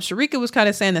then Sharika was kind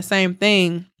of saying the same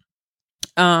thing.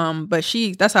 But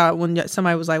that's how when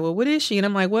somebody was like, well, what is she? And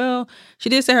I'm like, well, she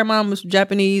did say her mom was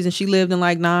Japanese and she lived in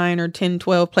like 9 or 10,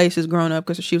 12 places growing up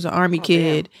because she was an army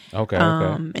kid. Okay.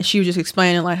 And she was just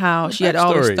explaining like how she had to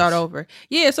always start over.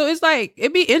 Yeah. So it's like,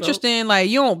 it'd be interesting. Like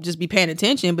you don't just be paying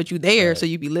attention, but you there. So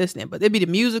you be listening, but it'd be the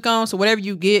music on. So whatever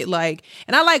you get, like,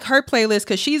 and I like her playlist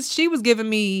because she was giving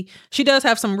me, she does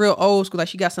have some real old school. Like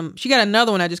she got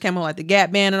another one that just came on like the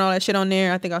Gap Band and all that shit on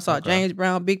there. I think I saw James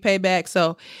Brown, Big Payback.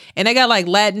 So, and they got like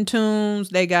Latin tunes.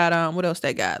 They got what else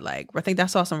they got? Like I think I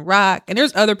saw some rock, and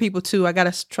there's other people too. I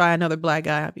gotta try another black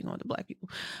guy. I'll be going to black people,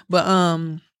 but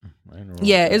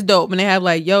yeah, it's dope. And they have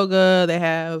like yoga. They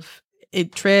have a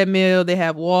treadmill. They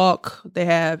have walk. They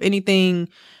have anything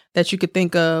that you could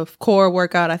think of. Core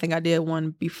workout. I think I did one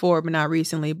before, but not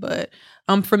recently. But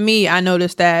for me, I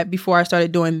noticed that before I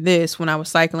started doing this, when I was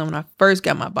cycling, when I first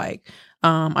got my bike.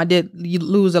 I did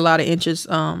lose a lot of inches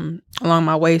along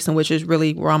my waist, and which is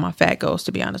really where all my fat goes,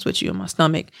 to be honest with you, in my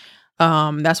stomach.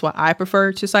 That's why I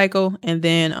prefer to cycle. And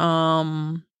then,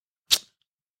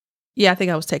 yeah, I think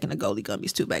I was taking the Goldie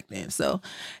gummies too back then. So,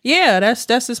 yeah, that's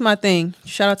just my thing.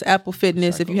 Shout out to Apple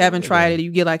Fitness. If you haven't tried it, you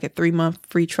get like a 3-month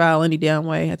free trial any damn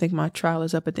way. I think my trial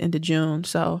is up at the end of June.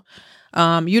 So,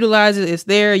 utilize it. It's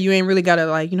there. You ain't really gotta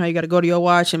like, you got to go to your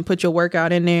watch and put your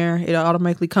workout in there. It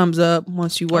automatically comes up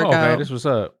once you work out. Okay, this was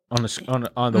up on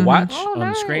the watch on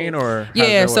the screen, or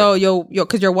yeah. So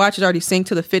because your watch is already synced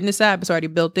to the fitness app, it's already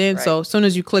built in. Right. So as soon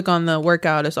as you click on the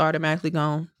workout, it's automatically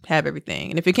gonna have everything.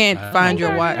 And if you can't find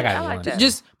your watch,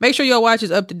 just make sure your watch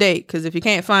is up to date. Because if you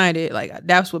can't find it, like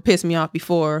that's what pissed me off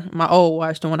before. My old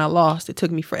watch, the one I lost, it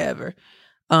took me forever.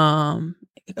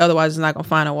 Otherwise, it's not gonna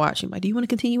find a watch. You're like, do you want to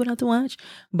continue without the watch?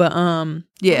 But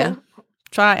yeah,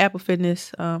 try Apple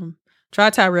Fitness. Try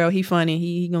Tyrell. He funny.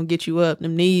 He gonna get you up.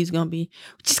 Them knees gonna be.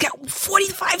 We just got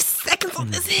 45 seconds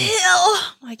on this hill.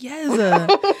 I'm like,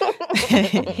 yes,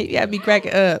 he got me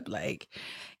cracking up, like.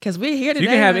 Because we're here today. You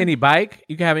can have any bike.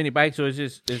 You can have any bike. So it's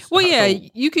just. Well, yeah,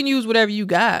 you can use whatever you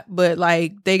got, but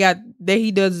like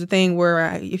he does the thing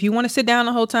where if you want to sit down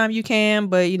the whole time, you can.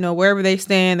 But wherever they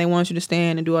stand, they want you to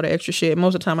stand and do all the extra shit.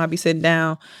 Most of the time, I'll be sitting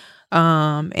down.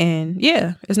 And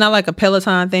yeah, it's not like a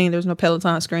Peloton thing. There's no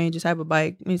Peloton screen. Just have a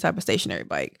bike, any type of stationary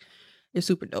bike. It's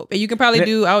super dope, and you can probably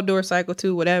do outdoor cycle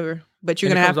too, whatever. But you're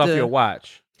gonna have to. It comes off your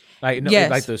watch. Like yes.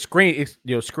 Like the screen,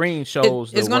 your screen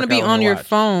shows. It's going to be on your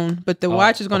phone, but the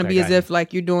watch is going to be as if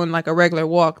like you're doing like a regular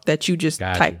walk that you just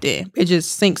typed in. It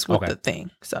just syncs with the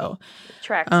thing. So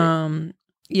tracks it.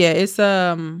 Yeah, it's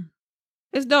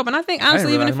dope, and I think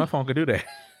honestly, even if my phone could do that.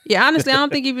 Yeah, honestly, I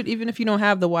don't think even if you don't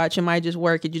have the watch, it might just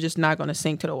work. You're just not going to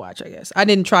sync to the watch, I guess. I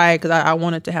didn't try it because I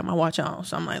wanted to have my watch on,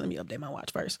 so I'm like, let me update my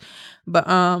watch first. But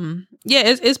yeah,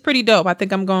 it's pretty dope. I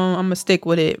think I'm gonna stick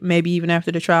with it, maybe even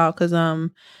after the trial, because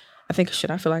I think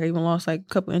I feel like I even lost like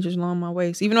a couple inches along my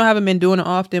waist, even though I haven't been doing it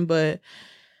often. But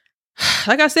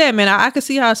like I said, man, I could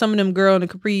see how some of them girls in the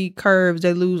Capri curves,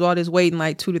 they lose all this weight in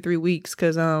like 2 to 3 weeks.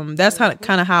 Cause that's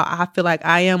kind of how I feel like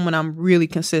I am when I'm really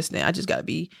consistent. I just got to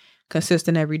be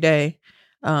consistent every day.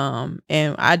 And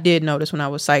I did notice when I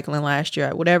was cycling last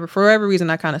year, for whatever reason,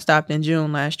 I kind of stopped in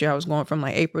June last year. I was going from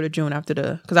like April to June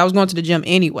cause I was going to the gym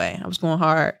anyway. I was going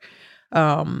hard.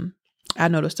 I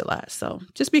noticed a lot. So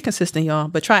just be consistent, y'all.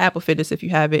 But try Apple Fitness if you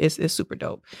have it. It's super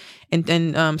dope. And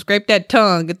then scrape that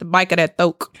tongue, get the bike of that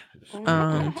throat. You're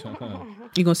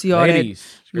gonna see all that. You're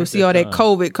gonna see all that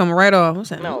COVID come right off.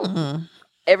 No.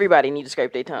 everybody need to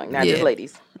scrape their tongue, not just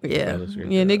ladies. Yeah,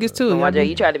 niggas too. YJ,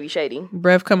 you try to be shady.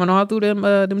 Breath coming all through them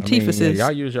teethuses.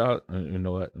 Y'all use y'all. You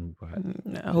know what?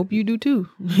 I hope you do too.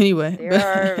 Anyway,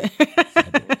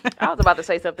 I was about to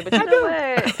say something, but you know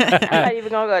what? I'm not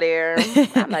even gonna go there.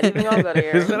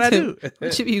 That's what I do.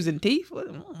 You should be using teeth.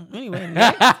 Anyway,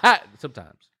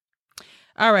 sometimes.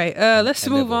 All right, let's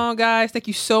move on, guys. Thank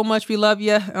you so much. We love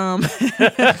you. So I'm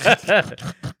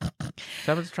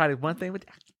gonna try this one thing with.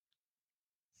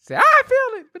 Say, I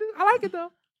feel it, but I like it though.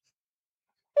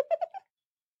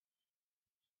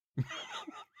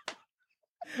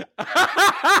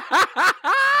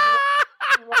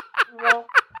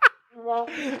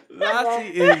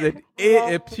 Lassie is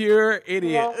a pure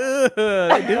idiot.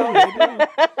 They do.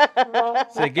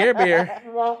 Say, Gare Bear.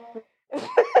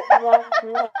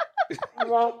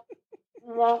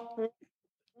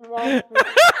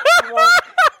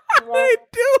 They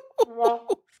do.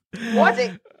 Watch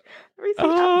it.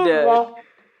 Oh.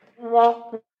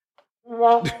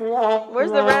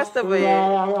 Where's the rest of it?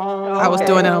 I was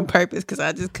doing it on purpose because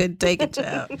I just couldn't take it,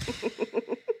 child.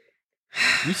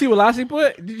 You see what Lassie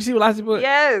put? Did you see what Lassie put?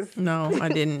 Yes. No, I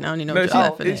didn't. I don't even know what you're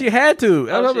laughing at. She had to.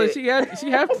 She had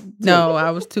to. No,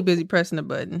 I was too busy pressing the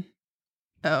button.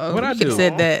 Oh, what I do?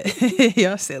 Said that.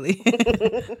 Y'all silly.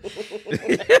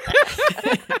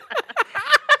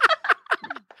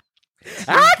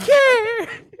 I care.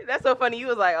 That's so funny. You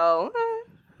was like, oh.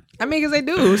 I mean, because they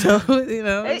do. So, you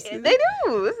know. They do.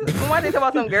 Why they talk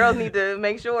about some girls need to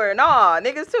make sure? Nah,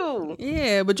 niggas too.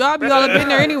 Yeah, but y'all be all up in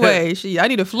there anyway. I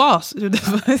need a floss. My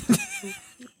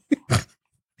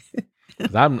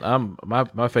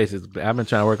face is. I've been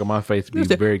trying to work on my face to be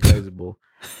very glazable.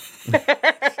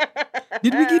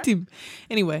 Did we get him?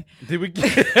 Anyway. Did we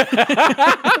get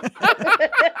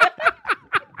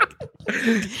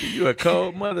You a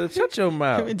cold mother. Shut your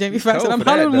mouth. Jamie Foxx said, I'm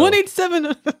hollering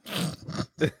 187.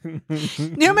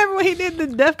 You remember when he did the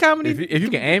deaf comedy? If you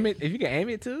can aim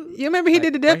it too. You remember he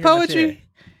did the deaf poetry?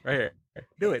 Right here.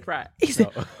 Do it. Try it. He said,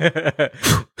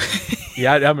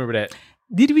 yeah, I remember that.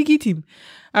 Did we get him?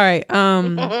 All right. Oh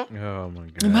my god.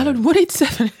 I'm hollering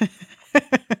 187.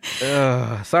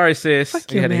 Sorry, sis.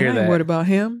 Fuck you had to hear that. What about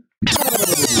him?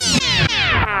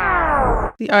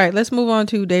 All right, let's move on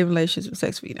to dating relationships with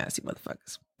sex for you nasty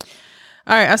motherfuckers.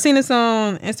 All right, I seen this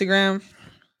on Instagram.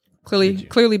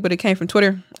 Clearly, but it came from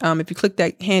Twitter. If you click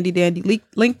that handy dandy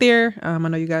link there, I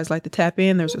know you guys like to tap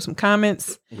in. There's some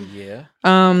comments. Yeah.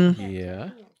 Yeah.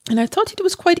 And I thought it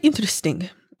was quite interesting.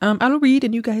 I'll read,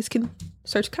 and you guys can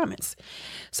search comments.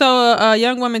 So a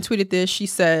young woman tweeted this. She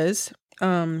says,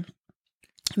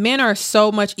 men are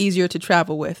so much easier to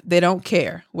travel with. They don't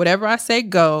care. Whatever I say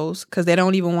goes because they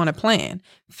don't even want to plan.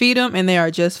 Feed them and they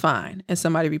are just fine. And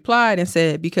somebody replied and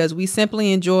said, because we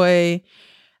simply enjoy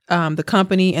the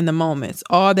company and the moments.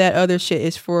 All that other shit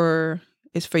is for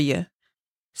you.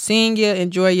 Seeing you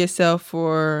enjoy yourself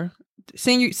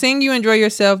seeing you enjoy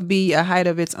yourself be a height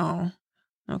of its own.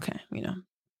 Okay,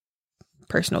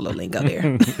 personal little lingo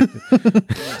there.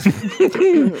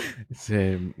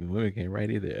 Said women can't write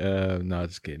either. No,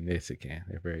 just kidding. Yes, it can.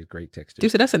 They're very great textures.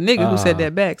 Dude, so that's a nigga who said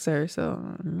that back, sir. So.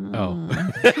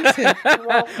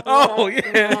 Oh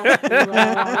yeah.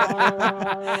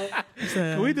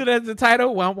 Can we do that as the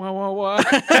title? Wah wah wah wah.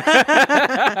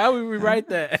 How would we write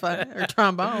that? Or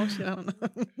trombone. I don't know.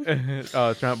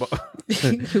 Oh, trombone.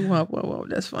 Wah wah wah.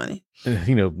 That's funny.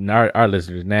 Our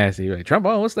listeners nasty. Like,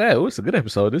 trombone, what's that? Oh, it's a good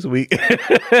episode this week.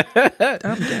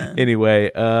 I'm done.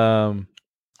 Anyway,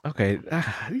 okay.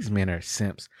 These men are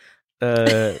simps.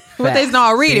 What they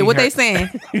not read it? What they saying?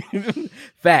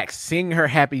 Facts. Seeing her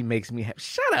happy makes me happy.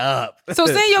 Shut up. So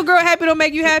seeing your girl happy don't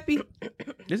make you happy?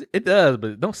 It does,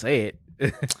 but don't say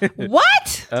it.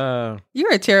 What?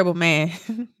 You're a terrible man.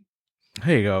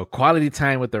 Here you go. Quality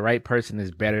time with the right person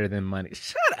is better than money.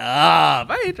 Shut up.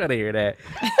 I ain't trying to hear that.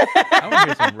 I want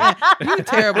to hear some You're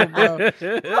terrible, bro.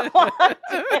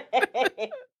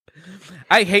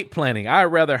 I hate planning. I'd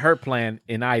rather her plan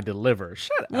and I deliver.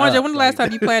 Shut up. Wanda, when the last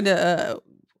time you planned let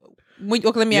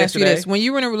me ask you this. When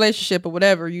you were in a relationship or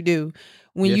whatever you do,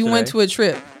 when you went to a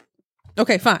trip,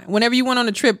 okay, fine. Whenever you went on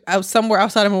a trip out somewhere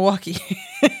outside of Milwaukee.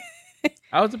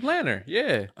 I was a planner.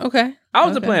 Yeah. Okay. I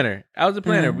was a planner.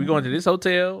 We going to this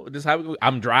hotel. This how we go.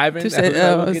 I'm driving.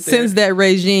 Since that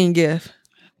regime gift.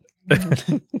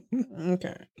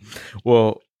 Okay.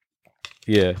 Well,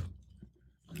 yeah.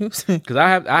 Because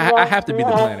I have to be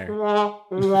the planner.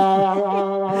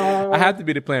 I have to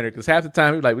be the planner because half the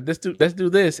time we're like, let's do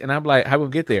this, and I'm like, how we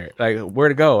get there? Like, where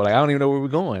to go? Like, I don't even know where we're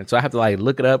going, so I have to like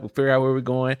look it up and figure out where we're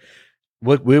going.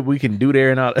 What we can do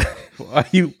there and all. Why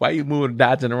you moving,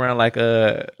 dodging around like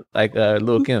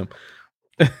Lil' Kim?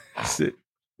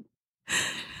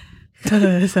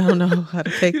 Cause I don't know how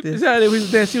to take this.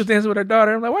 She was dancing with her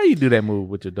daughter. I'm like, why you do that move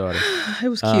with your daughter? It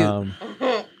was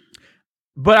cute.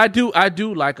 But I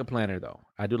do like a planner though.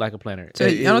 I do like a planner. So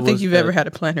I don't think you've ever had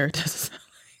a planner.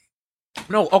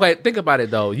 No, okay. Think about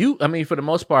it though. For the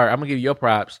most part, I'm gonna give you your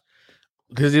props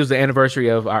because it was the anniversary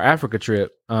of our Africa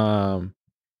trip.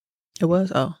 It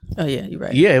was. Oh yeah, you're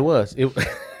right. Yeah, it was.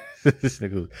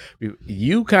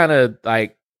 You kind of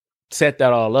like set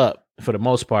that all up for the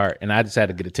most part, and I just had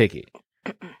to get a ticket.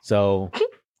 So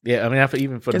yeah, I mean,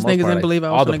 even for the most part, niggas didn't believe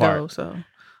I was gonna go. So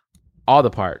all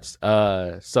the parts.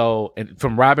 So and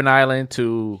from Robben Island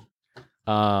to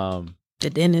the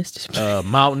dentist,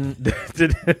 Mountain.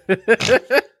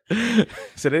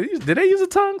 So did they use a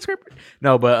tongue scraper?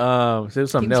 No, but so it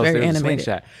was something else. It was a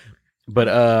slingshot.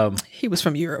 But he was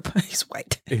from Europe. He's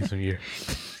white. He's from Europe.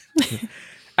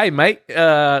 Hey, mate.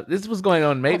 This is what's going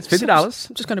on, mate. It's $50.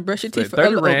 I'm just gonna brush your teeth for a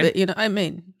little bit. You know, I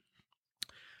mean,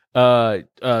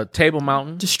 Table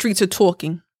Mountain. The streets are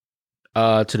talking.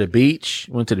 To the beach.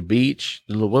 Went to the beach.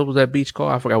 What was that beach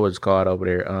called? I forgot what it's called over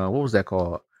there. What was that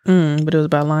called? But it was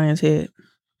by Lion's Head.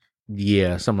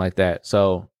 Yeah, something like that.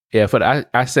 So yeah,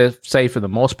 I say for the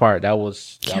most part that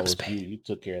was you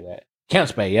took care of that.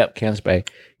 Camps Bay, yep, Camps Bay.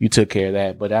 You took care of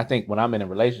that. But I think when I'm in a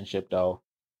relationship though,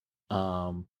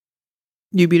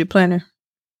 you be the planner.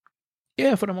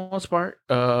 Yeah, for the most part.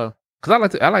 Because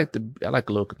I like a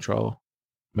little control,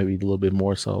 maybe a little bit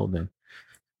more so than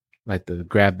like to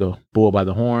grab the bull by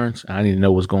the horns. I need to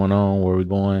know what's going on, where we're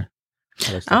going.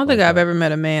 I don't think I've ever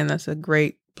met a man that's a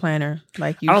great planner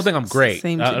like you. I don't think I'm great.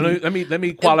 Let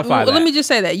me qualify that. Let me just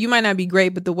say that you might not be great,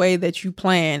 but the way that you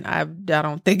plan, I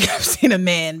don't think I've seen a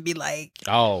man be like,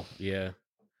 oh yeah.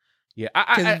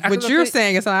 Yeah, what you're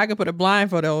saying is I could put a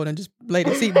blindfold on and just lay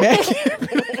the seat back.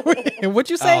 And what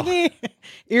you say again?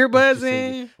 Earbuds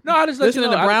in? No, I just listen to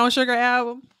the Brown Sugar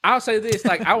album. I'll say this,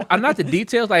 like I'm not the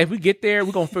details. Like if we get there,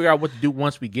 we're gonna figure out what to do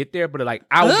once we get there. But like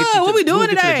I will get you what we doing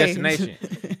today? To the destination.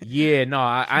 Yeah, no,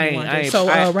 I ain't.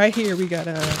 So right here we got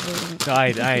no,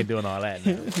 I ain't doing all that.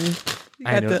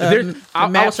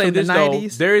 I'll say this though.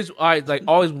 There is like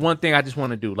always one thing I just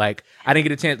want to do. Like I didn't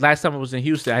get a chance. Last time I was in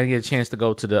Houston, I didn't get a chance to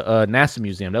go to the NASA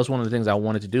museum. That was one of the things I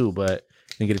wanted to do, but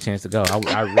didn't get a chance to go.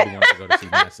 I really wanted to go to see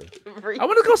NASA. I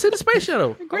want to go see the space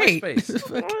shuttle. Great. I want to see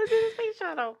the space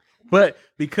shuttle. But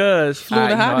because flew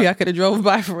the hobby, I could have drove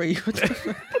by for you.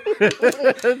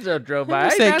 Drove by. I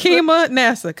said Kima,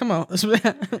 NASA. Come on.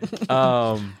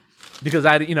 Because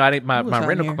I didn't my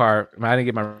rental car. I didn't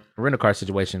get my rental car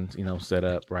situation, set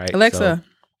up right. Alexa,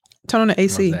 turn on the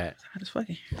AC. Just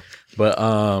fucking. But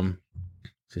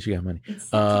so she got money.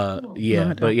 Yeah,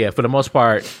 no, but yeah, for the most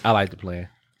part, I like to plan.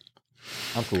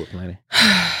 I'm cool with planning.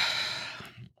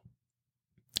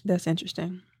 That's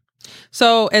interesting.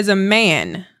 So, as a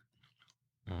man,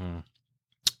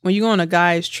 when you go on a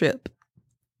guy's trip,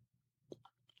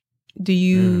 do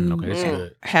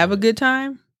you have a good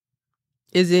time?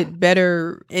 Is it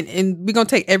better? And we're going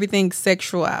to take everything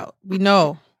sexual out. We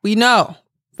know.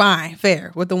 Fine,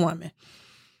 fair with the woman.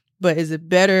 But is it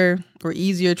better or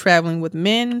easier traveling with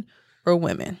men or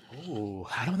women? Ooh,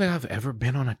 I don't think I've ever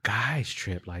been on a guy's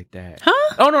trip like that.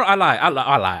 Huh? Oh no, I lie.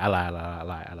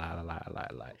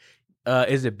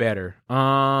 Is it better?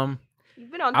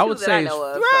 You've been on two that I know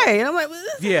of. Right. So. I'm like,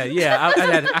 yeah.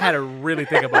 I had to really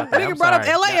think about that. Nigga brought up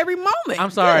LA every moment.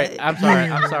 I'm sorry,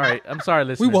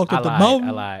 listeners. We walked up the mountain.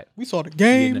 I lied. We saw the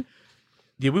game.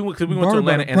 Yeah, we went to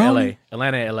Atlanta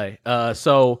and LA.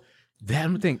 So that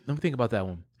let me think about that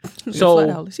one.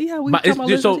 So see how we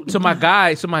my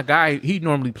guy, he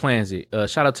normally plans it.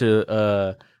 Shout out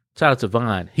to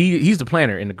Vaughn. He's the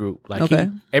planner in the group. Like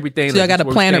everything. So I got a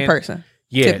planner person.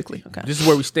 Yeah, typically. Okay. This is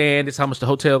where we stand. This is how much the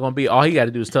hotel gonna be. All he got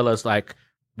to do is tell us like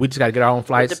we just got to get our own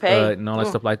flights and all that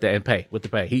stuff like that and pay with the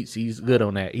pay. He's good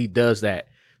on that. He does that.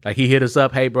 Like he hit us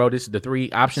up. Hey, bro, this is the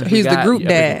 3 options. So he's the group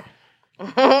dad.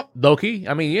 Low-key.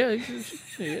 I mean, yeah.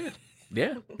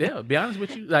 Be honest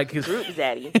with you, like his group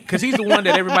daddy, because he's the one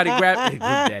that everybody grabbed. Group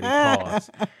daddy, pause.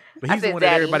 But he's the one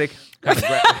that everybody kind of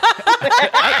grabbed.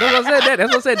 That's what I said.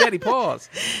 That's what I said. Daddy, pause.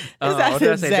 Or did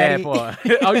I say dad, pause?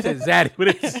 Oh, you said Zaddy.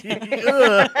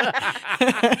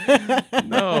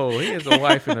 No, he has a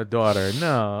wife and a daughter.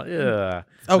 No, yeah.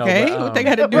 Okay, no, what they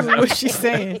got to do with what she's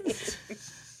saying?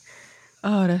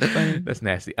 Oh, that's funny. That's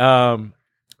nasty.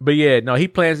 But yeah, no, he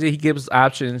plans it. He gives us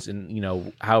options,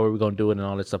 and how are we gonna do it, and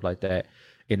all that stuff like that.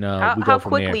 And we go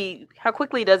from there. How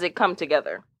quickly does it come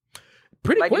together?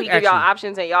 Pretty quick. Like we give y'all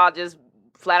options, and y'all just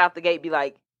flat out the gate be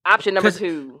like, option number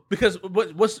 2. Because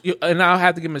what's and I'll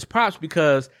have to give him his props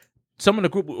because some of the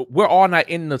group, we're all not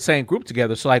in the same group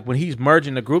together. So like when he's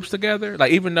merging the groups together,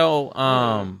 like even though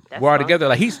we're all together,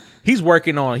 like he's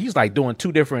working on, he's like doing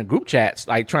 2 different group chats,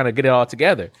 like trying to get it all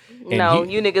together.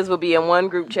 And you niggas will be in one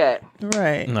group chat.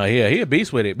 Right. No, yeah, he a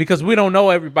beast with it because we don't know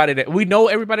everybody we know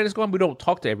everybody that's going. We don't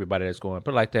talk to everybody that's going.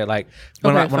 Put it like that. Like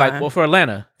when for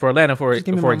Atlanta, for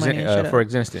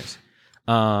existence,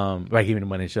 like give me the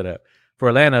money. Shut up. For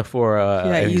Atlanta, for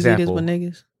an example, with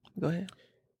niggas. Go ahead.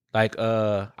 Like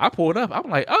I pulled up.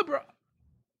 I'm like, oh, bro.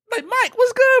 Like, Mike,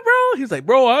 what's good, bro? He's like,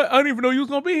 bro, I didn't even know you was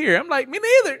gonna be here. I'm like, me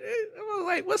neither. I was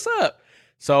like, what's up?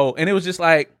 So, and it was just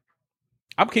like,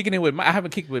 I'm kicking it with Mike. I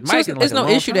haven't kicked with Mike. So it's no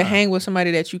issue to hang with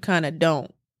somebody that you kind of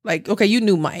don't. Like, okay, you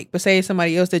knew Mike, but say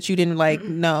somebody else that you didn't like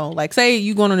know. Like, say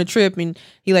you going on a trip and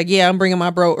he like, yeah, I'm bringing my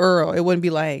bro Earl. It wouldn't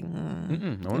be like,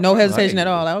 no hesitation at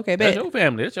all. Like, okay, bet. That's your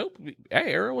family. That's your,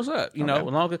 hey, Earl, what's up? You know,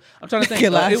 I'm trying to think.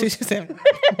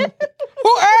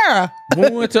 Who Earl?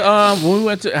 When we went to,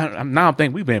 now I'm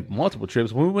thinking we've been multiple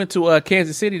trips. When we went to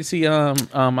Kansas City to see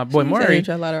my boy Murray.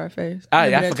 A lot of our face.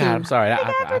 I forgot. I'm sorry.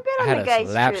 I had a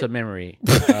lapse of memory.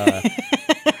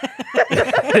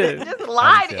 Just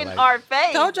lied in our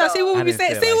face. Told y'all, see what we be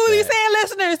saying. See what we be saying,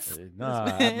 listeners. This is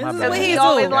what he's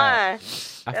always lying.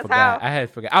 I forgot. I had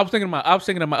forgot. I was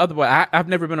thinking of my other boy. I've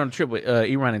never been on a trip with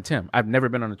Iran and Tim. I've never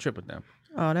been on a trip with them.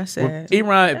 Oh, that's sad.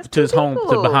 Iran to his home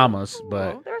to Bahamas,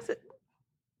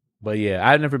 but yeah,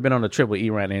 I've never been on a trip with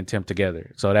Iran and Tim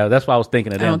together. So that's why I was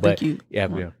thinking of them. But Go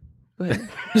ahead.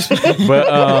 But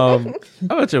I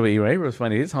went to with Iran. It was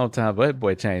funny. His hometown, but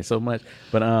boy changed so much.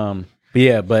 But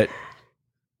yeah, but.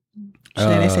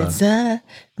 They said,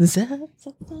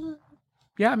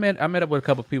 yeah, I met up with a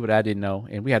couple of people that I didn't know,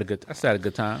 and I still had a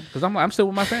good time because I'm still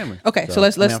with my family. Okay, so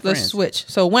let's switch.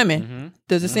 So women,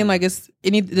 does it seem like does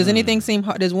anything seem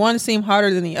hard? Does one seem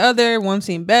harder than the other? One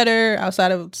seem better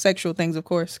outside of sexual things, of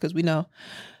course, because we know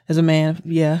as a man,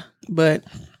 yeah. But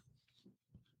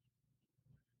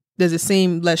does it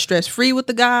seem less stress free with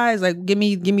the guys? Like, give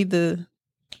me the.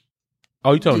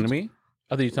 Oh, you talking to me?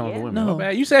 I thought you were talking about women. No. My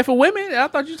bad. You said for women? I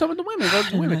thought you were talking about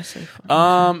the women.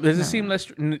 Does it seem less?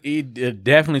 It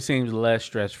definitely seems less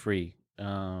stress free.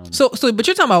 So, but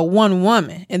you're talking about one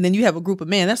woman, and then you have a group of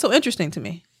men. That's so interesting to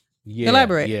me. Yeah,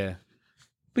 elaborate. Yeah,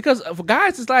 because for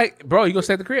guys, it's like, bro, you gonna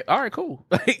stay at the crib? All right, cool.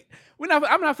 Like,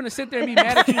 I'm not gonna sit there and be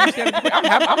mad at you.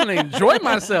 I'm gonna enjoy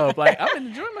myself. Like, I'm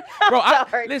enjoying bro.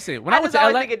 Listen, when I went to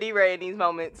LA, think of D-Ray in these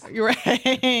moments. You're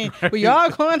right. We all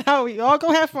going out. We all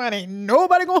gonna have fun. Ain't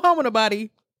nobody going home with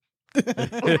nobody.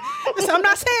 I'm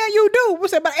not saying you do. We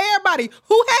said, but everybody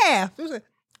who have. The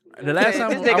last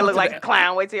time this nigga look like a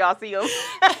clown. Wait till y'all see him.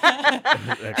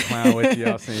 Clown. Wait till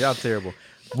y'all see him. Y'all terrible.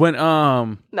 When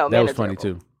that was funny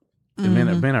too. The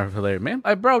men are hilarious, man.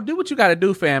 Like, bro, do what you got to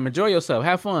do, fam. Enjoy yourself,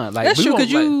 have fun. Like, that's true,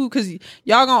 because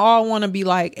y'all gonna all want to be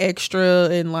like extra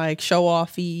and like show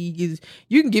offy.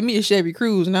 You can give me a Chevy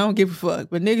Cruze and I don't give a fuck,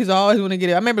 but niggas always want to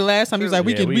get it. I remember last time he was like,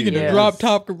 we can a drop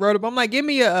top convertible. I'm like, give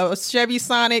me a Chevy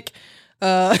Sonic.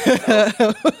 I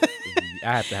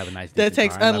have to have a nice that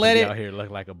takes car. unleaded. Out here look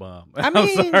like a bum. I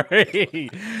mean, I'm sorry.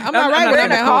 I'm not right with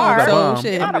that car. So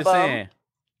shit. I'm just saying.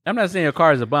 I'm not saying your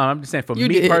car is a bum. I'm just saying for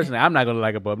me personally, I'm not gonna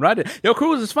like a bum. Your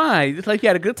cruise is fine. It's like you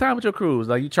had a good time with your cruise.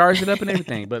 Like you charged it up and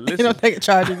everything. But listen, you don't take a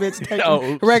charge, bitch. Take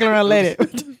regular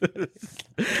unleaded.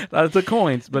 That's the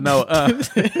coins, but no.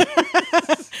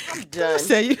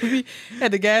 Say you be at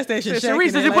the gas station.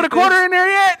 Sharice, did you put a quarter in there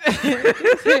yet?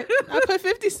 I put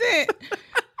 50 cents.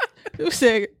 You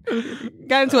said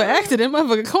got into an accident.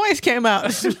 Motherfucking coins came out.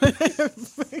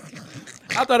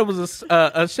 I thought it was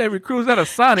a Chevy Cruze, not a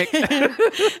Sonic.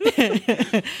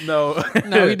 No,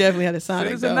 we definitely had a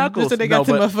Sonic. Just so they got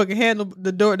the motherfucking handle,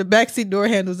 the backseat door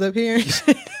handles up here.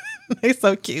 It's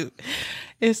so cute.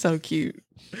 It's so cute.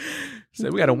 So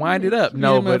we got to wind it up.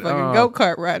 No, but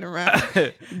go-kart riding around.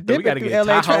 We got to get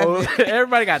LA Tahoes.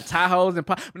 Everybody got Tahoes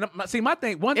and see my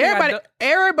thing.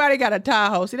 Everybody got a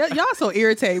Tahoe. See that y'all so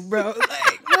irritated, bro.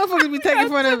 Like, motherfuckers be taking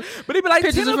front of. But he be like,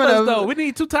 pictures in front of though. We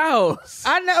need 2 Tahoes.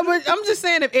 I know, but I'm just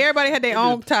saying if everybody had their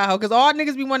own Tahoe, because all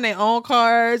niggas be wanting their own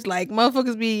cars. Like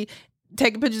motherfuckers be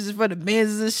taking pictures in front of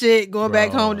Benzes and shit, going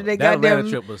back home to their goddamn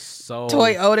trip was so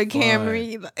Toyota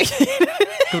Camry.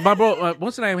 Because my bro,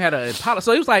 what's the name, had an Impala.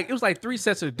 So it was like 3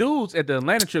 sets of dudes at the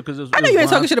Atlanta trip. Because I know you ain't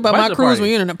talking shit about my cruise when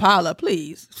you're in an Impala,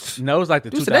 please. No, it was like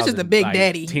the 2000. That's just the big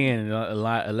daddy. 10 and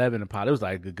 11 Impala. It was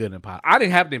like a good Impala. I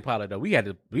didn't have the Impala though. We had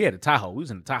the Tahoe. We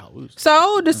was in the Tahoe.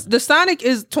 So the Sonic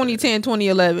is 2010,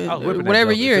 2011,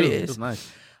 whatever year it is. It was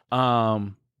nice.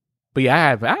 But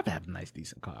yeah, I have a nice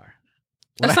decent car.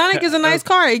 A Sonic is a nice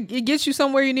car. It gets you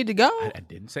somewhere you need to go. I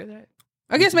didn't say that.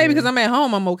 I guess maybe because I'm at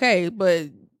home, I'm okay. But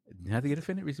You have to get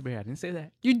offended, Reese Bear. I didn't say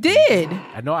that. You did.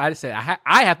 I know. I just said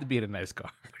I have to be in a nice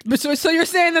car. But so you're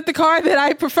saying that the car that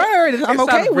I prefer, I'm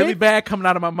okay with. Really bad coming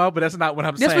out of my mouth, but that's not what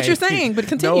I'm saying. That's what you're saying. But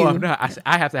continue. No, I'm not.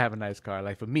 I have to have a nice car.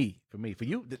 Like for me, for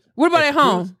you. What about at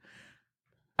home?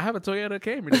 I have a Toyota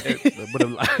Camry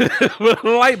with a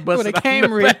light busted. With a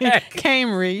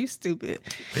Camry, you stupid.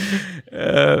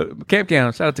 Camp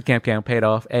Cow, shout out to Camp Cow, paid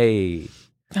off. Hey,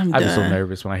 I'm just so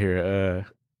nervous when I hear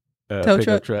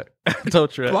tow truck. Tow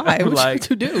truck. Why? What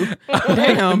you do?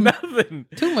 Damn, nothing.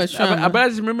 Too much trauma. But I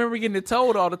just remember getting it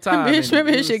towed all the time. I just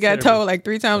remember his shit got towed like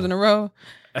 3 times in a row.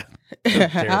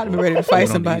 I'd be ready to fight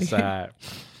somebody. They're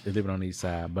living on the east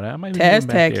side, but I might be Task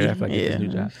back tacky. there after I get this new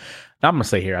job. I'm gonna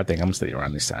stay here. I think I'm gonna stay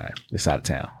around this side of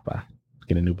town. Bye.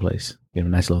 Get a new place. Get a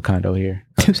nice little condo here.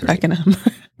 I can.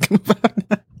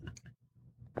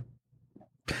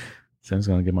 So I'm just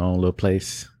gonna get my own little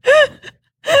place.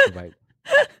 Like,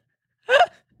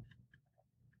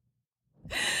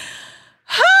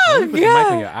 oh put the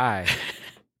mic in your eye.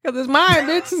 Cause it's mine,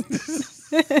 bitch.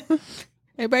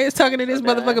 Everybody's talking to this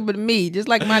motherfucker but me, just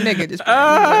like my nigga. Just go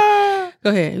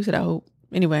ahead. Who said I hope?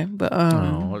 Anyway, but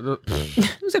who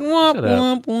said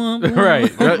womp womp?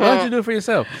 Right. Why don't you do it for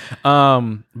yourself?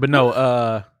 But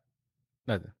no,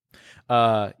 nothing.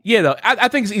 Yeah, though I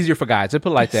think it's easier for guys to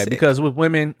put it like that because with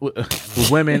women,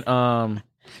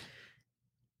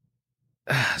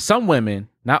 some women,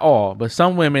 not all, but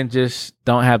some women just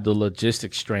don't have the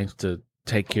logistic strength to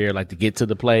take care, like to get to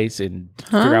the place and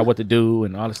figure out what to do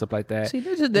and all the stuff like that. See,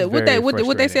 this is what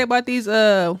they say about these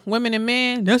women and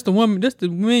men. That's the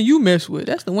men you mess with.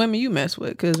 That's the women you mess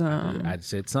with. Cause I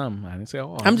said some. I didn't say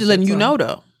all. I'm just letting you know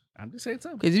though. I'm just saying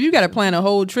something. Because if you got to plan a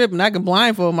whole trip and I can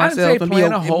blindfold myself and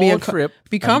plan a whole trip,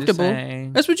 be comfortable.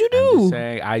 That's what you do. I'm just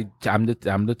saying,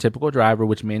 I'm the typical driver,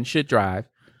 which men should drive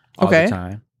all the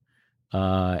time.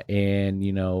 And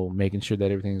making sure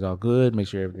that everything's all good, make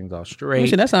sure everything's all straight.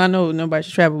 Listen, that's how I know nobody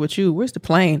should travel with you. Where's the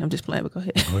plane? I'm just playing, but go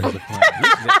ahead. Where's the plane?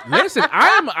 Listen,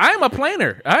 I am a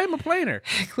planner.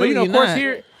 But of course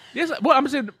here. Yes, well, I'm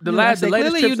saying the latest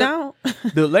trips. You don't.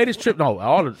 The latest trip, no,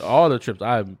 all the trips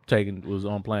I've taken was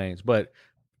on planes. But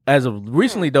as of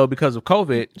recently, though, because of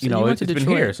COVID, it's been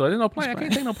here, so there's no plane. I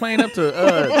can't take no plane up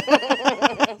to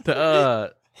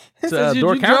you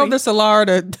Door County. Drove the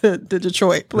Solara to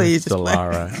Detroit, please.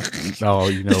 Solara. Oh,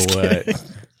 you know what?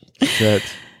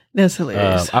 That's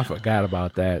hilarious. I forgot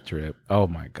about that trip. Oh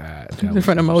my god! In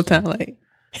front of Motown Lake.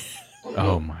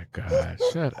 Oh my god!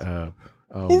 Shut up.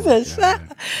 Oh, he said, "Shut up."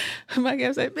 My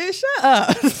guy said, "Bitch, shut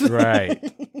up." Right.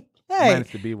 Hey. Minus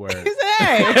the B word. He said,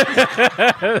 "Hey."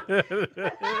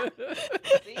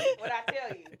 See what I tell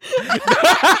you?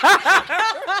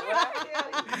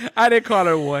 I didn't call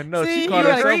her one. No, she called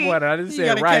her someone. I didn't say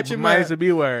it right, but minus the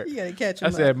B word. You gotta catch him. I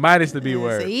said minus the B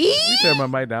word. You turn my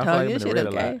mic down. I feel like I'm in the red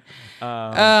a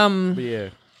lot. But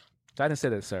yeah. I didn't say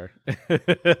that, sir.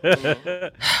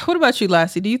 What about you,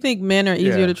 Lassie? Do you think men are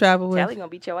easier to travel with? Callie gonna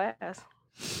beat your ass.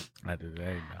 I do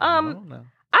that. I don't know.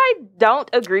 I don't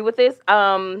agree with this.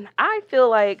 I feel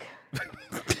like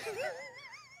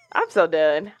I'm so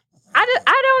done. I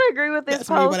don't agree with this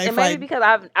post, and maybe because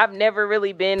I've never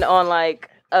really been on like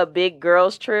a big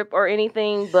girls trip or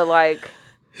anything, but like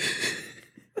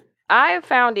I have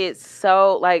found it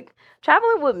so like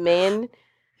traveling with men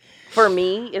for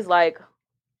me is like,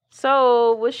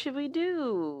 so what should we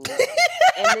do?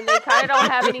 And then they kind of don't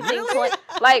have anything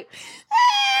like.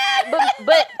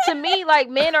 But to me, like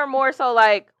men are more so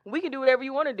like we can do whatever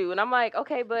you want to do, and I'm like,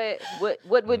 okay, but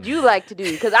what would you like to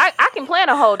do? Because I can plan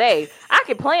a whole day. I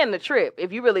can plan the trip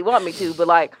if you really want me to, but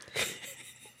like,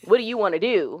 what do you want to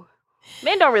do?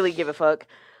 Men don't really give a fuck.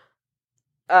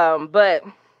 But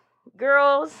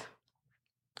girls,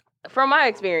 from my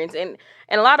experience, and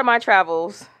a lot of my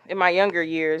travels in my younger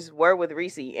years were with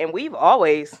Reese, and we've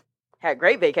always had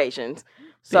great vacations.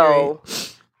 So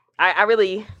I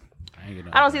really.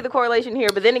 I don't see the correlation here,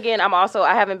 but then again, I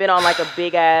haven't been on like a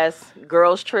big ass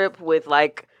girls trip with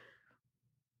like,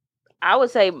 I would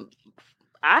say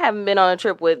I haven't been on a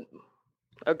trip with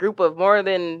a group of more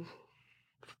than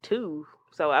 2.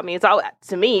 So, I mean,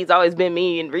 to me, it's always been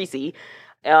me and Reese,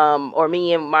 or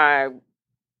me and my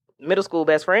middle school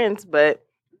best friends, but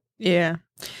yeah,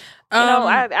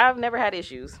 I've never had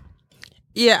issues.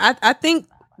 Yeah. I think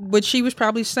what she was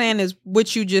probably saying is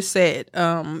what you just said.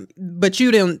 But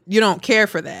you don't care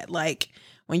for that. Like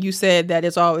when you said that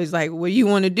it's always like, what do you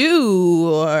want to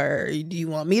do? Or do you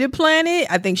want me to plan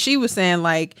it? I think she was saying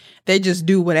like, they just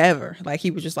do whatever. Like he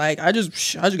was just like, I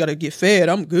just got to get fed.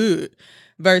 I'm good.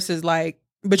 Versus like,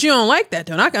 but you don't like that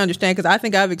though. And I can understand because I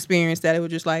think I've experienced that. It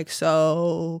was just like,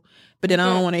 so, but then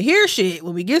I don't want to hear shit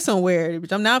when we get somewhere.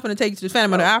 I'm now going to take you to the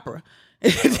Phantom of the Opera.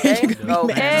 Phantom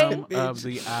of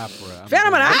the Opera.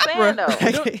 Phantom of the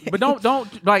Opera. But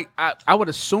don't like. I would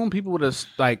assume people would have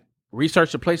like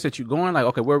researched the place that you're going. Like,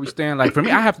 okay, where we staying? Like for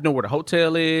me, I have to know where the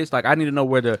hotel is. Like, I need to know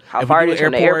where how far it is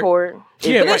from the airport.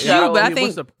 Yeah, that's you. But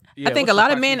I think a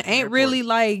lot of men ain't really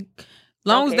like.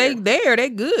 Long as they there,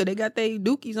 they good. They got their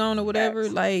dookies on or whatever.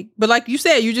 Like, but like you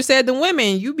said, you just said the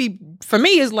women. For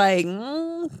me, it's like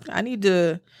I need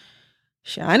to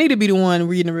be the one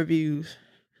reading the reviews.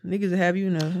 Niggas have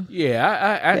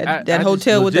Yeah, that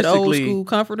hotel with that old school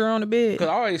comforter on the bed. Because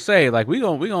I always say like we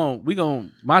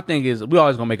gon' my thing is we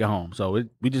always gonna make it home. So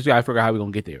we just gotta figure out how we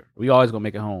gonna get there. We always gonna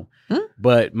make it home.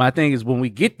 But my thing is when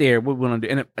we get there, what we're gonna do.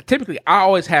 And typically, I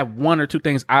always have one or two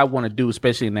things I want to do,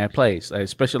 especially in that place.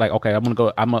 Especially like, okay, I'm gonna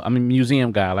go. I'm a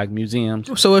museum guy. I like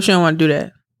museums. So if she don't want to do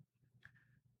that.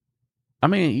 I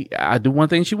mean, I do one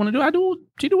thing she want to do.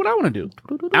 She do what I want to do.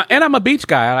 And I'm a beach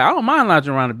guy. I don't mind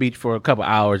lounging around the beach for a couple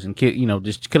hours and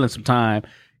just killing some time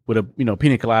with a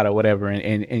pina colada or whatever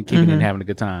and keeping it and having a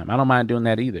good time. I don't mind doing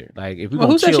that either. Like if we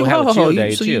gonna chill, have a chill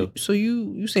day, chill. So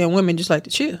you saying women just like to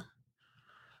chill?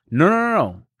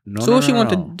 No. So if she want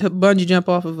to bungee jump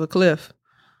off of a cliff?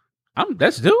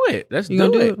 Let's do it. Let's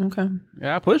do it. Okay.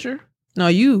 Yeah, I push her. No,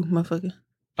 you motherfucker.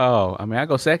 Oh, I mean, I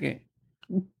go second.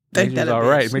 Make sure it's all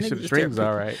right. Make sure the string's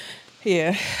all right.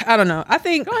 Yeah, I don't know. I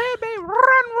think. Go ahead, babe. Run.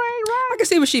 I can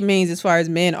see what she means as far as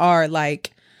men are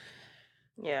like.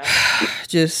 Yeah.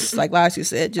 Just like Lassie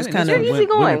said, just kind of easy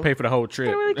going. Women pay for the whole trip.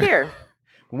 I don't really care.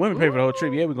 When women pay for the whole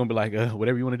trip, yeah, we're gonna be like,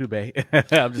 whatever you want to do, babe.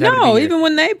 No, even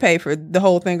when they pay for the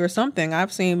whole thing or something,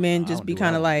 I've seen men just be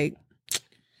kind of like,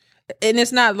 and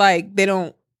it's not like they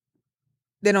don't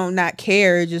not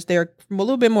care. Just they're a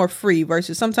little bit more free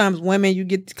versus sometimes women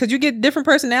because you get different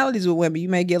personalities with women. You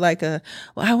may get like I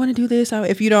want to do this.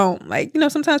 If you don't like,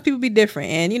 sometimes people be different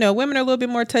and, women are a little bit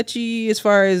more touchy as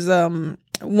far as,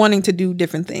 wanting to do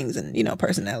different things and,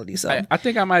 personality. So I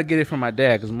think I might get it from my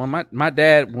dad. Cause my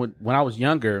dad, when I was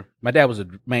younger, my dad was a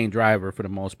main driver for the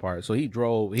most part. So he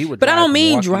would, but I don't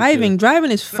mean driving. Driving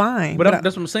is fine. But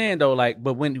that's what I'm saying though. Like,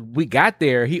 but when we got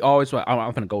there, he always went, I'm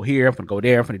going to go here. I'm going to go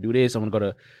there. I'm going to do this. I'm going to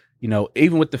go to,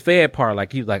 even with the Fed part,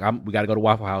 like he's like, we got to go to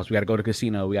Waffle House. We got to go to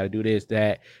casino. We got to do this,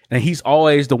 that. And he's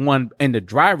always the one in the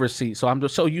driver's seat. So I'm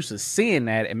just so used to seeing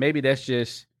that. And maybe that's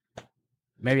just,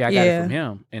 maybe I got it from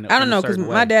him. I don't know, because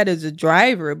my dad is a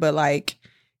driver, but like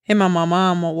him and my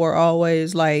mom were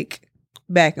always like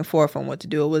back and forth on what to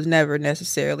do. It was never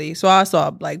necessarily. So I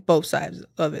saw like both sides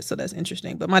of it. So that's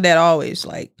interesting. But my dad always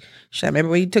like, I remember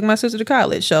when he took my sister to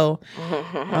college. So,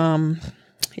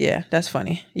 yeah, that's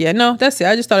funny. Yeah, no, that's it.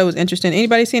 I just thought it was interesting.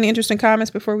 Anybody see any interesting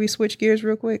comments before we switch gears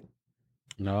real quick?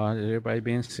 No, everybody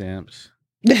being simps.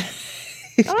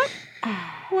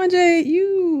 Well, Jay,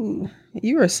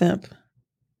 you're a simp.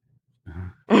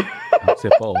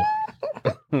 Simple.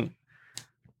 I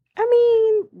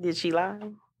mean, did she lie?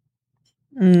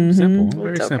 Mm-hmm. Simple.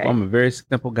 Very simple. I'm a very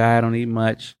simple guy. I don't eat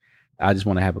much. I just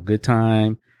want to have a good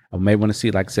time. I may want to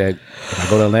see, like I said, if I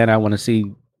go to Atlanta, I want to see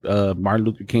Martin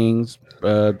Luther King's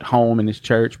home in his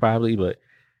church, probably. But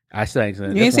I still ain't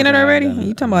seen it. You ain't seen it already?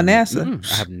 You talking about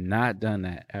NASA? I have not done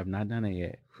that. I have not done it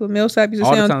yet. Who Millsap used to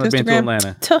all say the on time I've been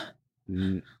to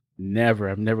Instagram? Never.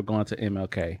 I've never gone to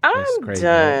MLK. I'm crazy,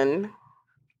 done. Right?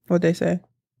 What'd they say?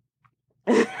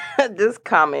 This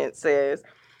comment says,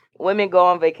 women go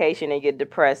on vacation and get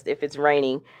depressed if it's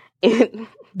raining.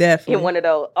 Definitely.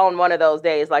 On one of those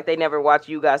days, like they never watch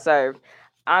You Got Served.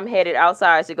 I'm headed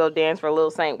outside to go dance for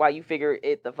Lil Saint while you figure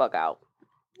it the fuck out.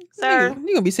 Sir,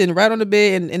 you're gonna be sitting right on the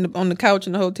bed and on the couch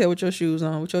in the hotel with your shoes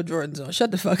on, with your Jordans on.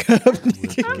 Shut the fuck up.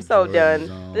 I'm so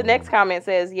done. The next comment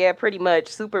says, yeah, pretty much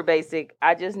super basic.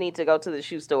 I just need to go to the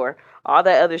shoe store. All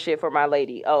that other shit for my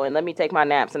lady. Oh, and let me take my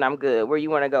naps and I'm good. Where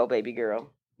you want to go, baby girl?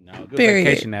 No, good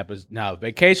vacation nap is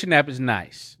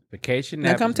nice. Vacation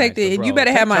nap. Now come take nice, you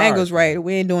better have my angles right.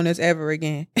 We ain't doing this ever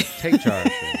again. Take charge.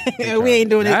 We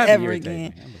ain't doing this ever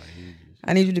again.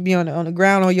 I need you to be on the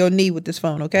ground on your knee with this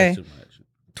phone, okay?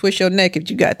 Twist your neck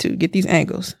if you got to. Get these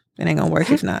angles. It ain't gonna work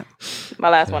if not. My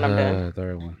last one, I'm done.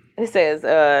 Third one. It says,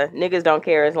 niggas don't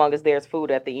care as long as there's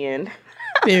food at the end.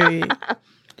 Period.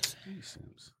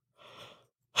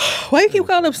 Why you keep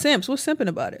calling them simps? What's simping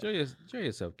about it? Enjoy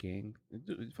yourself, King.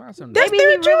 Find something. Maybe he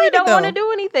really don't want to do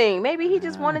anything. Maybe he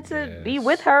just wanted to be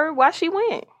with her while she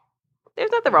went. There's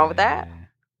nothing wrong with that.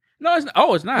 No, it's not.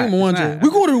 Oh, it's not. We're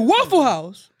going to the Waffle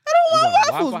House. I don't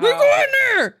want waffles. We're going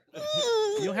there.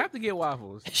 You don't have to get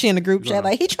waffles. She in the group chat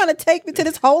like, he trying to take me to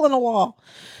this hole in the wall.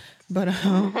 But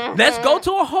let's go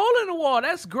to a hole in the wall.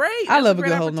 That's great. I love a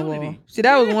good hole in the wall. See,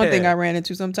 that was one thing I ran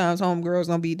into. Sometimes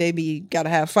homegirls gotta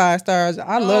have 5 stars.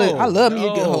 I love it. I love me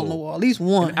a good hole in the wall. At least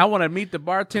one. And I want to meet the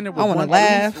bartender. I want to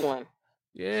laugh.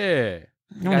 Yeah.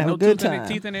 I want to have a good time.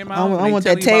 Teeth in their mouth. I want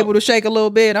that table to shake a little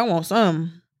bit. I want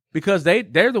some. Because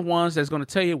they're the ones that's going to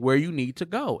tell you where you need to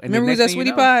go. And remember we was at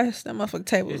Sweetie Pies? That motherfucking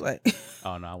table was like...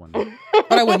 Oh, no, I wasn't. Oh,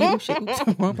 that wasn't you.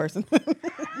 Shit, one person.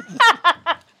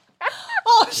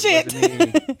 Oh, shit.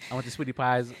 I went to Sweetie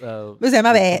Pies. Was that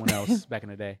my bad? Someone else back in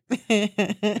the day.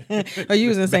 Oh, you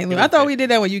was in St. Louis. I thought we did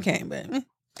that when you came, but...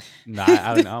 No,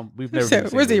 I we've never been.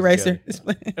 Where's the eraser?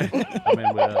 I'm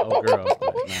in with old girl.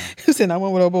 Who said I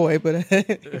went with old boy? But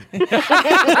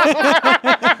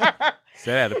so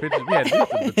yeah, the pictures we had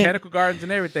the botanical gardens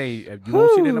and everything. If you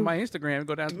won't see it on my Instagram,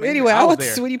 go down to anyway, I went to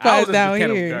Sweetie Pies down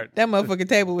here. That motherfucking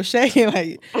table was shaking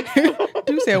like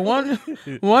dude said one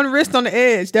wrist on the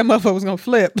edge, that motherfucker was gonna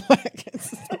flip.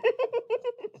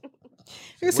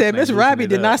 You said Miss Robbie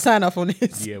did not sign off on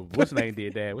this. Yeah, what's name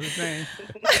did that? What's his name?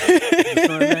 His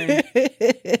son's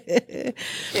name?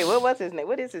 Yeah, what was his name?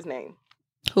 What is his name?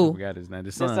 Who? I forgot his name.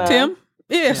 The son. Tim?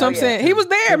 Yeah, so I'm saying. He was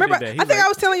there. Remember, I think I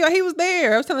was telling y'all he was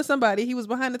there. I was telling somebody he was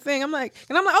behind the thing. I'm like,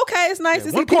 okay, it's nice to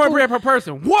see one cornbread per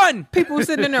person. One! People were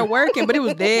sitting in there working, but it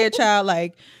was dead, child.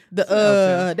 Like,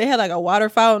 they had like a water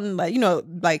fountain, like,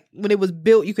 like when it was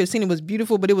built, you could see it was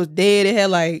beautiful, but it was dead. It had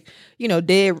like,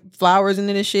 dead flowers in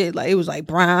it and shit. Like, it was like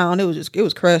brown. It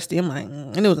was crusty. I'm like,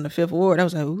 and it was in the 5th Ward. I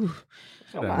was like, ooh.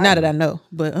 Now that I know,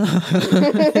 but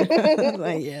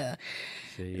like, yeah.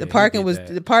 The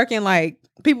parking like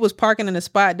people was parking in a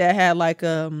spot that had like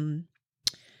I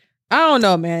don't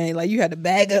know, man, like you had to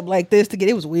bag up like this to get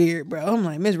it. Was weird, bro. I'm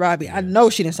like, Miss Robbie, I know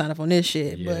she didn't sign up on this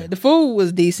shit, but the food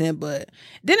was decent, but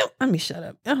let me shut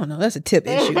up. I don't know, that's a tip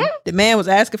issue. The man was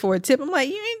asking for a tip. I'm like,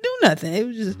 you ain't do nothing. It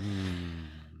was just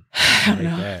I don't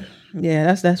know.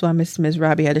 Yeah, that's why Miss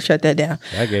Robbie had to shut that down.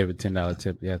 I gave a $10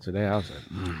 tip yesterday. I was like,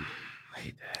 I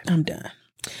hate that. I'm done.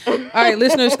 All right,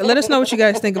 listeners, let us know what you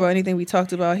guys think about anything we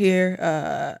talked about here.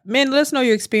 Men, let us know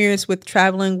your experience with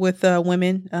traveling with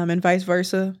women and vice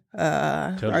versa.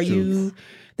 Are you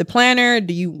the planner?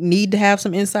 Do you need to have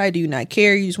some insight? Do you not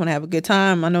care? You just want to have a good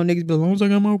time? I know niggas be like, as long as I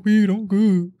got my weed, I'm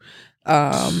good.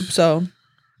 So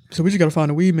we just got to find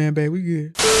a weed man, babe. We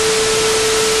good.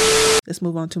 Let's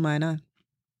move on to my 9.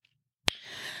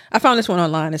 I found this one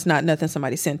online. It's not nothing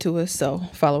somebody sent to us, so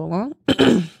follow along.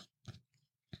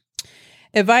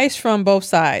 Advice from both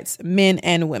sides, men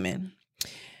and women.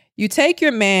 You take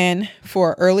your man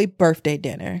for an early birthday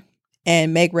dinner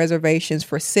and make reservations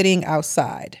for sitting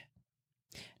outside,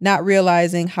 not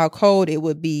realizing how cold it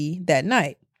would be that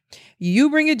night. You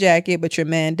bring a jacket, but your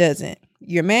man doesn't.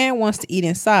 Your man wants to eat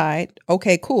inside.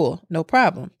 Okay, cool. No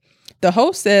problem. The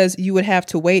host says you would have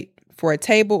to wait for a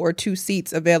table or 2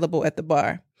 seats available at the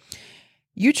bar.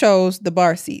 You chose the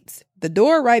bar seats. The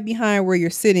door right behind where you're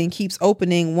sitting keeps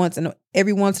opening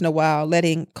every once in a while,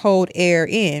 letting cold air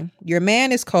in. Your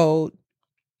man is cold.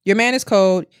 You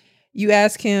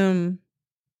ask him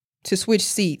to switch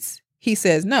seats. He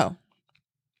says no.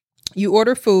 You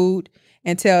order food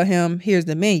and tell him, here's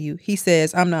the menu. He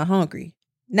says, I'm not hungry.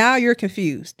 Now you're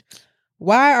confused.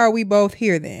 Why are we both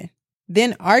here then?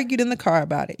 Then argued in the car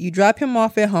about it. You drop him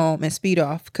off at home and speed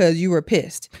off because you were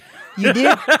pissed. You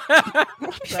did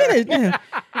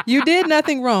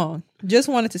nothing wrong. Just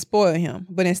wanted to spoil him,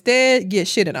 but instead get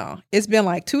shitted on. It's been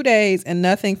like 2 days and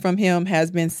nothing from him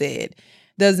has been said.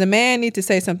 Does the man need to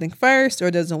say something first,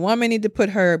 or does the woman need to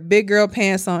put her big girl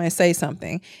pants on and say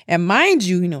something? And mind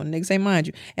you, niggas say mind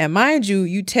you. And mind you,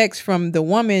 you text from the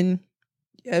woman.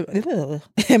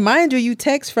 And mind you, you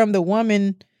text from the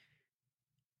woman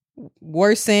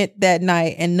were sent that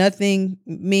night and nothing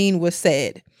mean was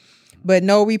said. But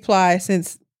no reply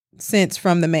since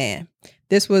from the man.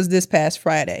 This was this past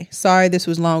Friday. Sorry, this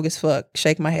was long as fuck.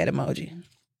 Shake my head emoji.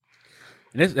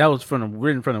 And that was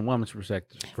written from a woman's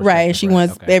perspective. Right, and she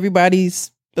wants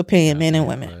everybody's opinion, men and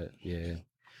women. But, yeah,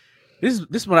 this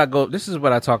is what I go. This is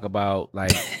what I talk about.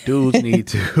 Like, dudes need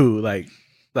to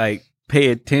like pay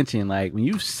attention. Like, when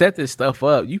you set this stuff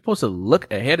up, you're supposed to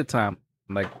look ahead of time.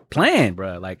 Like, plan,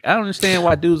 bro. Like, I don't understand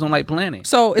why dudes don't like planning.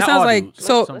 So it sounds like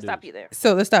let's stop you there.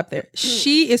 So let's stop there.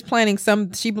 She is planning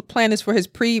she planned this for his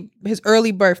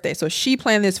early birthday. So she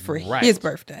planned this for his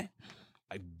birthday.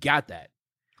 I got that.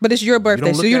 But it's your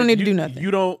birthday, so you don't need to do nothing.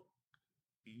 You don't.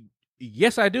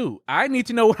 Yes, I do. I need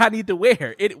to know what I need to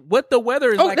wear. What the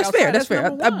weather is like. That's fair. That's fair.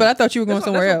 But I thought you were going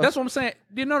somewhere else. That's what I'm saying.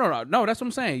 No. That's what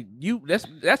I'm saying.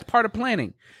 That's part of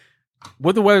planning.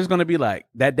 What the weather's going to be like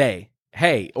that day.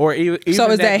 Hey, or even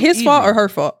so is that his fault or her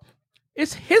fault?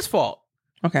 It's his fault.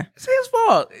 Okay. It's his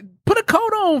fault. Put a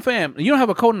coat on, fam. You don't have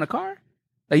a coat in the car?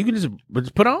 Like, you can just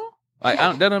put on? Like,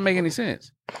 that doesn't make any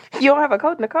sense. You don't have a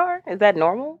coat in the car? Is that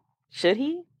normal? Should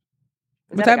he?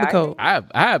 What type of coat? I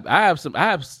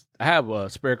have a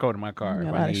spare coat in my car.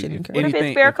 Yeah, what if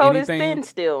his spare coat is thin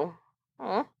still?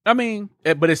 Huh? I mean,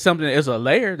 but it's something. It's a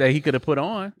layer that he could have put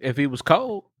on if he was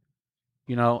cold.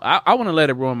 You know, I want to let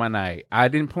it ruin my night. I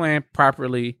didn't plan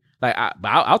properly. Like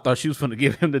I thought she was going to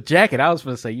give him the jacket. I was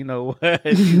going to say, you know what? I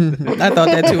thought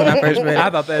that too when I first read it. I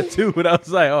thought that too, but I was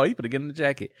like, oh, you better get him the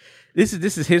jacket. This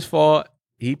is his fault.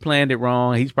 He planned it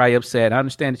wrong. He's probably upset. I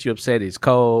understand that you're upset. It's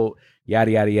cold.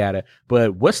 Yada, yada, yada.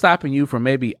 But what's stopping you from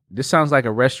maybe, this sounds like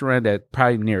a restaurant that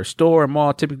probably near a store or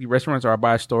mall. Typically restaurants are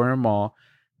by a store or a mall.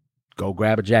 Go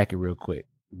grab a jacket real quick.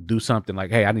 Do something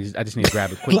like, hey, I just need to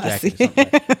grab a quick jacket or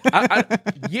something.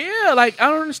 Yeah, like, I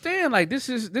don't understand. Like, this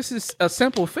is a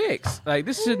simple fix. Like,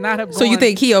 this should not have gone. So you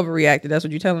think he overreacted? That's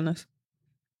what you're telling us?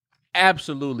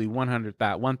 Absolutely,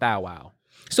 100,000 wow.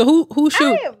 So who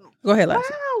should go ahead,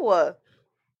 Lassie. Wow.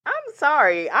 I'm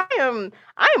sorry. I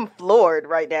am floored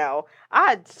right now.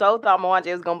 I so thought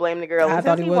Mwanje was gonna blame the girl. I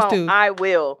thought he was too. I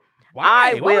will. Why?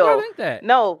 I will. Why would I think that?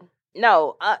 No.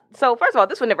 So first of all,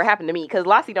 this would never happen to me because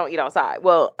Lassie don't eat outside.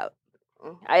 Well,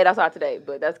 I ate outside today,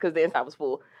 but that's because the inside was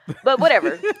full. But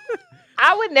whatever.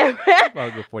 I would never.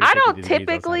 I don't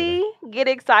typically get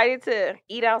excited to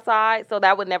eat outside, so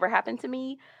that would never happen to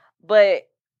me. But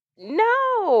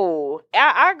no,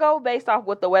 I go based off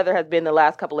what the weather has been the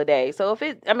last couple of days. So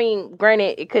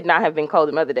granted, it could not have been cold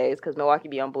in other days because Milwaukee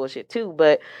be on bullshit too.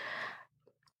 But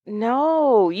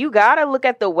no, you gotta look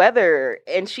at the weather,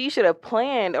 and she should have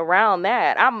planned around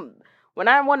that. When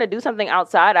I want to do something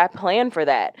outside, I plan for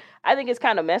that. I think it's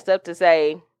kind of messed up to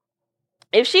say,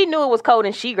 if she knew it was cold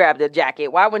and she grabbed a jacket,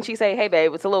 why wouldn't she say, hey,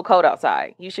 babe, it's a little cold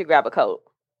outside. You should grab a coat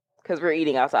because we're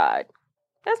eating outside.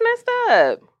 That's messed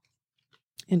up.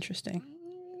 Interesting.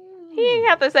 He didn't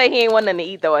have to say he ain't wanting to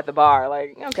eat, though, at the bar.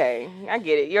 Like, okay, I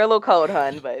get it. You're a little cold,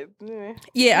 hun, but...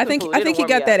 Yeah, I think he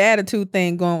got that attitude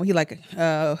thing going. He like,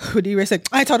 D-Ray said,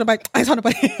 I ain't talking about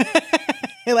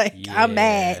like, yeah. I'm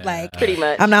mad. Like, pretty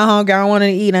much. I'm not hungry. I don't want to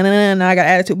eat. And I got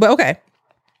attitude. But okay.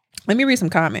 Let me read some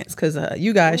comments because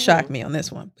you guys shocked me on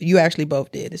this one. You actually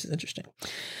both did. This is interesting.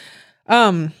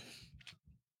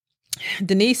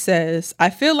 Denise says, I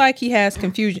feel like he has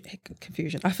confusion.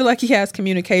 I feel like he has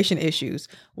communication issues.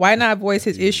 Why not voice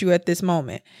his issue at this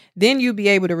moment? Then you'll be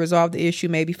able to resolve the issue,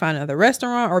 maybe find another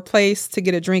restaurant or place to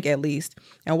get a drink at least.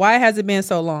 And why has it been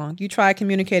so long? You tried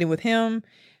communicating with him.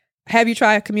 Have you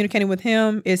tried communicating with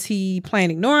him? Is he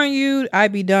plain ignoring you?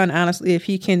 I'd be done, honestly, if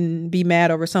he can be mad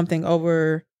over something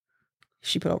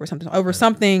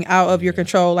something out of your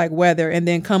control, like weather, and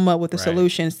then come up with a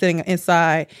solution sitting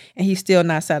inside and he's still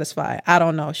not satisfied. I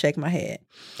don't know. Shake my head.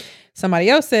 Somebody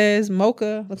else says,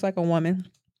 Mocha looks like a woman.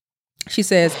 She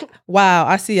says, wow,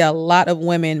 I see a lot of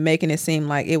women making it seem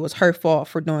like it was her fault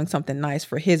for doing something nice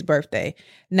for his birthday.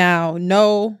 Now,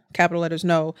 no, capital letters,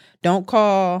 no, don't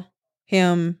call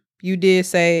him. You did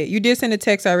send a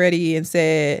text already and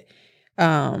said,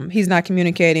 he's not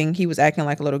communicating. He was acting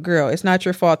like a little girl. It's not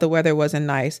your fault the weather wasn't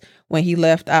nice. When he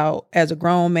left out as a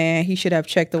grown man, he should have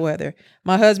checked the weather.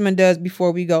 My husband does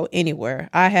before we go anywhere.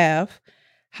 I have.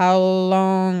 How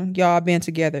long y'all been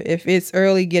together? If it's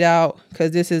early, get out, because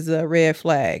this is a red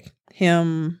flag.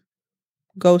 Him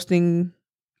ghosting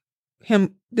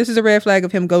him. This is a red flag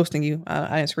of him ghosting you.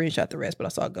 I didn't screenshot the rest, but I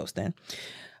saw ghosting.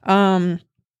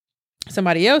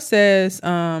 Somebody else says,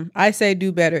 I say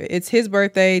do better. It's his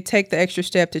birthday. Take the extra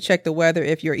step to check the weather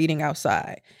if you're eating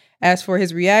outside. As for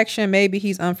his reaction, maybe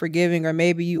he's unforgiving, or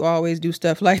maybe you always do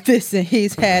stuff like this and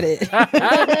he's had it.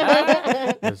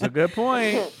 That's a good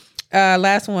point.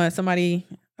 Last one. Somebody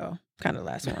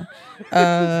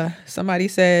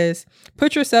says,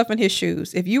 put yourself in his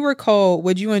shoes. If you were cold,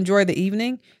 would you enjoy the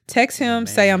evening? Text him,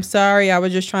 say, I'm sorry, I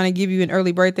was just trying to give you an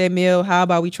early birthday meal. How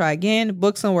about we try again?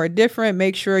 Book somewhere different.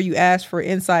 Make sure you ask for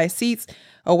inside seats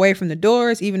away from the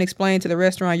doors. Even explain to the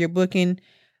restaurant you're booking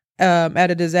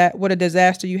what a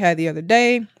disaster you had the other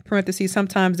day. Parentheses,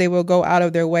 sometimes they will go out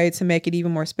of their way to make it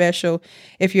even more special.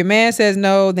 If your man says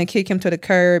no, then kick him to the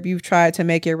curb. You've tried to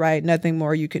make it right. Nothing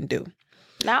more you can do.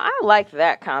 Now, I like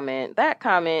that comment. That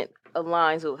comment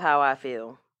aligns with how I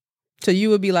feel. So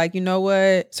you would be like, you know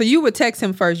what? So you would text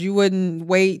him first. You wouldn't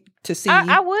wait to see.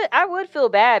 I would feel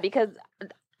bad because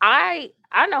I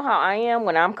know how I am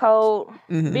when I'm cold.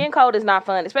 Mm-hmm. Being cold is not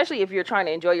fun, especially if you're trying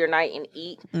to enjoy your night and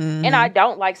eat. Mm-hmm. And I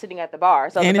don't like sitting at the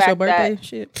bar. So and the it's fact your birthday? That,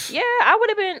 shit. Yeah,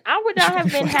 I would not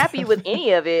have been happy with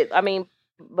any of it. I mean,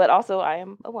 but also I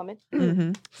am a woman.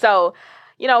 Mm-hmm. So,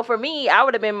 for me, I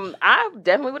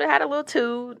definitely would have had a little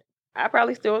too. I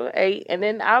probably still ate, and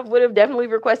then I would have definitely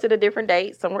requested a different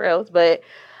date somewhere else. But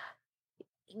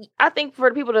I think for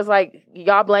the people that's like,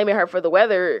 y'all blaming her for the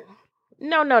weather,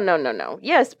 no.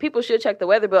 Yes, people should check the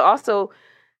weather, but also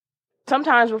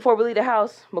sometimes before we leave the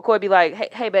house, McCoy be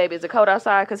like, hey babe, is it cold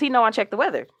outside? Because he know I check the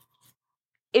weather.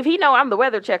 If he know I'm the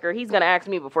weather checker, he's going to ask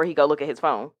me before he go look at his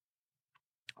phone.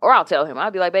 Or I'll tell him.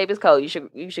 I'll be like, babe, it's cold.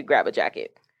 You should grab a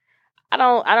jacket. I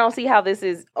don't see how this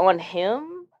is on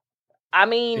him. I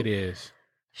mean, it is.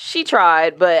 She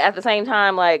tried, but at the same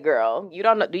time, like, girl, you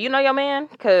don't know. Do you know your man?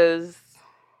 Because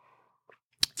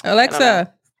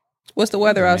Alexa, what's the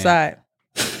weather outside?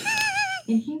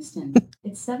 In Houston,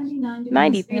 it's 79 degrees.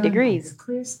 93 degrees.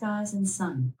 Clear skies and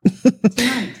sun.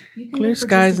 Tonight, you can clear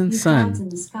skies and sun. In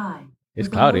the sky. It's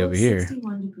cloudy over here.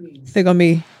 They're gonna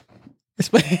be.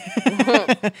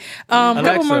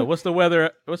 Alexa, what's the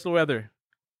weather? What's the weather?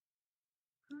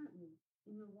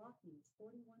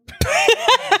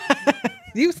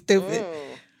 You stupid.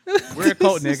 Wear a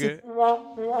coat, nigga.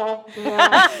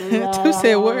 Who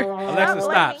said word? Alexa,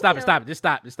 stop. Just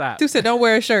stop. Who said don't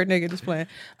wear a shirt, nigga? Just playing.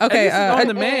 Okay, on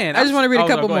the man. I just want to read a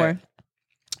couple more.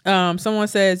 Someone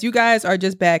says, you guys are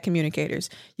just bad communicators.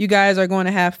 You guys are going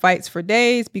to have fights for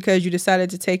days because you decided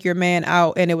to take your man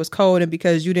out and it was cold and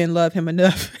because you didn't love him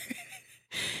enough.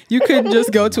 You couldn't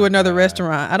just go to another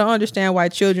restaurant. I don't understand why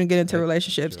children get into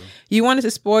relationships. You wanted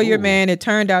to spoil your man. It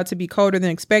turned out to be colder than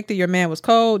expected. Your man was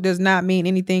cold. Does not mean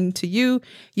anything to you.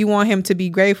 You want him to be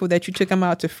grateful that you took him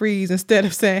out to freeze instead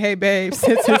of saying, hey, babe,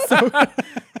 since it's so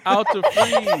out to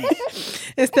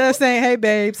freeze. Instead of saying, hey,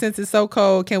 babe, since it's so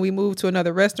cold, can we move to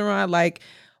another restaurant? Like,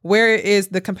 where is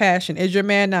the compassion? Is your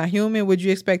man not human? Would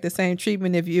you expect the same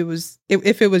treatment if it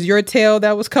was your tail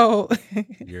that was cold?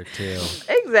 Your tail.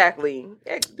 Exactly.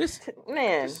 This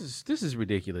is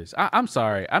ridiculous. I'm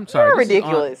sorry. You're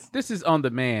ridiculous. This is on the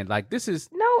man. Like, this is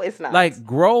no, it's not. Like,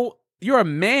 you're a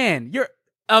man. You're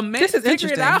a man. This is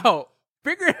interesting.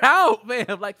 Figure it out,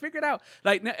 man. Like, figure it out.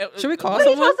 Like, should we call what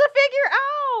someone? What are you supposed to figure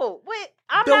out? Wait,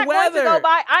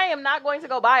 I am not going to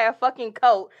go buy a fucking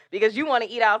coat because you want to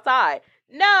eat outside.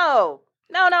 No.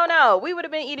 We would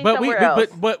have been eating somewhere else.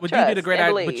 But you did a great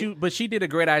idea. But she did a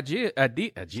great idea.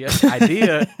 Pangea.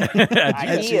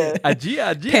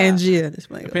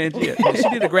 She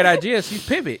did a great idea. She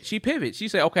pivot. She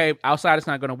said, "Okay, outside it's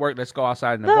not going to work. Let's go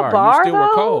outside in the bar. You still were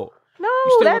cold.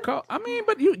 Were cold. I mean,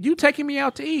 but you taking me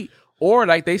out to eat, or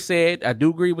like they said, I do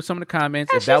agree with some of the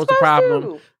comments. If that was the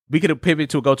problem." We could have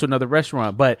pivoted to go to another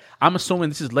restaurant, but I'm assuming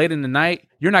this is late in the night.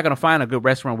 You're not going to find a good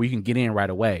restaurant where you can get in right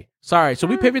away. Sorry. So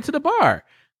we pivot to the bar.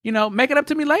 Make it up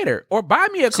to me later or buy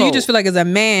me a coat. So you just feel like as a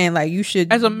man, like you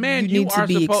should, as a man, you need to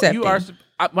be accepting.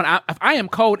 If I am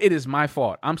cold, it is my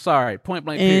fault. I'm sorry. Point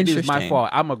blank period, it is my fault.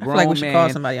 I'm a grown man. We should call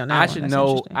somebody on that I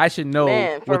should know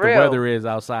man, what the weather is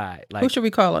outside. Like, who should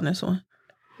we call on this one?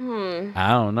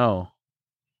 I don't know.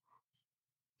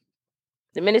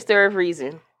 The Minister of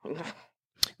Reason.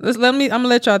 I'm gonna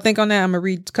let y'all think on that. I'm gonna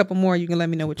read a couple more. You can let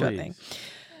me know what y'all think.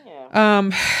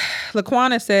 Yeah.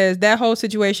 Laquana says that whole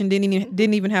situation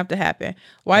didn't even have to happen.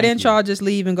 Why didn't y'all just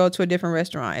leave and go to a different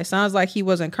restaurant? It sounds like he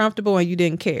wasn't comfortable and you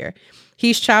didn't care.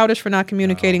 He's childish for not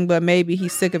communicating, but maybe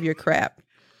he's sick of your crap.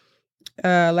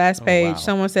 Last page.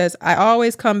 Someone says, I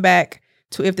always come back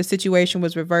to if the situation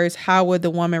was reversed, how would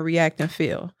the woman react and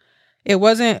feel? It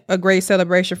wasn't a great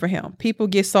celebration for him. People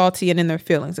get salty and in their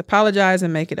feelings. Apologize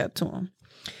and make it up to him.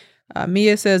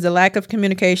 Mia says the lack of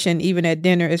communication, even at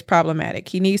dinner, is problematic.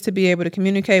 He needs to be able to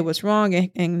communicate what's wrong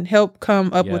and help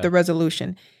come up with a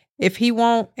resolution. If he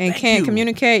won't and can't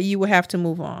communicate, you will have to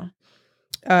move on.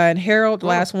 And Harold,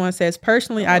 last one, says,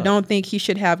 personally, I don't think he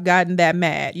should have gotten that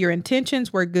mad. Your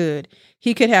intentions were good.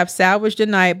 He could have salvaged the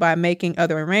night by making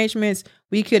other arrangements.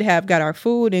 We could have got our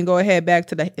food and go ahead back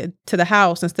to the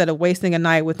house instead of wasting a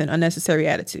night with an unnecessary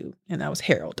attitude. And that was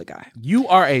Harold, the guy. You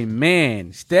are a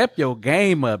man. Step your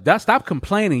game up. Stop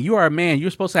complaining. You are a man.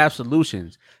 You're supposed to have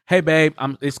solutions. Hey, babe,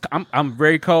 I'm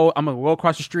very cold. I'm gonna go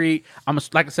across the street.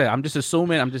 Like I said, I'm just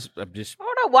assuming. I'm just. I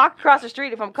don't walk across the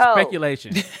street if I'm cold.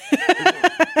 Speculation.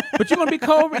 But you're gonna be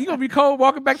cold. You're gonna be cold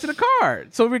walking back to the car.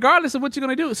 So regardless of what you're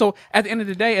gonna do, so at the end of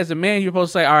the day, as a man, you're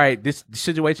supposed to say, "All right, this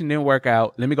situation didn't work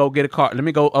out. Let me go get a car. Let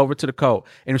me go over to the coat."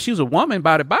 And if she was a woman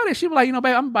about it, she was like, "Babe,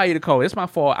 I'm gonna buy you the coat. It's my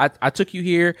fault. I took you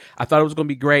here. I thought it was gonna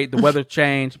be great. The weather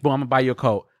changed. Boom, I'm gonna buy you a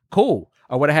coat. Cool."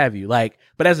 Or what have you. Like,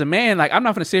 but as a man, like, I'm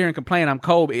not going to sit here and complain I'm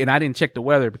cold and I didn't check the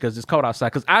weather because it's cold outside.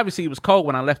 Because obviously it was cold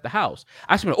when I left the house.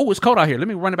 I should be like, oh, it's cold out here. Let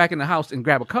me run it back in the house and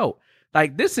grab a coat.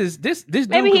 Like, this.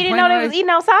 Maybe he didn't know they was eating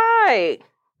outside.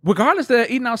 regardless of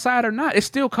eating outside or not, it's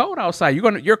still cold outside.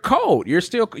 You're cold. You're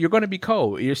going to be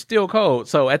cold. You're still cold.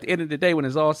 So at the end of the day, when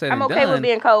it's all said and done, I'm okay with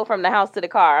being cold from the house to the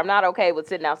car. I'm not okay with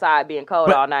sitting outside being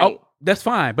cold all night. Oh, that's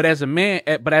fine. But as a man,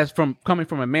 coming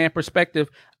from a man perspective,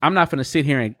 I'm not going to sit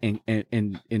here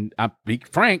and I'll be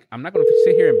frank, I'm not going to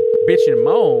sit here and bitch and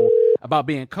moan about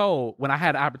being cold when I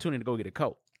had the opportunity to go get a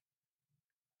coat.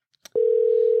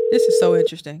 This is so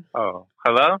interesting. Oh,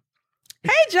 hello?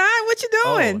 Hey, John, what you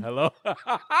doing? Oh,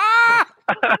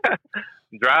 hello.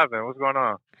 Driving. What's going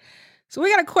on? So we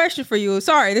got a question for you.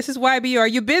 Sorry, this is YB. Are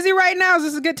you busy right now? Is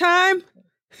this a good time?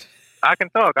 I can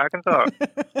talk.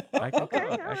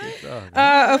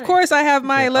 Of course, I have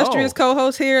my illustrious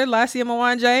co-host here, Lassie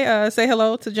Mwanje. Say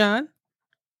hello to John.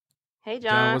 Hey,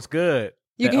 John. John, what's good?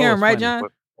 You can hear him, right, John?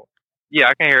 Yeah,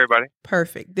 I can hear everybody.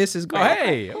 Perfect. This is great. Oh,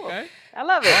 hey, okay. I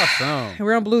love it. Awesome.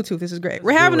 We're on Bluetooth. This is great.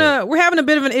 We're having a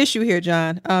bit of an issue here,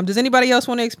 John. Does anybody else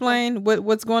want to explain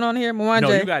what's going on here? Mwanje?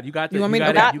 No, you got. You want me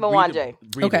to? Not Mwanje.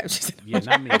 Okay. Yeah,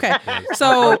 not me. Okay.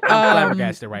 So I'm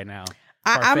flabbergasted right now.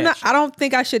 I'm not. I don't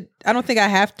think I should. I don't think I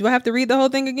have. Do I have to read the whole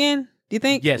thing again? Do you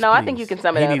think? Yes. No, please. I think you can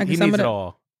sum it up. He needs it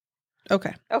all.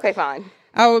 Okay. Okay, fine.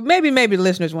 Maybe the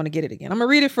listeners want to get it again. I'm gonna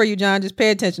read it for you, John. Just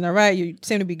pay attention. All right. You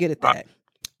seem to be good at that.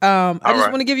 I just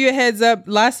want to give you a heads up.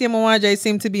 Lassie and Mwanje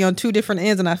seem to be on two different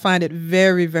ends, and I find it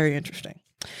very, very interesting.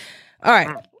 All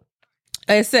right.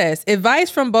 It says,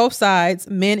 advice from both sides,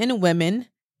 men and women.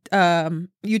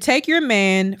 You take your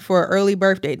man for an early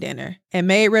birthday dinner and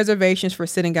made reservations for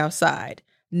sitting outside,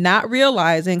 not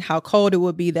realizing how cold it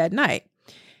would be that night.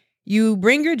 You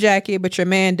bring your jacket, but your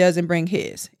man doesn't bring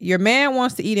his. Your man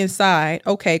wants to eat inside.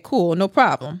 Okay, cool, no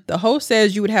problem. The host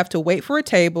says you would have to wait for a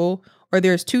table or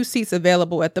there's 2 seats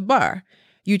available at the bar.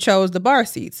 You chose the bar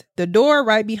seats. The door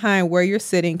right behind where you're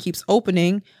sitting keeps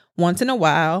opening once in a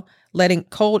while, letting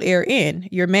cold air in.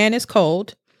 Your man is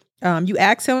cold. You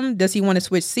ask him, does he want to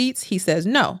switch seats? He says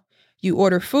no. You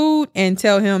order food and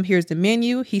tell him, here's the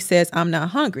menu. He says, I'm not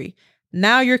hungry.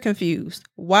 Now you're confused.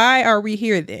 Why are we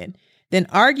here then? Then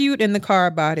argued in the car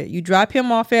about it. You drop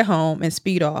him off at home and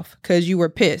speed off because you were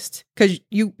pissed. Because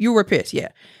you were pissed, yeah.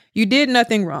 You did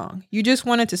nothing wrong. You just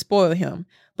wanted to spoil him.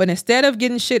 But instead you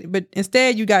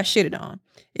got shitted on.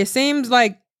 It seems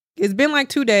like it's been like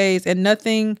 2 days and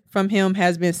nothing from him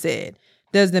has been said.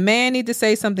 Does the man need to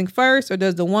say something first, or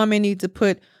does the woman need to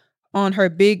put on her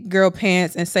big girl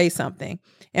pants and say something?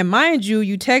 And mind you,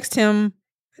 the text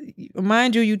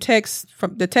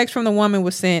from the woman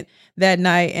was sent that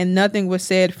night and nothing was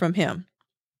said from him.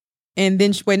 And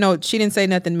then, she didn't say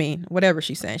nothing mean. Whatever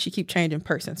she's saying. She keep changing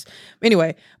persons.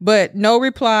 Anyway, but no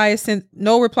reply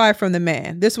from the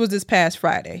man. This was this past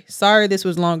Friday. Sorry, this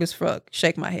was long as fuck.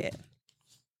 Shake my head.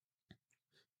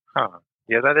 Huh.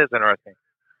 Yeah, that is interesting.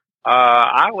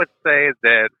 I would say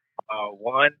that,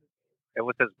 one, it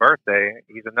was his birthday.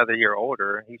 He's another year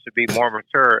older. He should be more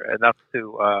mature enough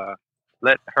to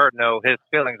let her know his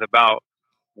feelings about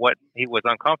what he was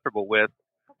uncomfortable with.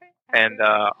 And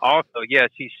also, yeah,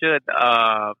 she should.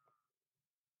 Well,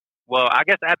 I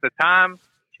guess at the time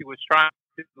she was trying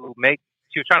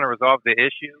to resolve the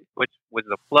issue, which was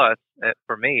a plus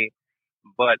for me.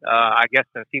 But I guess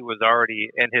since he was already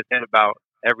in his head about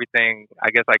everything, I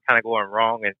guess kind of going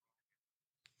wrong, and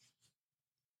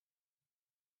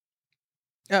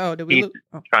did we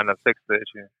trying to fix the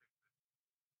issue.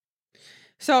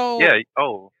 So yeah.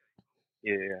 Oh,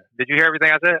 yeah. Did you hear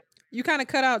everything I said? You kind of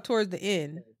cut out towards the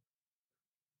end.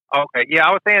 Okay, yeah,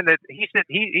 I was saying that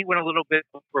he went a little bit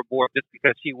overboard just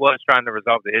because she was trying to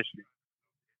resolve the issue.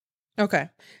 Okay,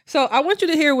 so I want you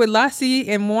to hear what Lassie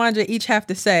and Mwanje each have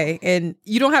to say, and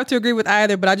you don't have to agree with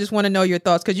either, but I just want to know your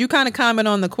thoughts, because you kind of comment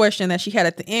on the question that she had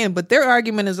at the end, but their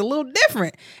argument is a little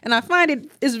different, and I find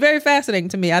it is very fascinating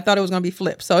to me. I thought it was going to be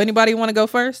flipped. So anybody want to go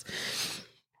first?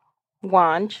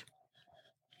 Wanj.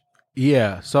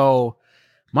 Yeah, so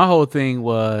my whole thing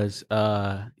was,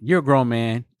 you're a grown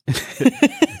man.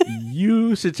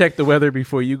 You should check the weather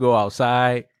before you go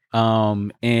outside.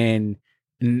 And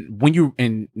when you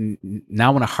now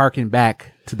I want to harken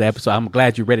back to the episode. I'm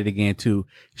glad you read it again too.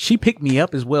 She picked me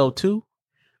up as well too.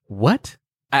 What?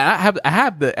 I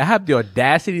have the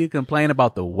audacity to complain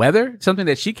about the weather, something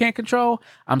that she can't control.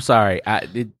 I'm sorry. I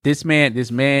don't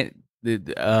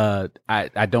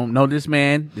know this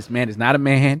man. This man is not a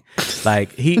man.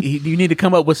 Like you need to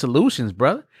come up with solutions,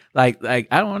 brother. Like I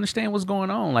don't understand what's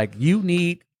going on. Like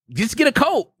just get a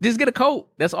coat. Just get a coat.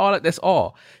 That's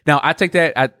all. Now I take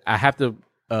that. I have to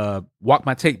walk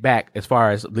my take back as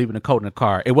far as leaving a coat in the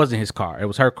car. It wasn't his car. It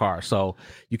was her car. So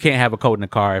you can't have a coat in the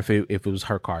car if it was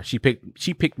her car. She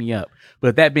picked me up.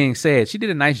 But that being said, she did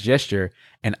a nice gesture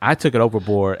and I took it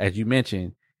overboard, as you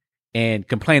mentioned. and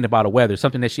complained about the weather,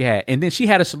 something that she had. And then she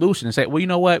had a solution and said, well, you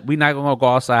know what? We're not going to go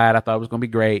outside. I thought it was going to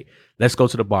be great. Let's go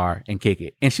to the bar and kick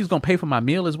it. And she's going to pay for my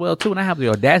meal as well, too. And I have the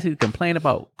audacity to complain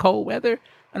about cold weather.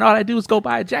 And all I do is go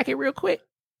buy a jacket real quick.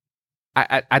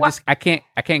 I can't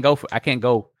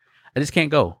go. I just can't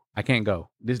go. I can't go.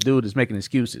 This dude is making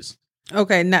excuses.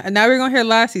 Okay, now we're going to hear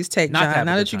Lassie's take, John.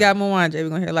 Now that you got Mwanje, we're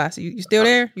going to hear Lassie. You still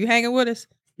there? You hanging with us?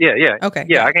 Yeah. Okay.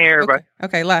 Yeah, I can hear everybody.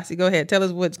 Okay, Lassie, go ahead. Tell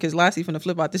us what's, because Lassie finna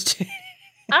flip out this chair.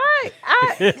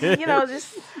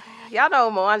 Just, y'all know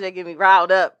Mwanje get me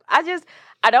riled up. I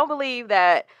don't believe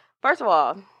that, first of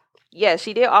all, yes,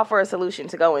 she did offer a solution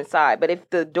to go inside, but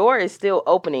if the door is still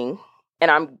opening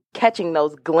and I'm catching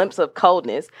those glimpses of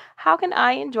coldness, how can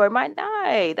I enjoy my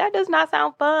night? That does not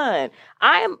sound fun.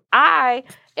 I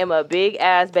am a big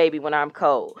ass baby when I'm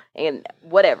cold and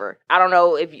whatever. I don't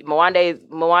know if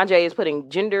Mwanje is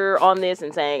putting gender on this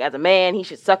and saying as a man he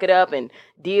should suck it up and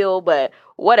deal, but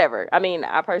whatever. I mean,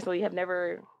 I personally have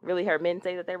never really heard men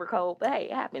say that they were cold, but hey,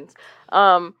 it happens.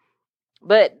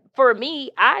 But for me,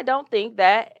 I don't think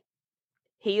that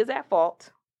he is at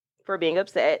fault for being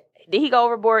upset. Did he go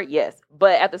overboard? Yes.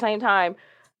 But at the same time,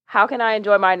 how can I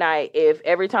enjoy my night if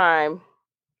every time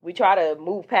we try to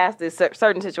move past this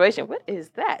certain situation, what is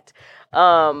that?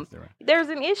 There's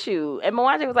an issue. And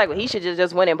Mwanje was like, well, he should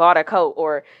just went and bought a coat,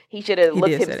 or he should have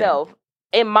looked himself.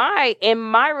 In my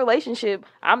relationship,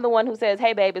 I'm the one who says,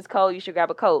 hey, babe, it's cold. You should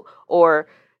grab a coat. Or,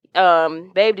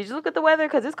 babe, did you look at the weather?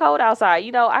 Because it's cold outside.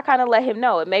 I kind of let him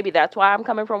know. And maybe that's why I'm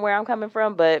coming from where I'm coming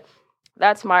from. But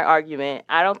that's my argument.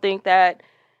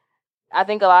 I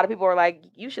think a lot of people are like,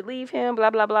 you should leave him,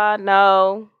 blah, blah, blah.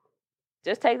 No.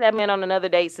 Just take that man on another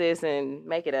date, sis, and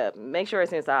make it up. Make sure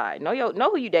it's inside. Know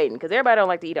who you dating, because everybody don't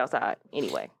like to eat outside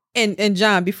anyway. And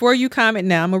John, before you comment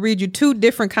now, I'm going to read you 2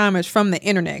 different comments from the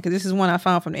internet, because this is one I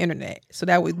found from the internet. So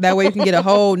that way you can get a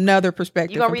whole nother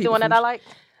perspective. You going to read the one that I like?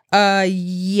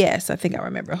 Yes, I think I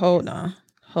remember. Hold on.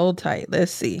 Hold tight.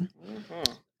 Let's see.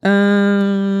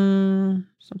 Mm-hmm.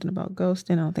 Something about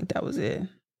ghosting. I don't think that was it.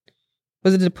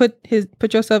 Was it to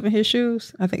put yourself in his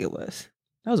shoes? I think it was.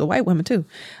 That was a white woman too.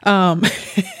 Okay.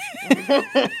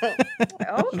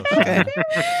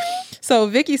 So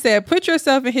Vicky said, put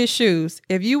yourself in his shoes.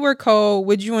 If you were cold,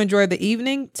 would you enjoy the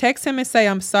evening? Text him and say,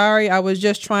 I'm sorry. I was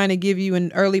just trying to give you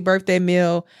an early birthday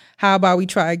meal. How about we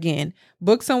try again?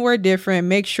 Book somewhere different.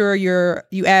 Make sure you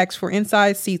ask for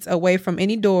inside seats away from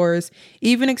any doors.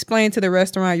 Even explain to the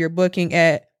restaurant you're booking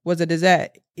at what a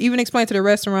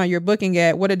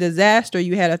disaster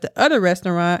you had at the other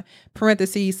restaurant.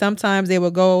 Parentheses, sometimes they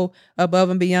will go above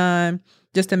and beyond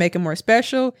just to make it more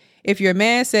special. If your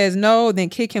man says no, then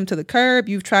kick him to the curb.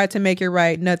 You've tried to make it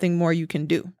right. Nothing more you can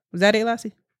do. Was that it,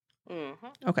 Lassie?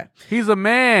 Mm-hmm. Okay. He's a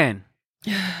man.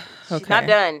 She's not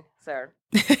done, sir.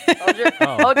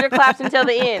 Hold your claps until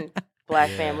the end.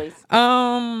 Black families.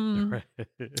 And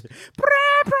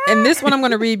this one I'm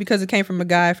going to read because it came from a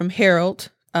guy from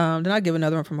Harold. Then I'll give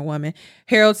another one from a woman.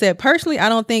 Harold said, personally, I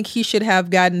don't think he should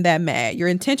have gotten that mad. Your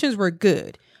intentions were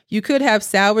good. You could have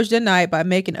salvaged the night by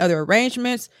making other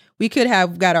arrangements. We could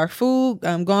have got our food,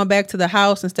 gone back to the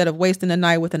house instead of wasting the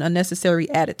night with an unnecessary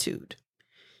attitude.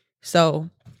 So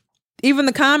even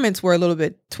the comments were a little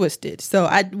bit twisted. So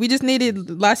we just needed,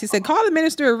 Lassie said, call the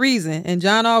minister of reason. And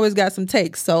John always got some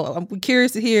takes. So I'm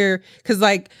curious to hear, because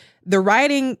the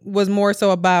writing was more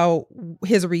so about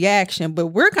his reaction, but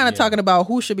we're kind of talking about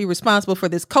who should be responsible for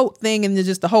this coat thing and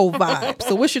just the whole vibe.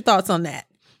 So what's your thoughts on that?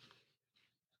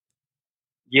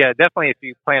 Yeah, definitely. If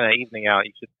you plan an evening out,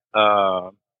 you should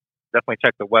definitely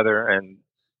check the weather and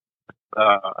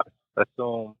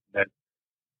assume that.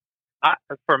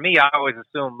 For me, I always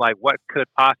assume what could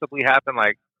possibly happen.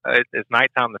 It's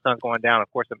nighttime, the sun's going down. Of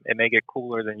course, it may get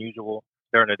cooler than usual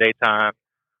during the daytime.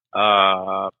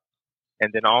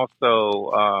 And then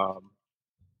also,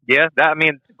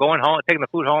 going home, taking the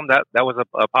food home, that was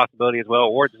a possibility as well,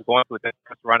 or just going to a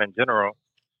restaurant in general.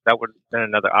 That would have been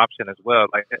another option as well.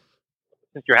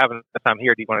 Since you're having the time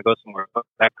here, do you want to go somewhere?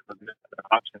 That could have been another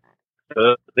option.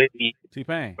 So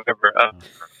T-Pain. Whatever.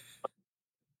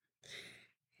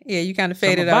 Yeah, you kind of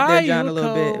faded out there, John, a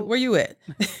little bit. Where you at?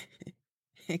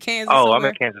 In Kansas? Oh, I'm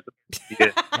in Kansas.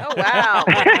 Yeah. Oh, wow.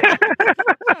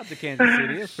 Out to Kansas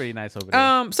City. It's pretty nice over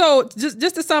there. So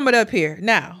just to sum it up here.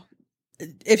 Now,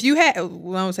 if you had, I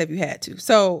don't say if you had to.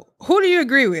 So who do you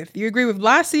agree with? Do you agree with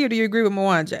Lassie or do you agree with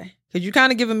Mwanje? Because you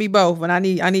kind of giving me both, and I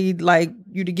need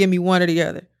you to give me one or the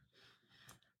other.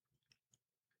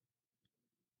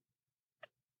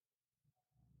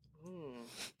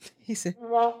 He said.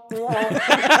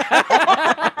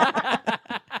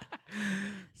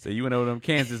 So you went over them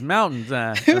Kansas mountains,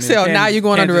 now you're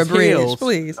going under a bridge, hills.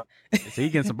 Please. So you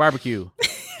getting some barbecue.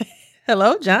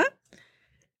 Hello, John.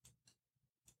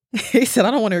 He said,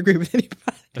 I don't want to agree with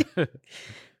anybody.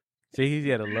 See, he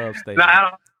had a love statement. No, I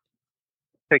don't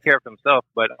take care of himself,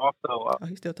 but also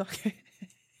he's still talking.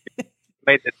 he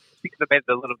could have made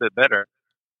it a little bit better.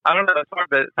 I don't know. It's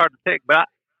hard to pick, but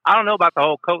I don't know about the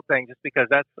whole coat thing, just because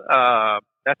that's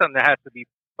something that has to be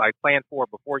like planned for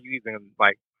before you even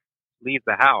like leave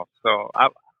the house. So I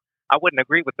wouldn't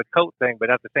agree with the coat thing, but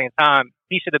at the same time,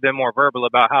 he should have been more verbal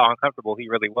about how uncomfortable he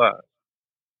really was.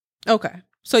 Okay.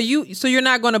 So you're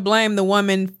not going to blame the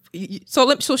woman.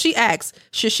 So she asks,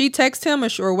 should she text him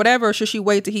or whatever, or should she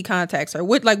wait till he contacts her?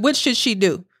 Which should she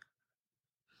do?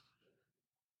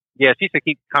 Yeah, she should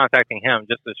keep contacting him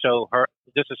just to show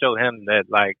him that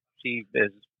like she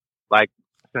is like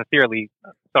sincerely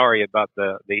sorry about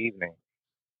the evening.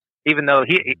 Even though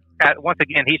once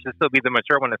again, he should still be the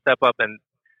mature one to step up and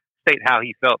state how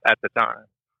he felt at the time.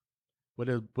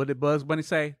 What did Bugs Bunny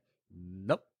say?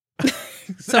 Nope.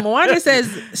 So Mwanje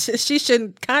says she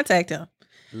shouldn't contact him.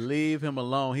 Leave him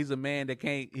alone. He's a man that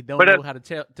he don't know how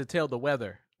to tell the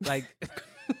weather. Like,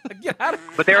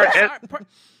 but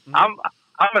I'm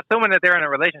assuming that they're in a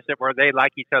relationship where they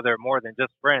like each other more than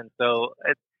just friends. So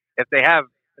if they have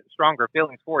stronger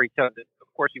feelings for each other,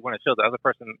 of course you want to show the other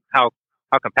person how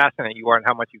compassionate you are and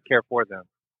how much you care for them.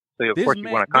 So of course you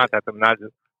want to contact them, not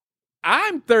just.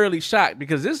 I'm thoroughly shocked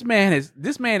because this man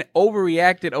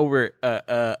overreacted over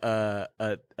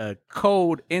a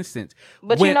cold instance.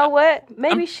 But you know what?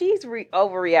 Maybe she's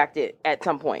overreacted at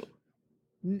some point.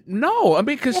 No, I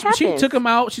mean, because she took him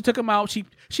out. She did everything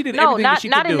she could do. No,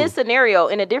 not in this scenario.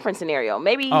 In a different scenario,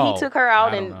 maybe he took her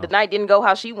out and the night didn't go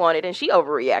how she wanted, and she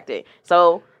overreacted.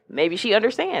 So maybe she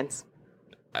understands.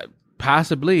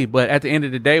 Possibly, but at the end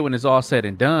of the day, when it's all said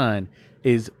and done,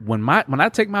 is when I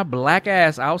take my black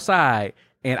ass outside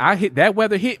and that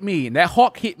weather hit me and that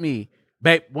hawk hit me,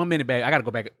 babe. 1 minute, babe. I gotta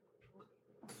go back.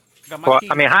 Well,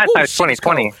 I mean, hindsight's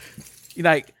 2020.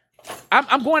 Like,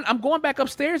 I'm going back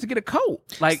upstairs to get a coat.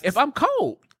 Like, if I'm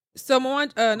cold. So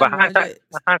hindsight's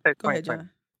go ahead, John.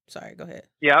 Sorry, go ahead.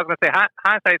 Yeah, I was gonna say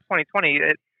hindsight's 2020.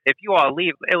 If you all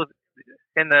leave, it was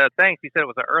in the thing. She said it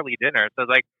was an early dinner, so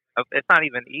like. It's not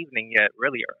even evening yet,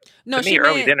 really. No, to me,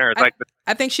 early dinner is like.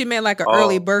 I think she meant like an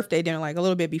early birthday dinner, like a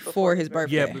little bit before his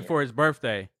birthday. Yeah, before his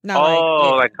birthday. Like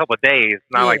a couple of days,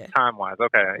 not like time wise.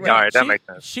 Okay, right. All right, that makes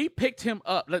sense. She picked him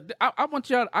up. I want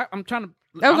y'all. I'm trying to.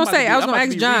 I was gonna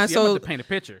ask John. So to paint a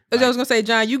picture. I was gonna say,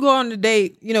 John, you go on the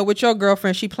date, with your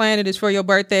girlfriend. She planned it for your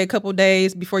birthday, a couple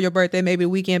days before your birthday, maybe a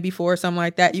weekend before, something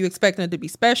like that. You expecting it to be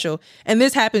special, and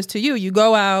this happens to you. You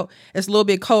go out, it's a little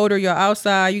bit colder. You're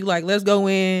outside. You like, let's go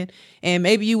in, and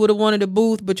maybe you would have wanted a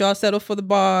booth, but y'all settled for the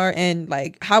bar. And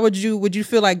like, how would you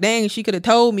feel like, dang, she could have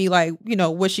told me like,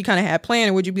 what she kind of had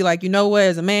planned? Or would you be like, you know what,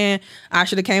 as a man, I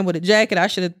should have came with a jacket. I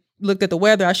should have looked at the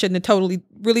weather. I shouldn't have totally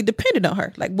really depended on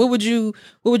her. Like, what would your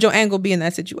angle be in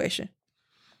that situation?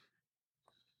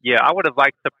 Yeah, I would have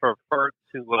liked to prefer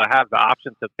to have the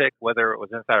option to pick whether it was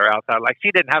inside or outside. Like,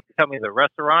 she didn't have to tell me the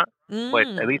restaurant, but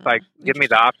at least like give me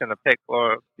the option to pick.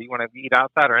 Or do you want to eat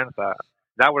outside or inside?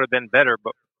 That would have been better.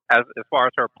 But as far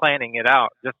as her planning it out,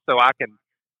 just so I can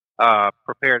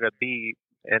prepare to be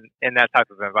in that type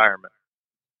of environment.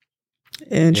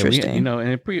 Interesting. In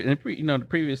the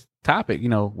previous topic,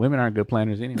 women aren't good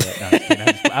planners anyway. No,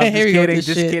 I'm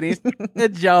just kidding. A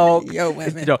joke. Yo, women.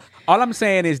 It's a joke. All I'm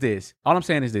saying is this.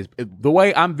 The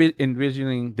way I'm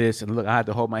envisioning this, and look, I have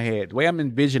to hold my head. The way I'm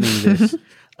envisioning this,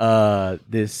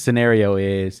 this scenario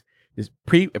is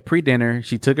pre-dinner.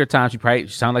 She took her time. She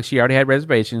sounded like she already had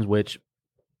reservations, which,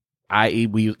 i.e.,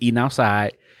 we were eating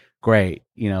outside. Great.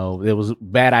 It was a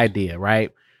bad idea,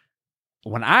 right?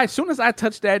 As soon as I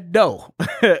touch that dough,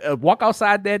 walk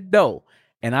outside that dough,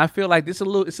 and I feel like it's a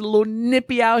little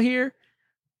nippy out here,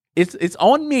 it's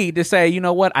on me to say, you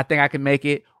know what, I think I can make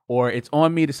it, or it's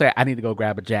on me to say I need to go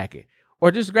grab a jacket,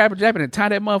 or just grab a jacket and tie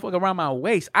that motherfucker around my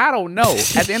waist. I don't know.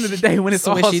 At the end of the day, when it's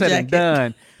all said and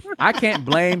done, I can't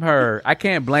blame her. I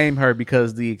can't blame her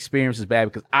because the experience is bad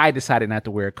because I decided not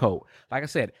to wear a coat. Like I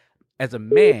said, as a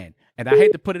man, and I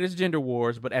hate to put it as gender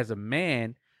wars, but as a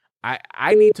man,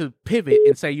 I need to pivot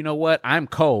and say, you know what? I'm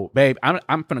cold, babe. I'm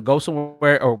gonna go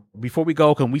somewhere. Or before we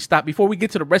go, can we stop? Before we get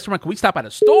to the restaurant, can we stop at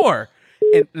a store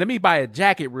and let me buy a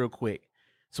jacket real quick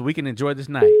so we can enjoy this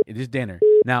night, this dinner.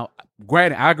 Now,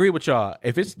 granted, I agree with y'all.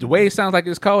 If it's the way it sounds like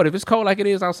it's cold, if it's cold like it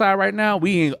is outside right now,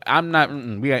 we ain't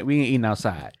eating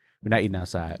outside. We're not eating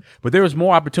outside. But there was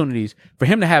more opportunities for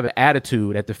him to have an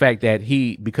attitude at the fact that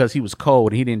because he was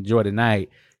cold and he didn't enjoy the night.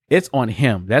 It's on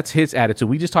him. That's his attitude.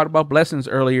 We just talked about blessings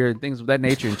earlier and things of that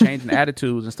nature and changing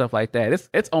attitudes and stuff like that.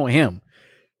 It's on him.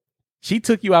 She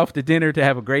took you out to dinner to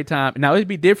have a great time. Now it'd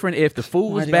be different if the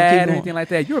food was bad or anything like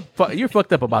that. You're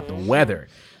fucked up about the weather.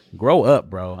 Grow up,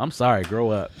 bro. I'm sorry. Grow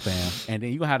up, fam. And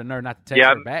then you gonna have the nerve not to text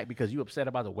her back because you upset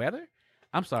about the weather.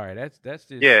 I'm sorry. That's just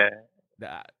He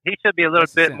should be a little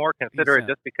bit more considerate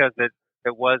just because it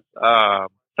was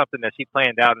something that she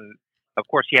planned out, and of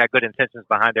course she had good intentions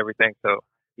behind everything. So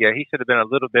yeah, he should have been a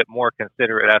little bit more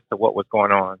considerate as to what was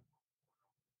going on.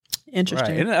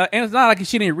 Interesting. Right. And it's not like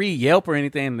she didn't read Yelp or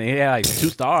anything. And they had like 2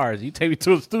 stars. You take me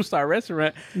to a 2-star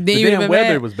restaurant. The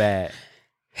weather was bad.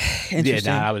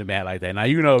 Interesting. I would have been mad like that. Now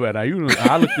you know that. Now you know.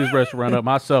 I looked this restaurant up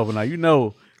myself, and now you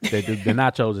know that the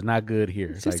nachos is not good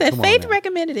here. She said Faith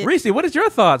recommended it. Reese, what is your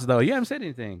thoughts though? You haven't said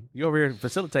anything. You over here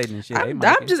facilitating and shit.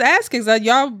 I'm just asking.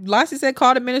 Y'all, Lassie said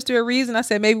call the minister a reason. I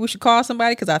said maybe we should call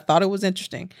somebody because I thought it was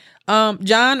interesting.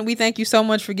 John, we thank you so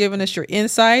much for giving us your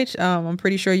insight. I'm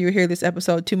pretty sure you'll hear this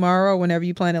episode tomorrow whenever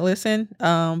you plan to listen.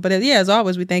 But as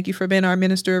always, we thank you for being our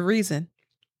minister of reason.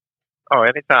 Oh,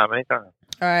 anytime.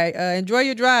 All right. Enjoy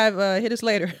your drive. Hit us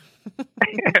later.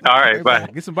 All right. Bye.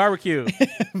 Get some barbecue.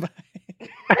 Bye.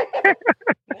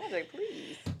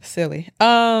 Silly.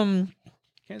 I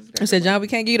said, John, we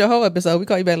can't give you the whole episode. We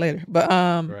call you back later. But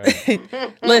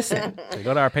listen. So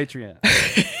go to our Patreon.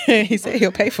 He said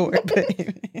he'll pay for it, but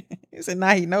he said,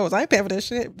 nah, he knows. I ain't paying for that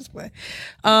shit. Just play.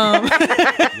 Y'all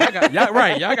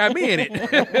got me in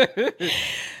it.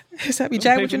 He said, I be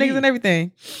chatting with you niggas and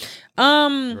everything.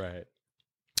 Right.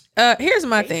 Here's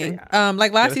my thing.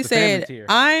 Like Lassie said,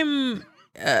 I'm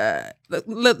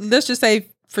let's just say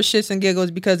for shits and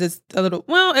giggles because it's a little,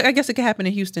 well, I guess it could happen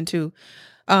in Houston too.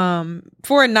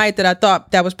 For a night that I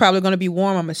thought that was probably going to be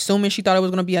warm, I'm assuming she thought it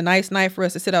was going to be a nice night for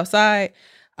us to sit outside.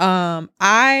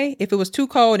 If it was too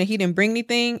cold and he didn't bring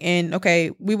anything, and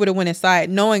okay, we would have went inside.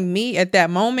 Knowing me at that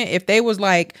moment, if they was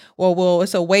like, well,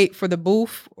 it's a wait for the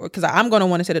booth, because I'm going to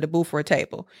want to sit at the booth for a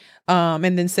table,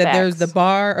 and then said there's the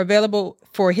bar available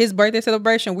for his birthday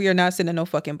celebration, we are not sitting in no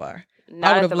fucking bar.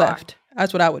 I would have left.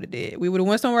 That's what I would have did. We would have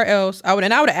went somewhere else. I would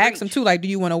have asked him too, like, do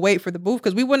you want to wait for the booth?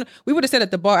 Because we would have sat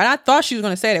at the bar. And I thought she was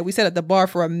going to say that. We sat at the bar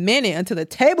for a minute until the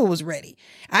table was ready.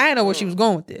 I didn't know where she was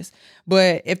going with this.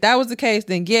 But if that was the case,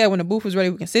 then yeah, when the booth was ready,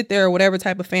 we can sit there or whatever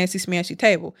type of fancy smashy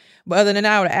table. But other than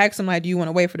that, I would have asked him, like, do you want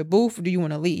to wait for the booth or do you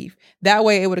want to leave? That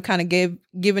way it would have kind of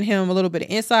given him a little bit of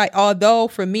insight. Although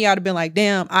for me, I'd have been like,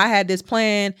 damn, I had this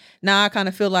plan. Now I kind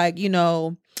of feel like,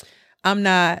 I'm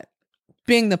not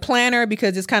being the planner,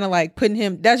 because it's kind of like putting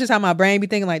him, that's just how my brain be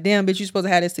thinking, like, damn, bitch, you supposed to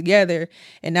have this together,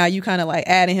 and now you kind of like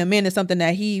adding him into something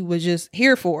that he was just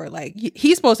here for. Like,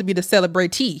 he's supposed to be the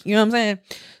celebratee, you know what I'm saying?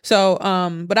 So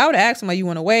but I would ask him, like, you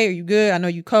want to wait? Are you good? I know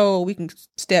you cold. We can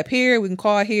step here, we can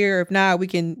call here. If not, we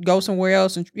can go somewhere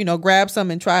else and grab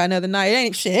something and try another night. It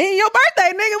ain't your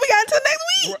birthday, nigga. We got until next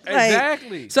week.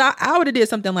 Exactly. Like, so I would have did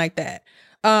something like that.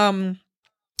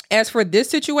 As for this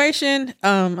situation,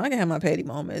 I can have my petty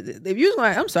moment. If you was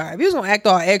gonna act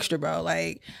all extra, bro,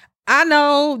 like, I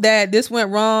know that this went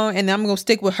wrong, and I'm gonna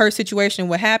stick with her situation.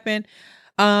 What happened?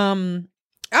 I'm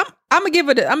gonna give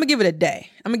it a day.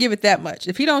 I'm gonna give it that much.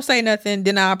 If he don't say nothing,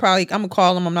 then I'm gonna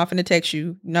call him. I'm not gonna text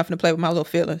you. I'm not gonna play with my little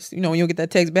feelings. When you get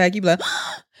that text back, you be like,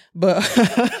 but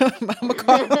I'm gonna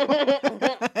call him.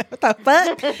 What the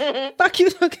fuck? Fuck you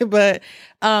looking, but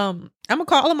I'm gonna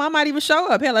call him. I might even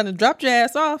show up. Hell, I drop your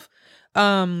ass off.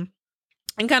 And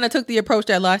kind of took the approach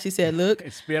that Lassie said, look.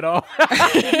 Spit off. Like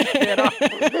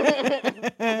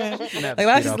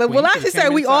Lassie said,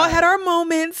 we all had our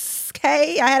moments.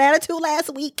 Okay. I had attitude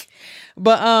last week.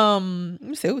 But let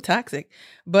me say, it was toxic.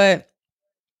 But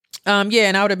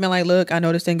and I would have been like, look, I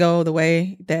know this didn't go the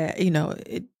way that,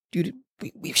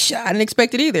 we shot. I didn't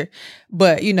expect it either.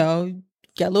 But,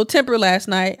 got a little temper last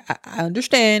night. I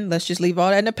understand. Let's just leave all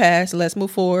that in the past. Let's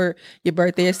move forward. Your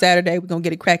birthday is Saturday. We're going to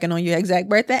get it cracking on your exact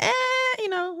birthday.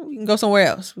 We can go somewhere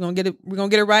else. We're going to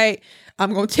get it right.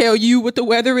 I'm going to tell you what the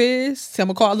weather is. So I'm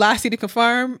going to call Lassie to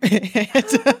confirm.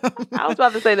 I was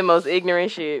about to say the most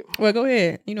ignorant shit. Well, go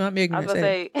ahead. I'm ignorant. I was going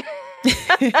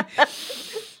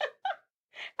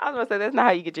to say, that's not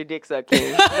how you get your dick sucked,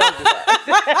 King.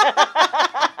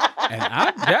 And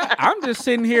I'm just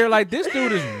sitting here like, this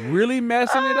dude is really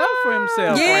messing it up for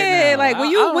himself. Yeah, right now. like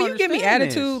when you give me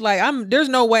attitude, this. like there's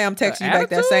no way I'm texting you back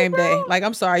that same bro? day. Like,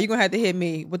 I'm sorry, you're gonna have to hit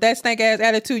me with that stank ass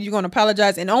attitude. You're gonna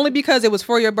apologize, and only because it was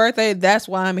for your birthday. That's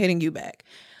why I'm hitting you back.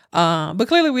 But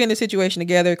clearly we're in this situation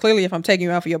together. Clearly, if I'm taking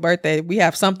you out for your birthday, we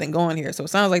have something going here. So it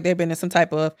sounds like they've been in some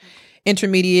type of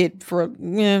intermediate for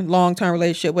long-term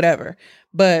relationship, whatever.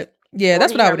 But yeah,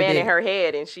 that's what I would have did. In her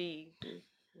head, and she.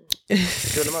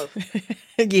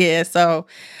 Yeah, so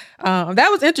that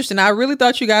was interesting. I really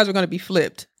thought you guys were going to be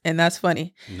flipped. and that's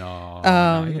funny. No,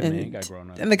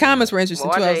 and the comments were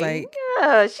interesting too. I was like,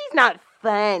 she's not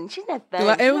fun. She's not fun.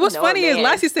 Like, and what's funny is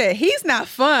Lassie said, he's not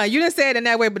fun. You didn't say it in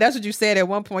that way, but that's what you said at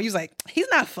one point. You was like, he's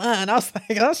not fun. I was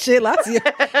like, oh shit, Lassie,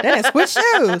 that switch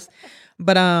shoes.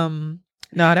 But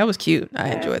no, that was cute.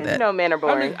 I enjoyed that. No, men are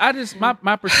boring. I just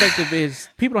my perspective is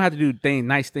people don't have to do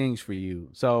nice things for you.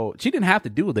 So she didn't have to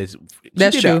do this.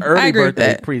 That's true. Early I agree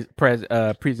birthday with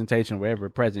that. presentation, wherever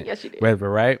present, yes, she did. whatever,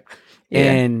 right?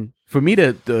 Yeah. And for me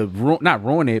to not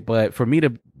ruin it, but for me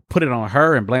to put it on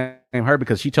her and blame her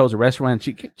because she chose a restaurant,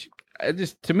 it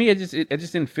just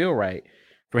didn't feel right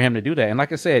for him to do that. And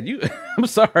like I said, I'm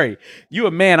sorry, you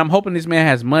a man. I'm hoping this man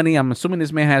has money. I'm assuming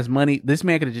this man has money. This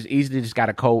man could have just easily got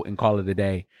a coat and call it a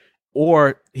day,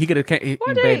 or he could have babe,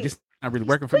 this not really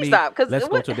working for me. Stop, let's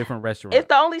go to a different restaurant. If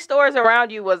the only stores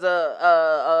around you was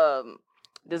a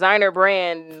designer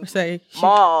brand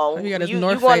mall, you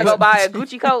want to go buy a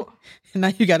Gucci coat? Now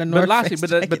you got a North Face.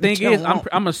 But the thing is,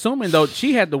 I'm assuming though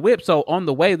she had the whip, so on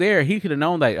the way there he could have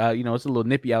known that it's a little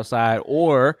nippy outside,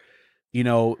 or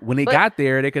when they got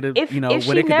there they could have if she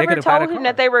never told him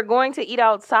that they were going to eat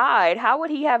outside, how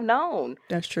would he have known?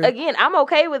 That's true. Again, I'm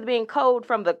okay with being cold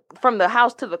from the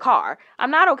house to the car.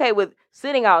 I'm not okay with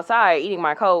sitting outside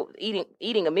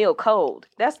eating a meal cold.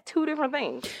 That's two different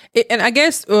things. And I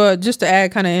guess just to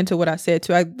add kind of into what I said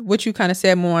too, what you kind of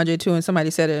said, Mwanje, too, and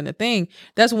somebody said it in the thing.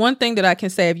 That's one thing that I can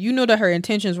say. If you know that her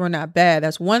intentions were not bad,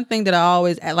 that's one thing that I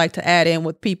always like to add in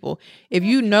with people. If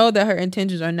you know that her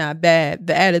intentions are not bad,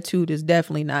 the attitude is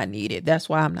definitely not needed. That's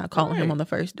why I'm not calling him on the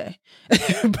first day.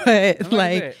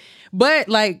 But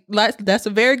that's a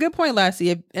very good point,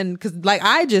 Lassie. And because like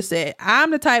I just said,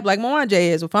 I'm the type like Mwanje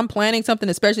is. If I'm planning something,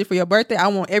 especially for your birthday, I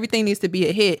want everything needs to be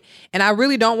a hit. And I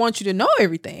really don't want you to know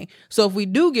everything. So if we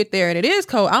do get there and it is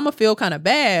cold, I'm going to feel kind of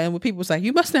bad. And when people say,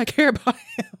 you must not care about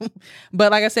him.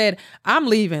 But like I said, I'm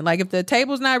leaving. Like if the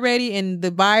table's not ready and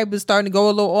the vibe is starting to go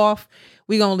a little off,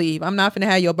 we gonna leave. I'm not finna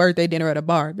have your birthday dinner at a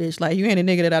bar, bitch. Like you ain't a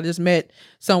nigga that I just met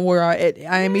somewhere.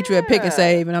 I ain't meet you at Pick and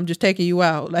Save, and I'm just taking you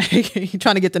out. Like you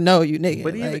trying to get to know you, nigga.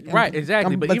 But even, like, right,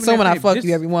 exactly. But even when I fuck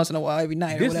you every once in a while, every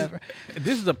night or whatever.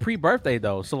 This is a pre-birthday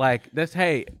though, so like that's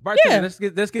birthday.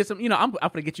 Let's get some. I'm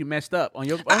gonna get you messed up on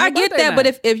your. I get that,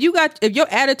 but if your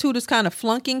attitude is kind of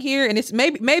flunking here, and it's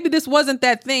maybe this wasn't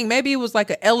that thing. Maybe it was like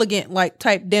an elegant like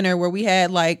type dinner where we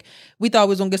had like we thought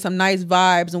we was gonna get some nice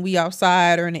vibes and we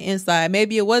outside or in the inside.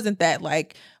 Maybe it wasn't that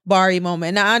like bar-y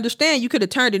moment. Now I understand you could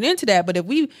have turned it into that, but if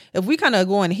we kind of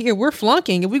going here, we're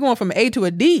flunking. If we going from A to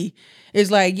a D, it's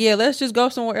like, yeah, let's just go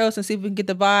somewhere else and see if we can get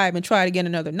the vibe and try it again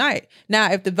another night. Now,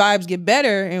 if the vibes get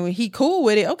better and he cool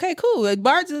with it, okay, cool.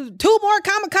 Bart's 2 more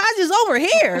kamikazes over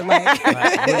here. Like,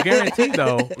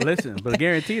 but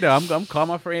guarantee though, I'm calling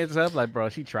my friends up like, bro,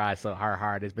 she tried so her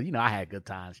hardest, but I had good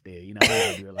times still. I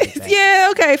don't do it like that. Yeah,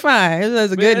 okay, fine.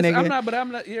 That's a good nigga.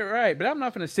 I'm not. You're right, but I'm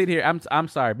not gonna sit here. I'm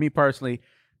sorry, me personally.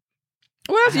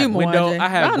 What else you, Mwanje?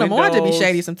 I don't know. Mwanje be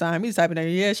shady sometimes. He's typing,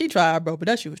 yeah, she tried, bro, but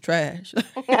that shit was trash.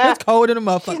 It's cold in the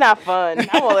motherfucker. She's not fun.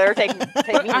 I won't let her take me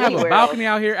I have a balcony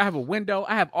out here. I have a window.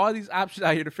 I have all these options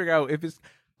out here to figure out if it's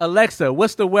Alexa,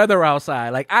 what's the weather outside?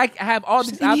 Like I have all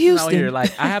these options Houston. out here.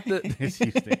 Like I have to. It's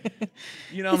Houston.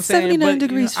 You know what I'm It's saying? 79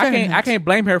 degrees Fahrenheit. I can't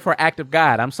blame her for act of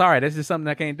God. I'm sorry. That's just something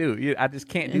I can't do. I just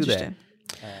can't do that.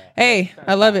 Hey,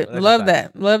 I love it. Love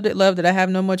that. Loved it. I have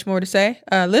no much more to say.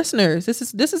 Listeners, this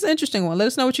is an interesting one. Let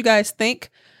us know what you guys think.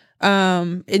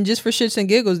 And just for shits and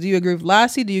giggles, do you agree with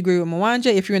Lassie? Do you agree with Mwanje?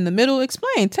 If you're in the middle,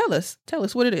 explain. Tell us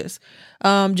what it is.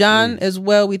 John, as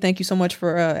well, we thank you so much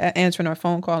for answering our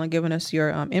phone call and giving us your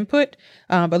input.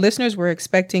 But listeners, we're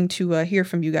expecting to hear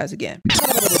from you guys again.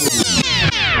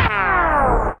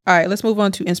 All right, let's move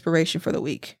on to inspiration for the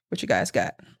week. What you guys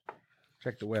got?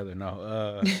 Check the weather.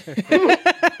 No.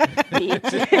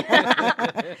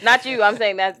 Not you. I'm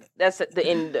saying that's the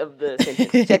end of the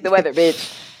sentence. Check the weather,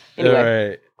 bitch. Anyway. All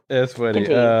right. That's funny.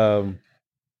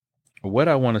 What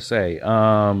I want to say.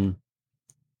 Don't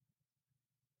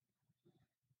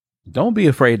be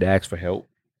afraid to ask for help.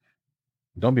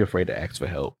 Don't be afraid to ask for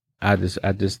help. I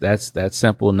just that's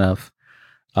simple enough.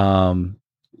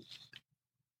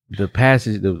 The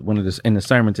passage, in the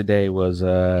sermon today was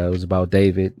about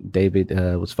David. David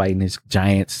was fighting his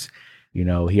giants. He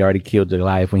already killed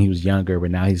Goliath when he was younger,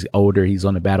 but now he's older. He's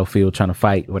on the battlefield trying to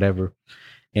fight, whatever.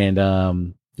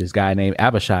 And this guy named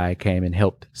Abishai came and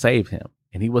helped save him,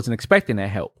 and he wasn't expecting that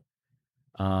help.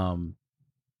 Is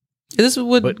this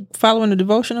following the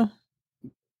devotional?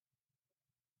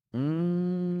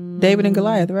 David and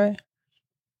Goliath, right?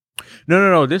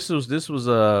 No. This was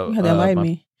you had to enlighten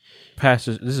me.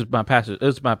 Pastor, this is my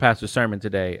pastor's sermon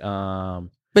today. But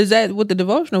is that what the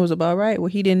devotional was about, right? Well,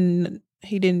 he didn't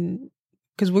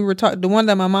because we were talking, the one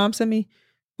that my mom sent me,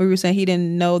 we were saying you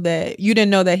didn't know that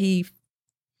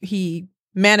he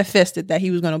manifested that he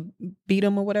was gonna beat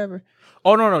him or whatever.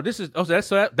 Oh no! This is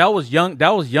that was young. That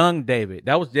was young David.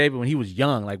 That was David when he was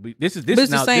young. Like this is. But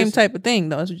it's the same type of thing,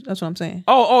 though. That's what I'm saying.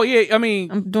 Oh yeah. I mean,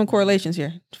 I'm doing correlations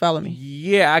here. Follow me.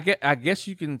 Yeah, I guess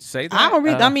you can say that. I don't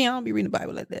read. I don't be reading the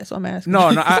Bible like that, so I'm asking. No.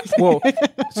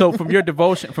 So from your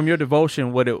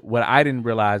devotion, what I didn't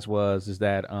realize is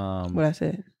that what I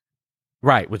said.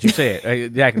 Right, what you said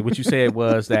exactly. What you said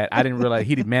was that I didn't realize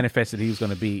he manifested that he was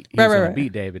going to beat. He was going to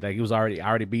beat David. Like he was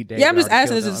already beat David. Yeah, I'm just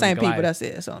asking. This is the same people. That's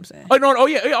it. That's what I'm saying. Oh no! Oh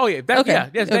yeah! Okay.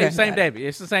 Yes, same David.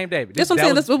 It's the same David. That's what I'm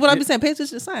saying. That's what I've been saying. Pay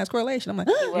attention to science correlation. I'm like,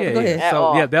 go ahead.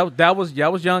 So that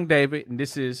was young David, and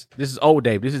this is old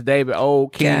David. This is David,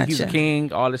 old king. Gotcha. He's a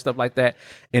king. All this stuff like that.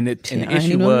 And the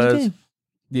issue was,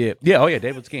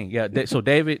 David was king. Yeah. So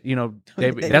David,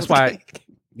 David. That's why.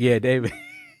 Yeah, David.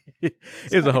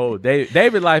 It's a whole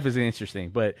David life is interesting,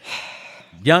 but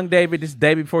young David, this is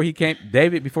David before he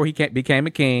became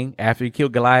a king. After he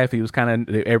killed Goliath, he was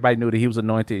everybody knew that he was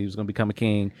anointed. He was going to become a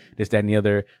king. This, that, and the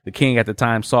other. The king at the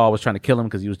time, Saul, was trying to kill him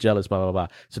because he was jealous. Blah blah blah.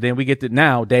 So then we get to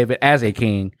now David as a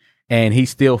king, and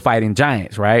he's still fighting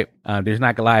giants. Right? There's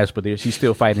not Goliath, but he's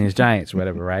still fighting his giants, or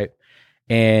whatever. Right?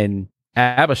 And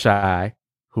Abishai,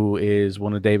 who is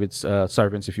one of David's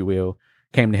servants, if you will,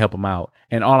 came to help him out.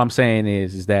 And all I'm saying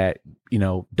is that,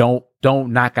 don't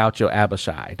knock out your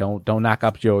Abishai. Don't knock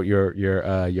out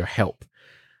your help.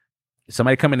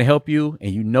 Somebody coming to help you,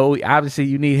 and obviously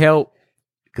you need help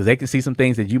because they can see some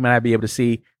things that you might not be able to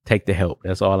see. Take the help.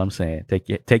 That's all I'm saying.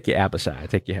 Take your Abishai.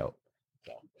 Take your help.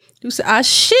 You say,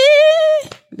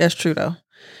 shit. That's true though.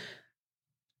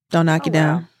 Don't knock you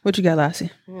down. What you got,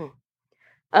 Lassie?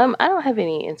 I don't have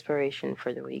any inspiration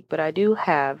for the week, but I do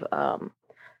have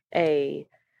a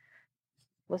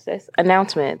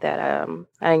announcement that I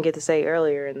didn't get to say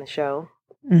earlier in the show.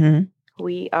 Mm-hmm.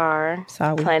 We are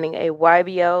planning a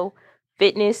YBO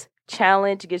fitness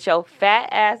challenge. Get your fat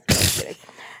ass.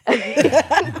 Put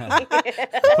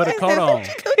a coat on.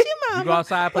 You go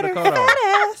outside, put a coat on.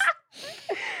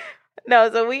 No,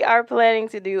 so we are planning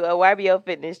to do a YBO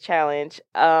fitness challenge.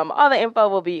 All the info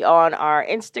will be on our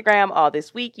Instagram all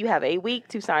this week. You have a week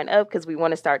to sign up because we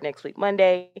want to start next week,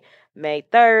 Monday, May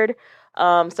 3rd. Check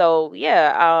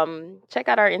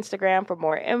out our Instagram for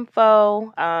more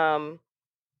info.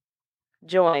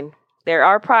 Join. There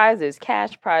are prizes,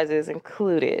 cash prizes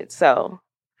included. So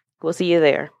we'll see you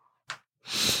there.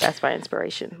 That's my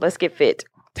inspiration. Let's get fit.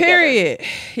 Period.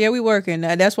 Together. Yeah, we working.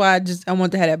 That's why I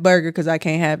want to have that burger because I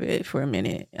can't have it for a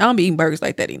minute. I don't be eating burgers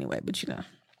like that anyway, but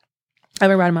I've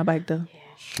been riding my bike though.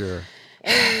 Sure.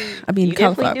 I've been eating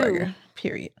cauliflower burger.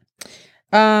 Period.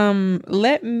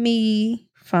 Let me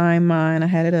find mine. I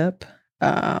had it up.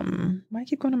 Why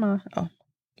keep going to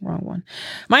wrong one.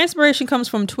 My inspiration comes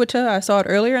from Twitter. I saw it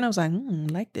earlier and I was like,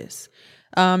 like this.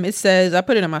 It says, I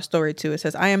put it in my story too. It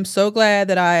says, I'm so glad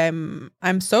that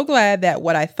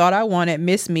what I thought I wanted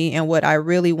missed me and what I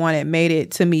really wanted made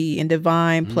it to me in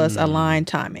divine plus aligned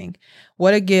timing.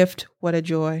 What a gift. What a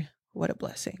joy. What a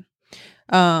blessing.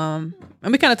 And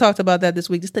we kind of talked about that this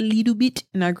week, just a little bit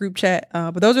in our group chat.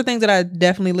 But those are things that I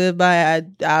definitely live by.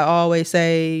 I always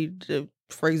say,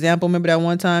 for example, remember that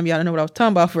one time, y'all don't know what I was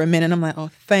talking about for a minute. And I'm like, oh,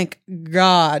 thank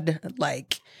God.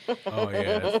 Like,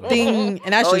 thing,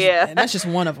 and that's just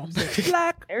one of them.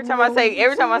 Every time I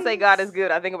say God is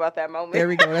good, I think about that moment. There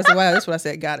we go. That's what I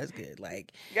said. God is good.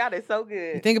 Like, God is so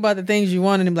good. You think about the things you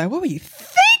want, and be like, what were you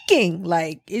thinking?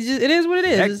 Like, it is what it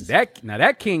is. Now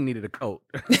that king needed a coat.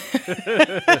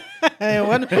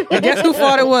 And guess who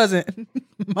thought it wasn't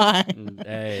mine?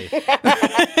 Hey,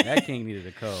 that king needed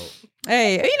a coat.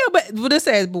 Hey, but what it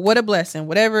says, but what a blessing.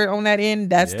 Whatever on that end,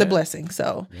 that's the blessing.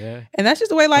 So, and that's just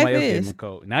the way life is.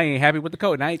 Now he ain't happy with the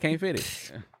coat. Now he can't fit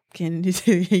it.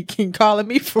 He can calling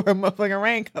me for a motherfucking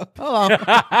raincoat. Hold on. Wait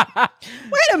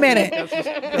a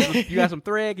minute. You got some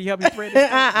thread? Can you help me thread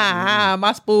this?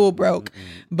 My spool broke.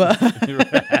 But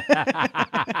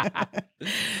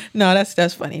no,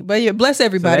 that's funny. But yeah, bless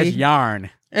everybody. So that's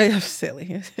yarn. It's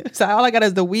silly. So all I got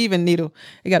is the weaving needle.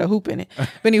 It got a hoop in it. But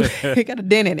anyway, it got a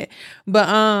dent in it. But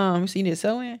so you need to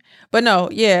sew in. But no,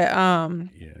 yeah.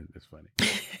 Yeah, that's funny.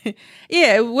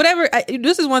 Yeah, whatever.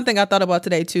 This is one thing I thought about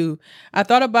today too. I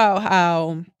thought about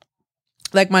how,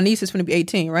 like, my niece is going to be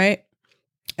 18, right?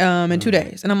 In 2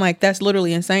 days, and I'm like, that's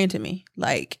literally insane to me.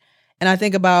 Like, and I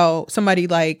think about somebody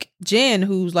like Jen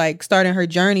who's like starting her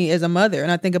journey as a mother,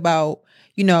 and I think about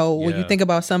when you think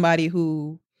about somebody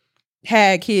who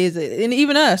had kids, and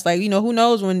even us, like, you know, who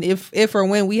knows when, if or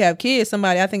when we have kids.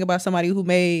 I think about somebody who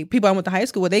made people I went to high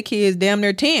school with, their kids damn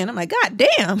near 10. I'm like, God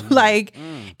damn. Like,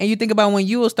 and you think about when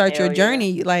you will start your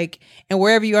journey, like, and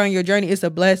wherever you are in your journey, it's a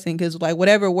blessing, because like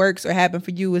whatever works or happened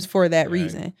for you is for that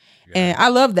reason. And I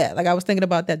love that. Like, I was thinking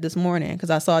about that this morning because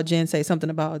I saw Jen say something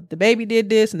about the baby did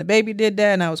this and the baby did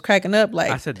that, and I was cracking up.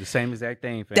 Like, I said the same exact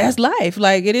thing. Fam. That's life.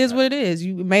 Like, it is what it is.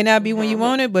 You may not be when you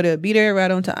want it, but it'll be there right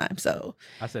on time. So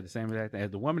I said the same exact thing.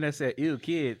 As the woman that said, "Ew,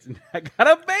 kids," I got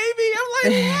a baby. I'm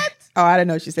like, what? Oh, I didn't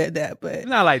know she said that, but it's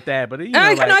not like that. But you know,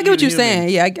 I get what you're saying.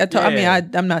 Yeah, I mean,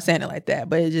 I'm not saying it like that,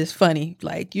 but it's just funny.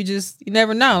 Like, you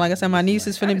never know. Like I said, my niece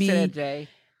is finna be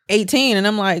 18, and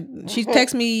I'm like, she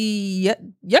texted me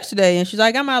yesterday, and she's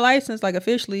like, I got my license, like,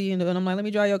 officially, and I'm like, let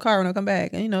me drive your car when I come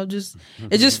back. And, you know, just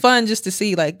it's just fun just to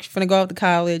see, like, finna go off to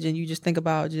college, and you just think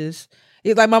about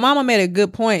like, my mama made a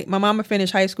good point. My mama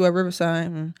finished high school at Riverside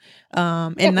in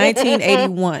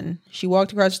 1981. She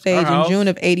walked across the stage in June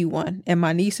of 81, and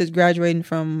my niece is graduating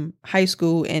from high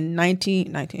school in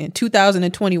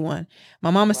 2021.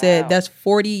 My mama said that's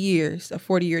 40 years, a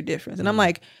 40-year difference. And I'm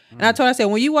like, and I told her, I said,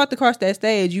 when you walked across that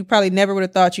stage, you probably never would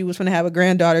have thought you was going to have a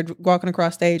granddaughter walking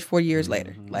across stage 40 years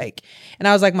later. Like, and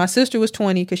I was like, my sister was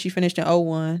 20 because she finished in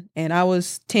 01, and I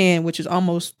was 10, which is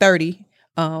almost 30.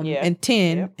 And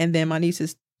 10, and then my niece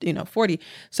is, 40.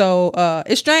 So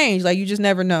it's strange. Like, you just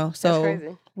never know.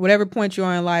 So whatever point you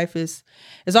are in life is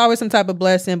always some type of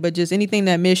blessing, but just anything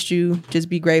that missed you, just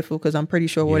be grateful, because I'm pretty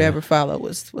sure whatever followed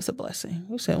was a blessing.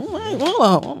 Who said,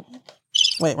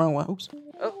 wait, wrong one. Oops.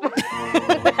 Didn't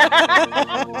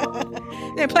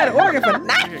play the organ for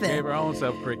nothing. Gave her own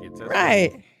self crickets. Right.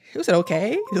 Funny. Who said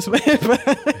okay? Who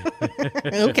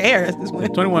cares?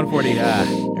 2140.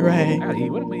 Right.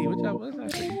 What y'all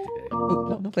today?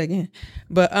 Don't play again.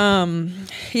 But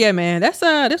yeah, man, this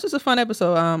was a fun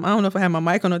episode. I don't know if I had my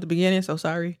mic on at the beginning, so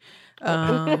sorry. Really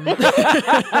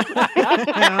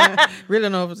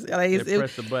don't know if it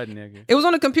press the button, nigga. It was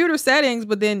on the computer settings,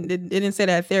 but then it didn't say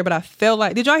that there. But I felt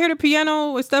like, did y'all hear the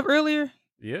piano and stuff earlier?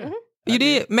 Yeah. You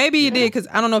did? Maybe you did, because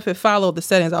I don't know if it followed the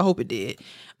settings. I hope it did.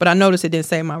 But I noticed it didn't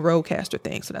say my Rodecaster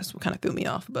thing, so that's what kind of threw me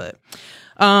off. But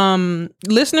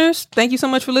listeners, thank you so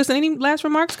much for listening. Any last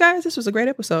remarks, guys? This was a great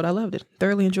episode. I loved it.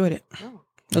 Thoroughly enjoyed it.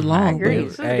 It was long. I agree.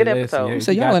 This was a good episode.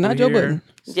 So y'all are not Joe Budden.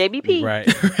 JBP. Right.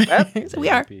 So we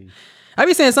are. I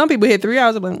be saying some people hit 3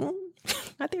 hours. I'm like,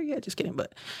 not there yet. Just kidding.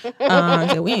 But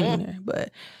so we ain't in there.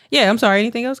 But yeah, I'm sorry.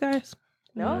 Anything else, guys?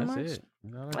 No, that's it.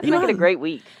 Let's make it a great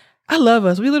week. I love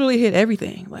us. We literally hit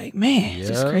everything. Like, man, it's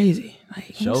just crazy.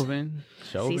 Like, Chauvin.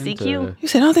 CCQ. You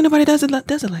said, I don't think nobody does it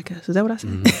like us. Is that what I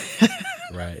said?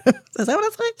 Right. Is that what I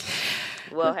said?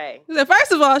 Well, hey. You said,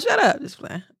 first of all, shut up. Just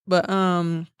playing. But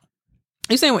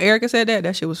you saying when Erica said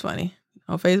that shit was funny.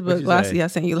 On Facebook, Lassie, I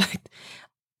sent you like,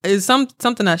 it's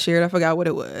something I shared. I forgot what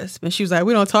it was. But she was like,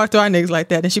 we don't talk to our niggas like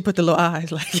that. And she put the little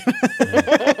eyes like.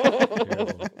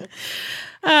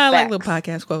 I like little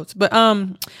podcast quotes. But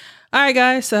all right,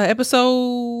 guys,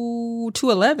 episode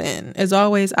 211. As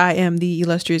always, I am the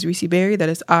illustrious Reese Berry. That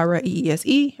is Reese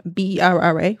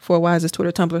Berra. 4 Y's is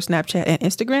Twitter, Tumblr, Snapchat, and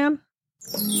Instagram.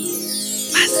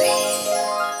 Lassie.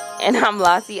 And I'm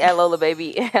Lassie at Lola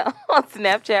Baby on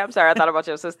Snapchat. I'm sorry, I thought about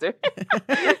your sister.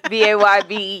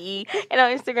 BAYBEE. And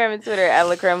on Instagram and Twitter at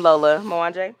LaCreme Lola.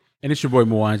 Mwanje. And it's your boy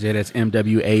Mwanje. That's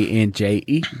MWANJE.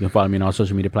 You can follow me on all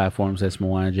social media platforms. That's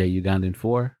Mwanje Ugandan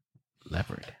 4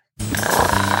 Leopard.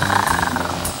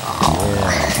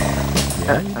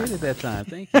 Yeah, you did it that time.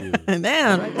 Thank you.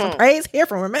 Damn, some praise here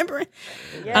from remembering.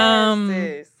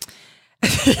 Yes,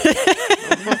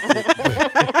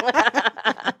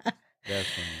 That's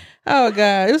funny. Oh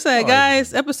God, it was like,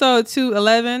 guys, episode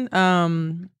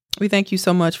 211. We thank you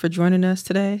so much for joining us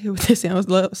today. This sounds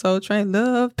Soul Train,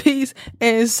 love, peace,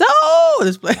 and soul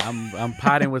display. I'm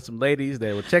potting with some ladies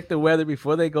that will check the weather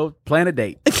before they go plan a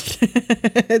date.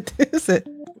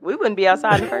 We wouldn't be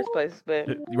outside in the first place, but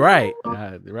right.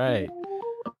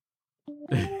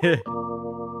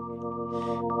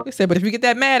 We said, but if you get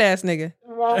that mad ass nigga.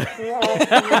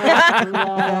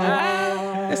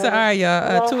 It's all right,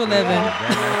 y'all. 211.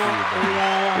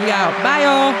 We out. Bye,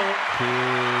 y'all.